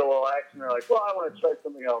a sudden you get a little action. They're like, well, I want to try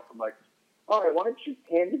something else. I'm like, all right, why don't you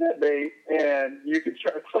hand me that bait, and you can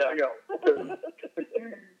try something else.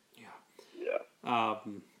 Yeah.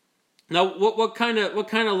 Now, what kind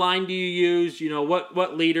of line do you use?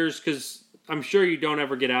 What leaders? Because I'm sure you don't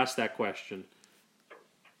ever get asked that question.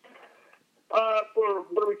 For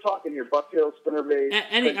what are we talking here? Bucktail, spinnerbait?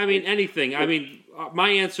 Anything. I mean, my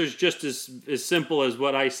answer is just as simple as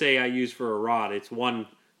what I say I use for a rod. It's one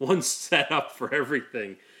setup for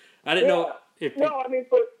everything. I didn't know if for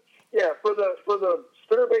the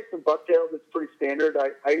spinnerbaits and bucktails, it's pretty standard.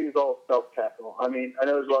 I use all self tackle. I mean, I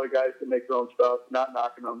know there's a lot of guys that make their own stuff. Not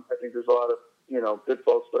knocking them. I think there's a lot of good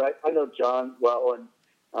folks, but I know John well, and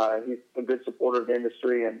he's a good supporter of the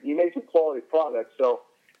industry, and he makes a quality product. So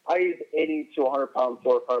I use 80 to 100 pound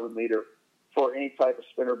fluorocarbon leader for any type of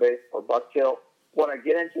spinnerbait or bucktail. When I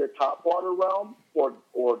get into the topwater realm or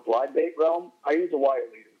glide bait realm, I use a wire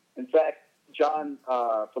leader. In fact, John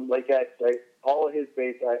from Lake X, all of his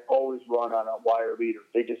baits I always run on a wire leader.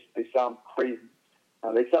 They sound crazy.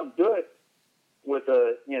 They sound good with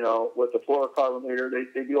a fluorocarbon leader.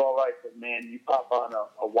 They do all right, but man, you pop on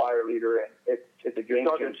a wire leader and it's a game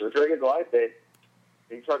changer. It's a glide bait.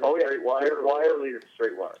 You talking straight wire leader?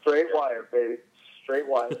 Straight wire. Straight wire, baby. Straight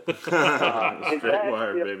wire. Straight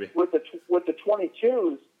wire, baby. With the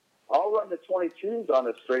 22s, I'll run the 22s on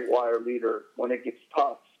a straight wire leader when it gets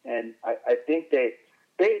tough, and I think they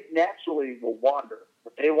naturally will wander,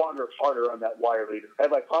 but they wander harder on that wire leader.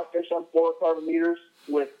 Have I caught fish on fluorocarbon leaders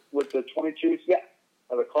with the 22s? Yeah.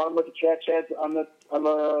 Have I caught them with the chads on the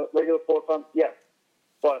regular fluorocarbon? Yeah.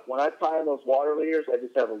 But when I tie on those water leaders, I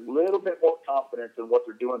just have a little bit more confidence in what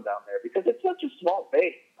they're doing down there because it's such a small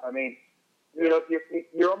bait. I mean,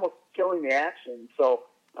 you're almost killing the action. So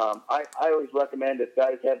I always recommend if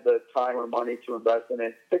guys have the time or money to invest in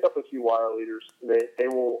it, pick up a few wire leaders. They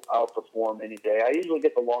will outperform any day. I usually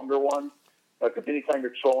get the longer ones because anytime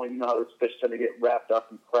you're trolling, you know how those fish tend to get wrapped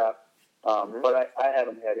up in crap. But I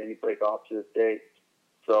haven't had any break off to this date.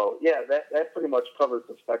 So yeah, that pretty much covers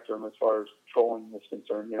the spectrum as far as trolling is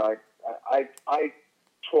concerned. I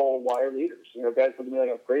troll wire leaders. Guys look at me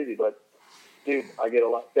like I'm crazy, but dude, I get a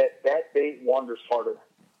lot. That bait wanders harder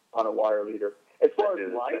on a wire leader. As far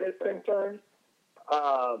as line is concerned,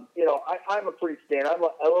 I'm a pretty standard. I'm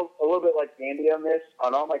a little bit like Andy on this.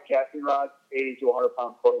 On all my casting rods, 80 to 100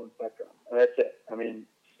 pound Portland Spectrum, and that's it. I mean,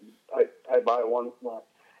 I buy one line.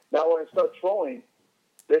 Now when I start trolling,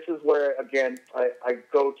 this is where, again, I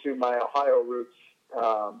go to my Ohio roots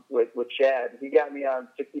with Chad. He got me on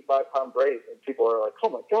 65-pound braid, and people are like, oh,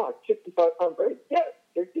 my God, 65-pound braid? Yes,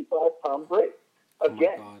 65-pound braid.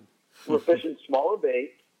 Again, we're fishing smaller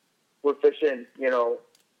bait. We're fishing,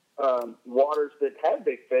 waters that have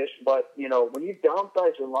big fish. But, when you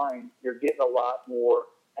downsize your line, you're getting a lot more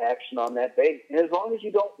action on that bait. And as long as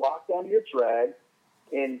you don't lock down your drag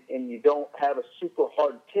and you don't have a super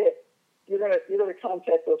hard tip, you're gonna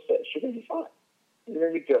contact those fish. You're gonna be fine. You're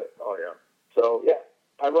gonna be good. Oh yeah. So yeah,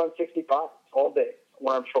 I run 65 all day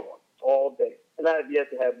when I'm trolling, all day, and I have yet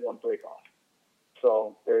to have one break off.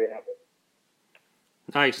 So there you have it.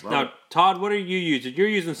 Nice. Love Now, it. Todd, what are you using? You're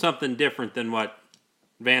using something different than what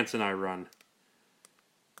Vance and I run.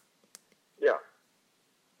 Yeah.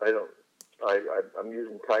 I'm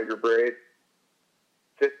using Tiger braid.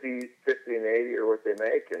 50 and 80 are what they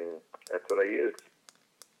make, and that's what I use.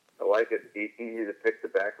 I like it. Easy to pick the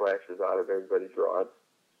backlashes out of everybody's rods.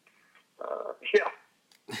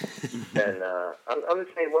 And I'm the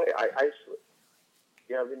same way. I've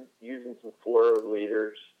been using some fluoro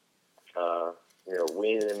leaders,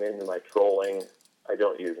 weaning them into my trolling. I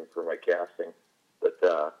don't use them for my casting, but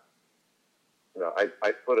I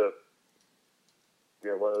put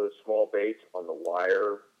one of those small baits on the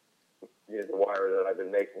wire. The wire that I've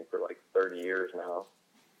been making for like 30 years now.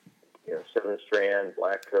 7-strand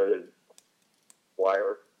black coated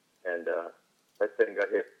wire, and that thing got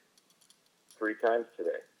hit 3 times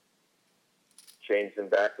today. Changed them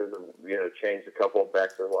back to changed a couple back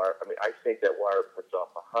to the wire. I mean, I think that wire puts off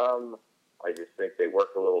a hum. I just think they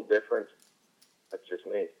work a little different. That's just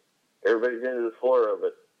me. Everybody's into the fluoro,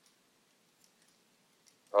 but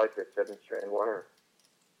I like that 7-strand wire.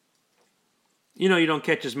 You don't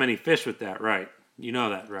catch as many fish with that, right? You know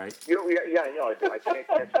that, right? Yeah, I know. I can't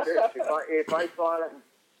catch fish. If I thought I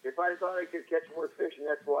could catch more fish, and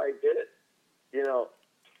that's why I did it.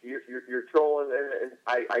 you're trolling, and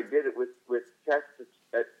I did it with tests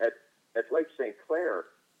at Lake St. Clair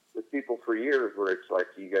with people for years, where it's like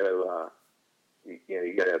you got to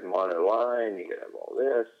you got to have mono line, you got to have all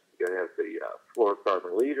this, you got to have the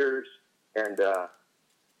fluorocarbon leaders, and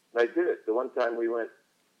I did it. The one time we went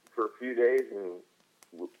for a few days, and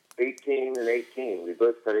 18 and 18, we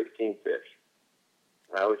both caught 18 fish.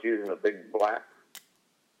 I was using a big black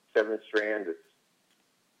 7-strand. It's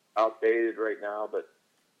outdated right now, but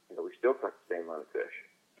we still caught the same amount of fish.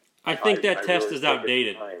 I think that test really is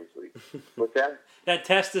outdated. What's that? That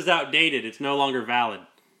test is outdated. It's no longer valid.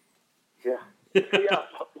 Yeah. Yeah.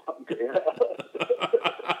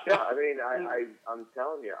 Yeah. I mean, I'm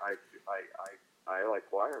telling you, I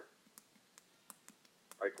like wire.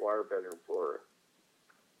 I like wire better than fluoro.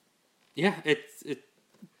 Yeah,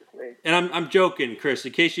 and I'm joking, Chris.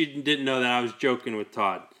 In case you didn't know that, I was joking with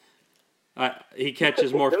Todd. He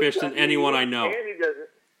catches more fish than anyone I know. Andy doesn't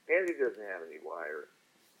have any wire.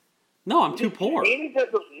 No, I'm too poor. Andy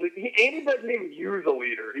doesn't even use a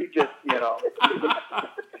leader. He just, He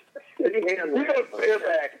goes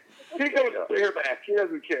bareback. He goes bareback. He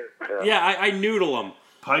doesn't care. Yeah, I noodle him.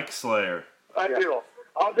 Pike Slayer. I do.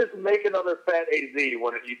 I'll just make another fat AZ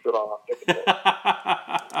when it eats it off.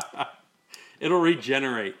 It'll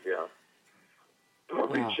regenerate. Yeah. It'll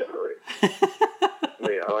regenerate.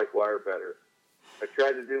 I like wire better. I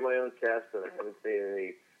tried to do my own test, and I haven't seen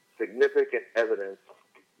any significant evidence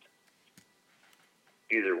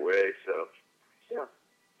either way. So, yeah.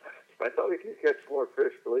 If I thought we could catch more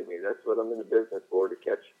fish, believe me, that's what I'm in the business for, to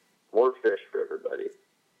catch more fish for everybody.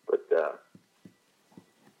 But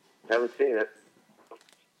haven't seen it.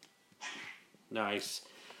 Nice.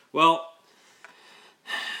 Well,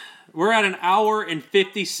 we're at an hour and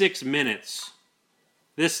 56 minutes.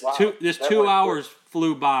 This 2 hours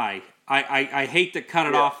flew by. I hate to cut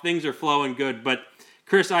it off. Things are flowing good, but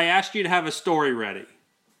Chris, I asked you to have a story ready.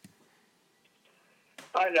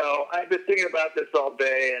 I know. I've been thinking about this all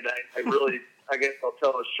day, and I guess I'll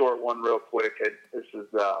tell a short one real quick. This is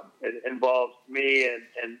it involves me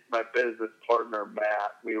and my business partner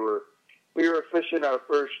Matt. We were fishing our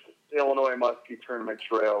first Illinois Muskie Tournament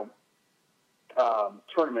Trail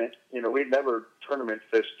tournament. We'd never tournament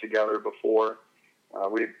fished together before.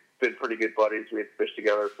 We've been pretty good buddies. We had fished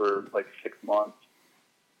together for like 6 months.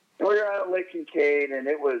 And we were out at Lake Kincaid, and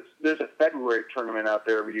there's a February tournament out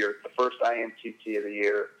there every year. It's the first IMTT of the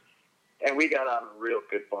year. And we got on a real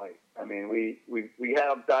good bite. I mean, we had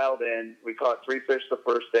them dialed in. We caught 3 fish the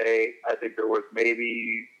first day. I think there was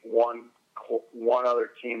maybe one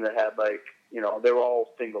other team that had they were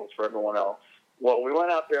all singles for everyone else. Well, we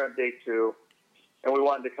went out there on day 2, and we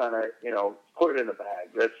wanted to kind of, put it in the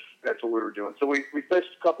bag. That's what we were doing. So we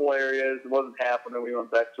fished a couple areas. It wasn't happening. We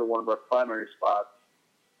went back to one of our primary spots.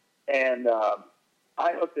 And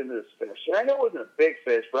I hooked into this fish. And I know it wasn't a big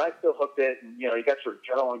fish, but I still hooked it. And, you got your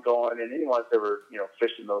adrenaline going. And anyone that's ever,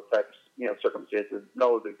 fished in those types of, circumstances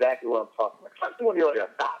knows exactly what I'm talking about. Especially when you're like a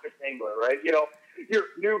novice angler, right? You're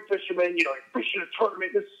a new fisherman. You're fishing a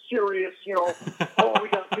tournament. This is serious, oh, we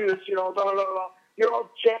got to do this, blah, blah, blah. You're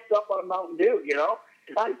all jacked up on Mountain Dew,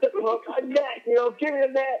 I took a hook, I net, give me a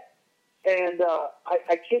net. And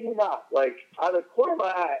I kid you not, out of the corner of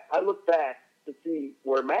my eye, I looked back to see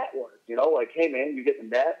where Matt was, hey man, you get the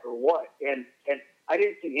net or what? And I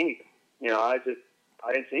didn't see anything, I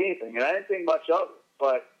didn't see anything, and I didn't think much of it.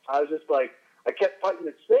 But I was just I kept fighting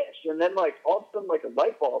this fish, and then all of a sudden a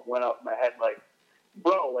light bulb went up in my head,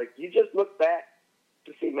 bro, you just look back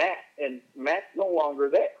to see Matt, and Matt's no longer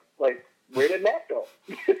there. Where did Matt go?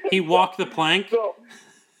 He walked the plank. So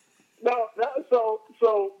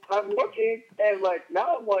I'm looking, and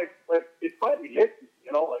now I'm it finally hits me,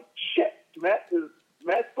 shit, Matt's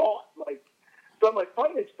gone. So I'm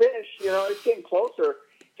fighting this fish, it's getting closer,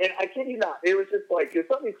 and I kid you not, it was just it's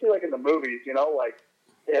something you see in the movies, all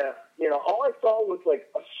I saw was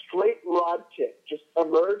a straight rod tip just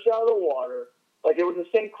emerge out of the water. It was the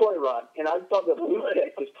St. Croix rod, and I saw the blue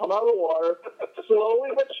tip just come out of the water, slowly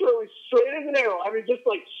but surely, straight as an arrow. I mean, just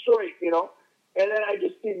straight, And then I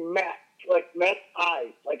just see Matt, Matt's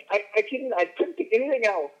eyes. I couldn't think anything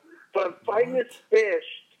else, but I'm fighting this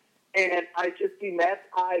fish, and I just see Matt's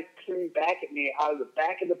eyes peering back at me out of the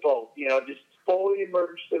back of the boat, just fully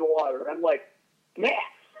immersed in water. And I'm like, Matt,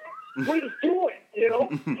 what are you doing?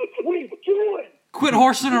 What are you doing? Quit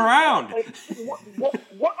horsing around.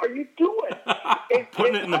 What are you doing?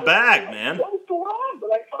 Putting it in the bag, man. What was going on?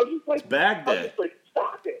 But I was just it's bag day. I was just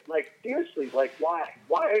stop it. Seriously, why?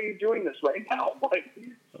 Why are you doing this right now?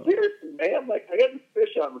 Seriously, man. I got this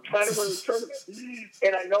fish on. We're trying to win the tournament.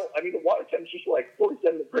 And I know, the water temperature is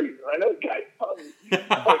 47 degrees. And I know the guy's probably,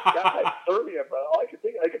 God, 30, but all I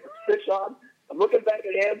could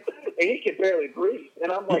him, and he can barely breathe.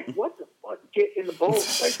 And I'm like, what the fuck? Get in the boat.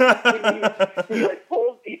 Like,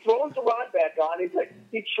 he throws the rod back on. He's like,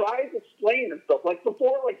 he tries explaining himself. Like,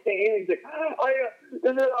 before, like, saying anything, he's like,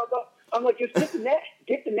 I'm like, just get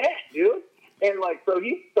the net, dude. And, like, so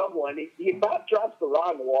he's stumbling. He about drops the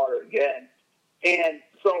rod in the water again. And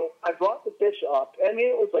so I brought the fish up. I mean,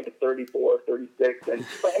 it was like a 34, 36. And,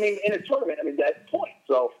 but, I mean, in a tournament, I mean, that's the point.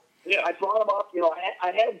 So I brought him up. You know, I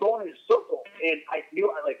had him going in a circle. And I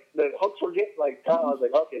knew, like, the hooks were getting, like, I was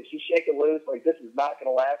like, okay, she's shaking loose. Like, this is not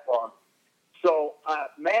going to last long. So,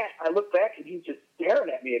 Matt, I look back, and he's just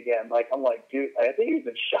staring at me again. Like, I'm like, dude, I think he's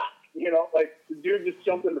in shock. You know, like, the dude just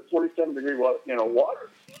jumped into 47-degree water. And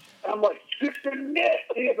I'm like, fix the net.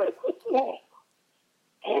 And he's like, oh.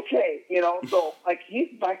 Okay, you know, so, like, he's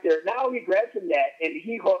back there. Now he grabs the net, and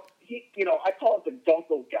he hooks. You know, I call it the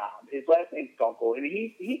Gunkel God. His last name's Gunkel. And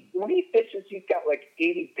he when he fishes, he's got, like,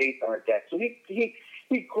 80 baits on his deck. So he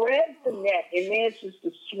grabs the net and manages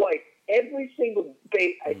to swipe every single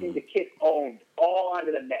bait I think the kid owned all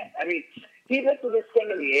onto the net. I mean, he lifted this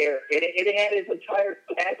thing in the air, and it had his entire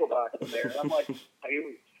tackle box in there. And I'm like,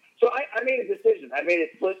 so I made a decision. I made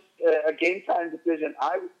a game-time decision.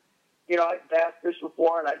 I've bass fished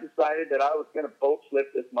before, and I decided that I was going to boat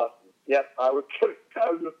flip this muskie. Yep, I said,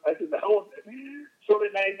 the hell with it. So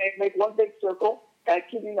then I make one big circle, and I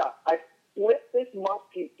kid you not, I flipped this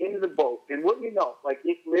muskie into the boat, and what do you know, like,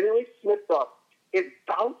 it literally slipped up. It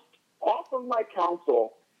bounced off of my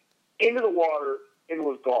console into the water and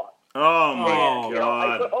was gone. Oh my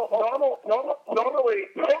God! Normally,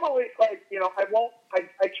 like, you know, I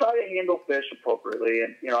try to handle fish appropriately,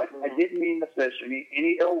 and, you know, I didn't mean to fish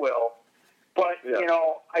any ill will, but you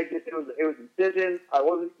know, it was a decision. I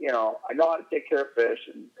wasn't, you know, I know how to take care of fish,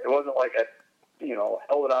 and it wasn't like I, you know,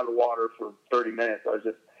 held it out of the water for 30 minutes.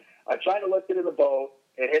 I tried to lift it in the boat.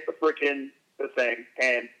 It hit the thing,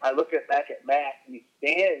 and I look back at Matt, and he's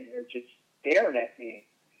standing there just staring at me.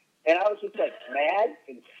 And I was just like mad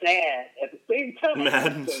and sad at the same time.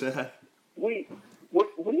 Mad and sad. What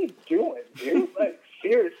are you doing, dude? Like,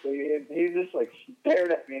 seriously. And he's just like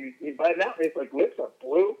staring at me. And by now his like lips are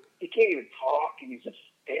blue. He can't even talk, and he's just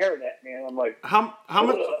staring at me. And I'm like, how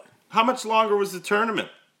much longer was the tournament?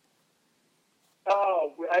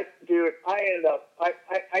 Oh, I ended up, I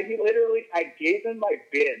gave him my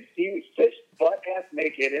bibs. He fished butt-ass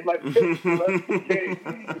naked in my bibs. I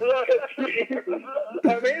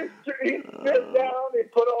mean, he stripped down, he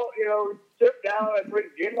put all, you know, stripped down, I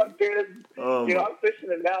gave him my bibs. You know, I'm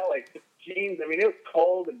fishing in now, like, jeans. I mean, it was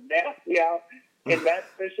cold and nasty out. And Matt's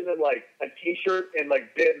fishing in, like, a T-shirt and,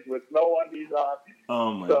 like, bibs with no undies on.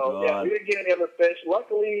 Oh, my God. God. Yeah, we didn't get any other fish.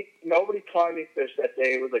 Luckily, nobody caught any fish that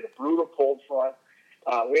day. It was, like, a brutal cold front.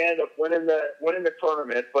 We ended up winning the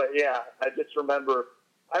tournament. But, yeah, I remember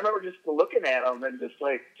just looking at him and just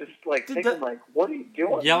thinking, like, what are you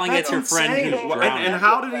doing? Yelling at your friend who's drowning. And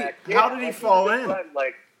how did he fall in?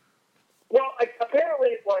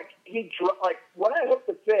 Apparently, when I hooked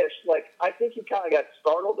the fish, like, I think he kind of got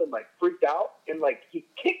startled and, like, freaked out, and, like, he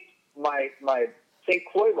kicked my St.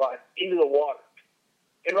 Croix rod into the water.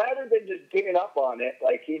 And rather than just giving up on it,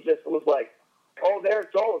 like, he just was like, oh, there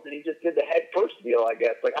it goes, and he just did the head first deal, I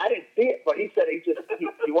guess. Like, I didn't see it, but he said he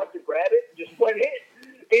went to grab it and just went in.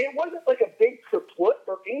 And it wasn't like a big triplet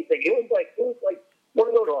or anything. It was like one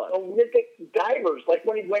of those Olympic divers. Like,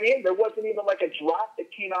 when he went in, there wasn't even like a drop that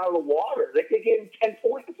came out of the water. Like, they gave him 10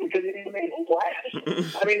 points because he didn't make a splash.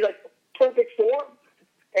 I mean, like, perfect form.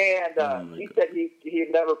 And he said he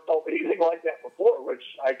had never felt anything like that before, which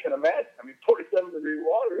I can imagine. I mean, 47-degree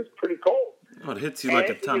water is pretty cold. Oh, it hits you like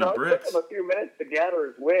a ton of bricks. It took him a few minutes to gather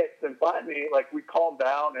his wits, and finally, like, we calmed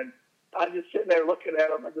down, and I'm just sitting there looking at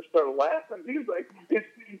him. I just started laughing. He was like,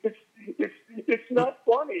 "It's not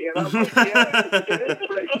funny," and I'm like, "Yeah, it is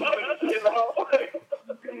pretty funny." You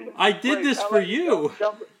know, I did this for you.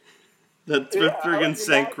 That's friggin'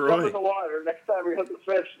 St. Croix. Jump in the water. Next time we have the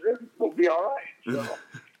fish, we'll be all right.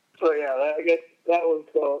 So yeah, I guess that was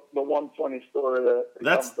the one funny story that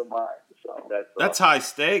comes to mind. So that's high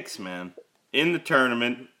stakes, man. In the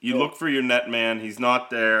tournament, you look for your net man. He's not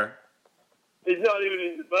there. He's not even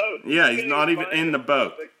in the boat. Yeah, he's not even in the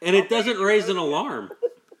boat. And it doesn't raise an alarm.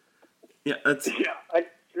 Yeah, that's. Yeah,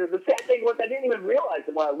 the sad thing was I didn't even realize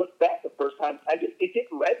it when I looked back the first time. It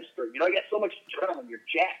didn't register. You know, you got so much adrenaline, you're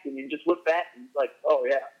jacked, and you just look back and it's like, oh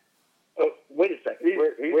yeah. Oh, wait a second.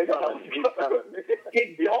 Where the hell is he coming?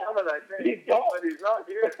 He's gone. He's gone. He's not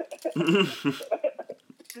here.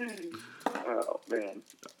 Oh man.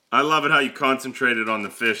 I love it how you concentrated on the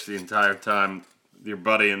fish the entire time. Your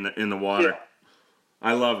buddy in the water. Yeah.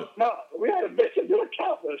 I love it. No, we had a mission to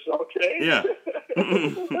accomplish, okay? Yeah.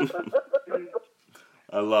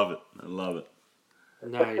 I love it. I love it.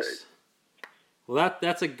 Nice. Well,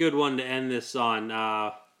 that's a good one to end this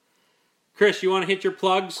on. Chris, you want to hit your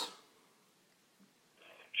plugs?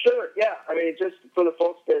 Sure, yeah. I mean, just for the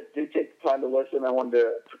folks that do take the time to listen, I wanted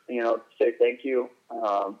to, say thank you.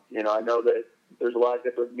 I know that there's a lot of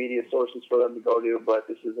different media sources for them to go to, but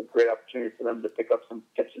this is a great opportunity for them to pick up some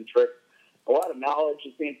tips and tricks. A lot of knowledge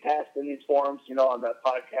is being passed in these forums. On that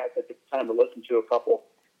podcast, I took the time to listen to a couple.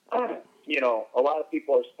 A lot of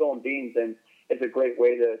people are spilling beans, and it's a great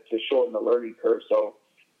way to shorten the learning curve. So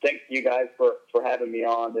thanks to you guys for having me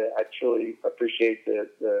on. I truly appreciate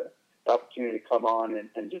the opportunity to come on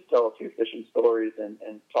and just tell a few fishing stories and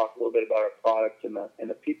talk a little bit about our product and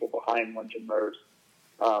the people behind Lungen Lures.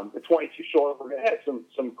 The 22 Shore, we're going to have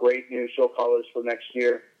some great new show colors for next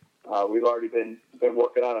year. We've already been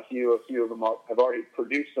working on a few of them. I've already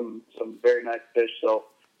produced some very nice fish, so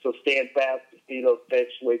stand fast to see those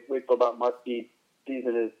fish. Wait for about muskie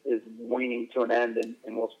season is waning to an end,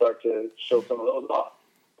 and we'll start to show some of those off.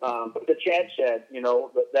 But the Chad Shed,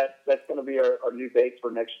 that's going to be our new bait for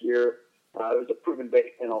next year. It was a proven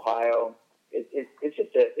bait in Ohio.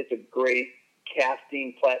 It's a great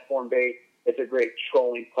casting platform bait. It's a great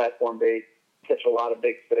trolling platform bait. Catch a lot of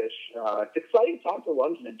big fish. It's exciting to talk to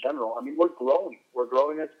Lungen in general. I mean, we're growing. We're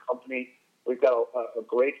growing as a company. We've got a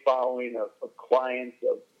great following of clients.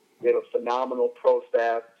 We have a phenomenal pro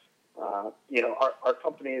staff. Our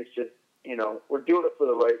company is just, we're doing it for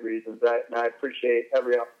the right reasons. And I appreciate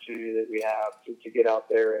every opportunity that we have to get out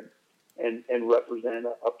there and represent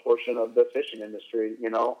a portion of the fishing industry.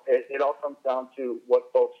 It all comes down to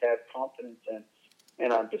what folks have confidence in.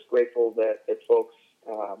 And I'm just grateful that folks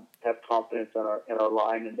have confidence in our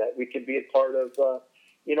line, and that we can be a part of,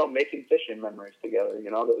 making fishing memories together.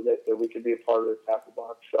 That we can be a part of the tackle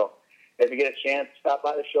box. So if you get a chance, stop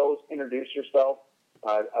by the shows, introduce yourself.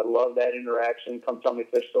 I love that interaction. Come tell me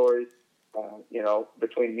fish stories.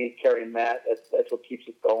 Between me, Kerry, and Matt, that's what keeps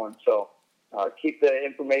us going. So keep the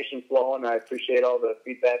information flowing. I appreciate all the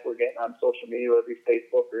feedback we're getting on social media, whether it be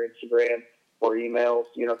Facebook or Instagram or emails.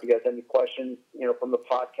 If you guys have any questions, from the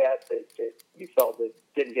podcast that you felt that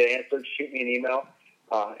didn't get answered, shoot me an email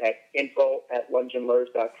at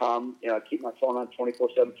info@lungenlures.com. I keep my phone on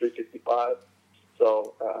 24/7, 365.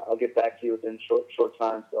 So I'll get back to you within short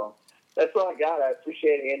time. So that's all I got. I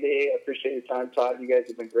appreciate it, Andy. I appreciate your time, Todd. You guys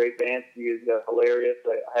have been great bands. You guys are hilarious.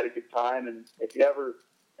 I had a good time. And if you ever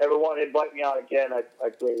want to invite me out again, I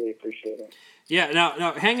greatly appreciate it. Yeah.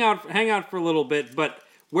 Now hang out for a little bit. But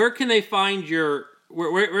where can they find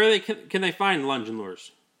where can they find Lungen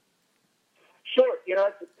Lures? Sure.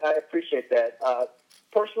 I appreciate that.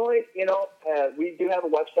 Personally, we do have a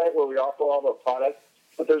website where we offer all the products.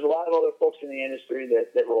 But there's a lot of other folks in the industry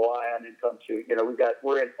that rely on and come to.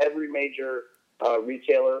 We're in every major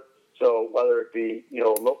retailer. So whether it be a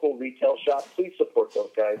local retail shop, please support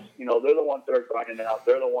those guys. They're the ones that are grinding it out.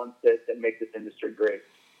 They're the ones that make this industry great.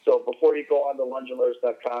 So before you go on to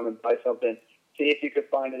lungenlures.com and buy something, see if you could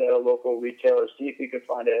find it at a local retailer. See if you could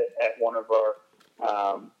find it at one of our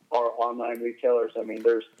online retailers. I mean,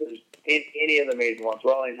 there's any of the major ones.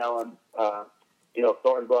 Raleigh and Helen,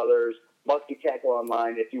 Thornton Brothers. Muskie Tackle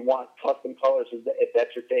Online. If you want custom colors, if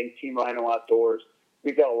that's your thing, Team Rhino Outdoors.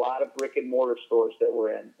 We've got a lot of brick and mortar stores that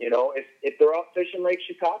we're in. If they're out fishing Lake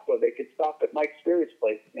Chautauqua, they could stop at Mike Spirits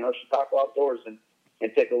place, Chautauqua Outdoors, and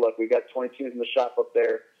take a look. We've got 22s in the shop up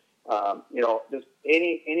there. Just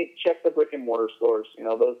any check the brick and mortar stores.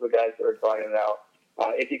 Those are the guys that are grinding it out.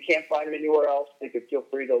 If you can't find them anywhere else, you could feel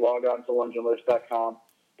free to log on to lungenlures.com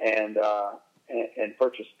and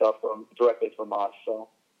purchase stuff directly from us. So.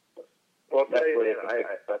 Well, I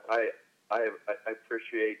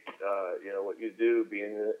appreciate what you do,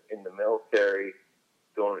 being in the military,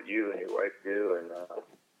 doing what you and your wife do, and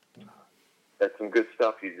that's some good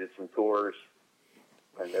stuff. You did some tours.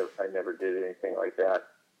 I never did anything like that.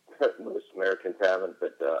 Most Americans haven't,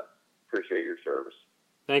 but appreciate your service.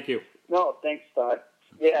 Thank you. No, thanks, Todd.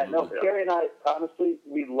 Yeah, Kerry and I, honestly,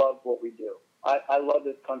 we love what we do. I love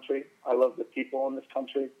this country. I love the people in this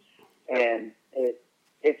country, and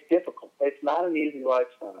it's difficult. It's not an easy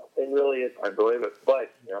lifestyle. It really is. I believe it.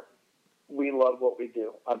 But we love what we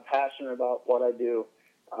do. I'm passionate about what I do.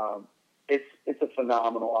 It's a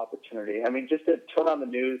phenomenal opportunity. I mean, just to turn on the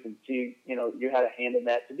news and see, you had a hand in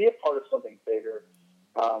that, to be a part of something bigger,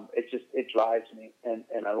 it drives me,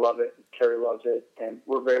 and I love it. Kerry loves it, and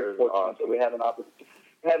we're very fortunate that we have an opportunity.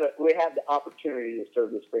 We have the opportunity to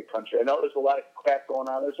serve this great country. I know there's a lot of crap going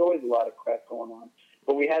on. There's always a lot of crap going on,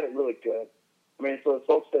 but we have it really good. I mean, for the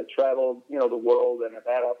folks that traveled, the world and have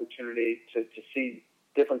had opportunity to see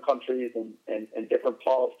different countries and different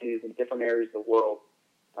policies in different areas of the world,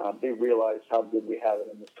 they realize how good we have it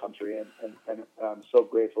in this country, and I'm so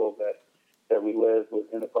grateful that we live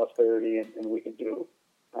in the prosperity and we can do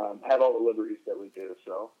have all the liberties that we do.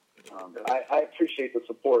 So I appreciate the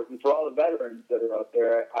support, and for all the veterans that are out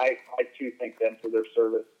there, I too thank them for their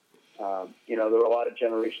service. There were a lot of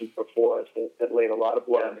generations before us that laid a lot of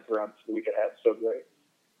blood on the ground so we could have so great.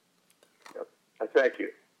 Yep. I thank you.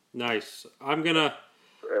 Nice. I'm gonna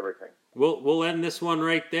for everything. We'll end this one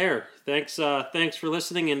right there. Thanks for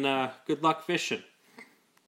listening, and good luck fishing.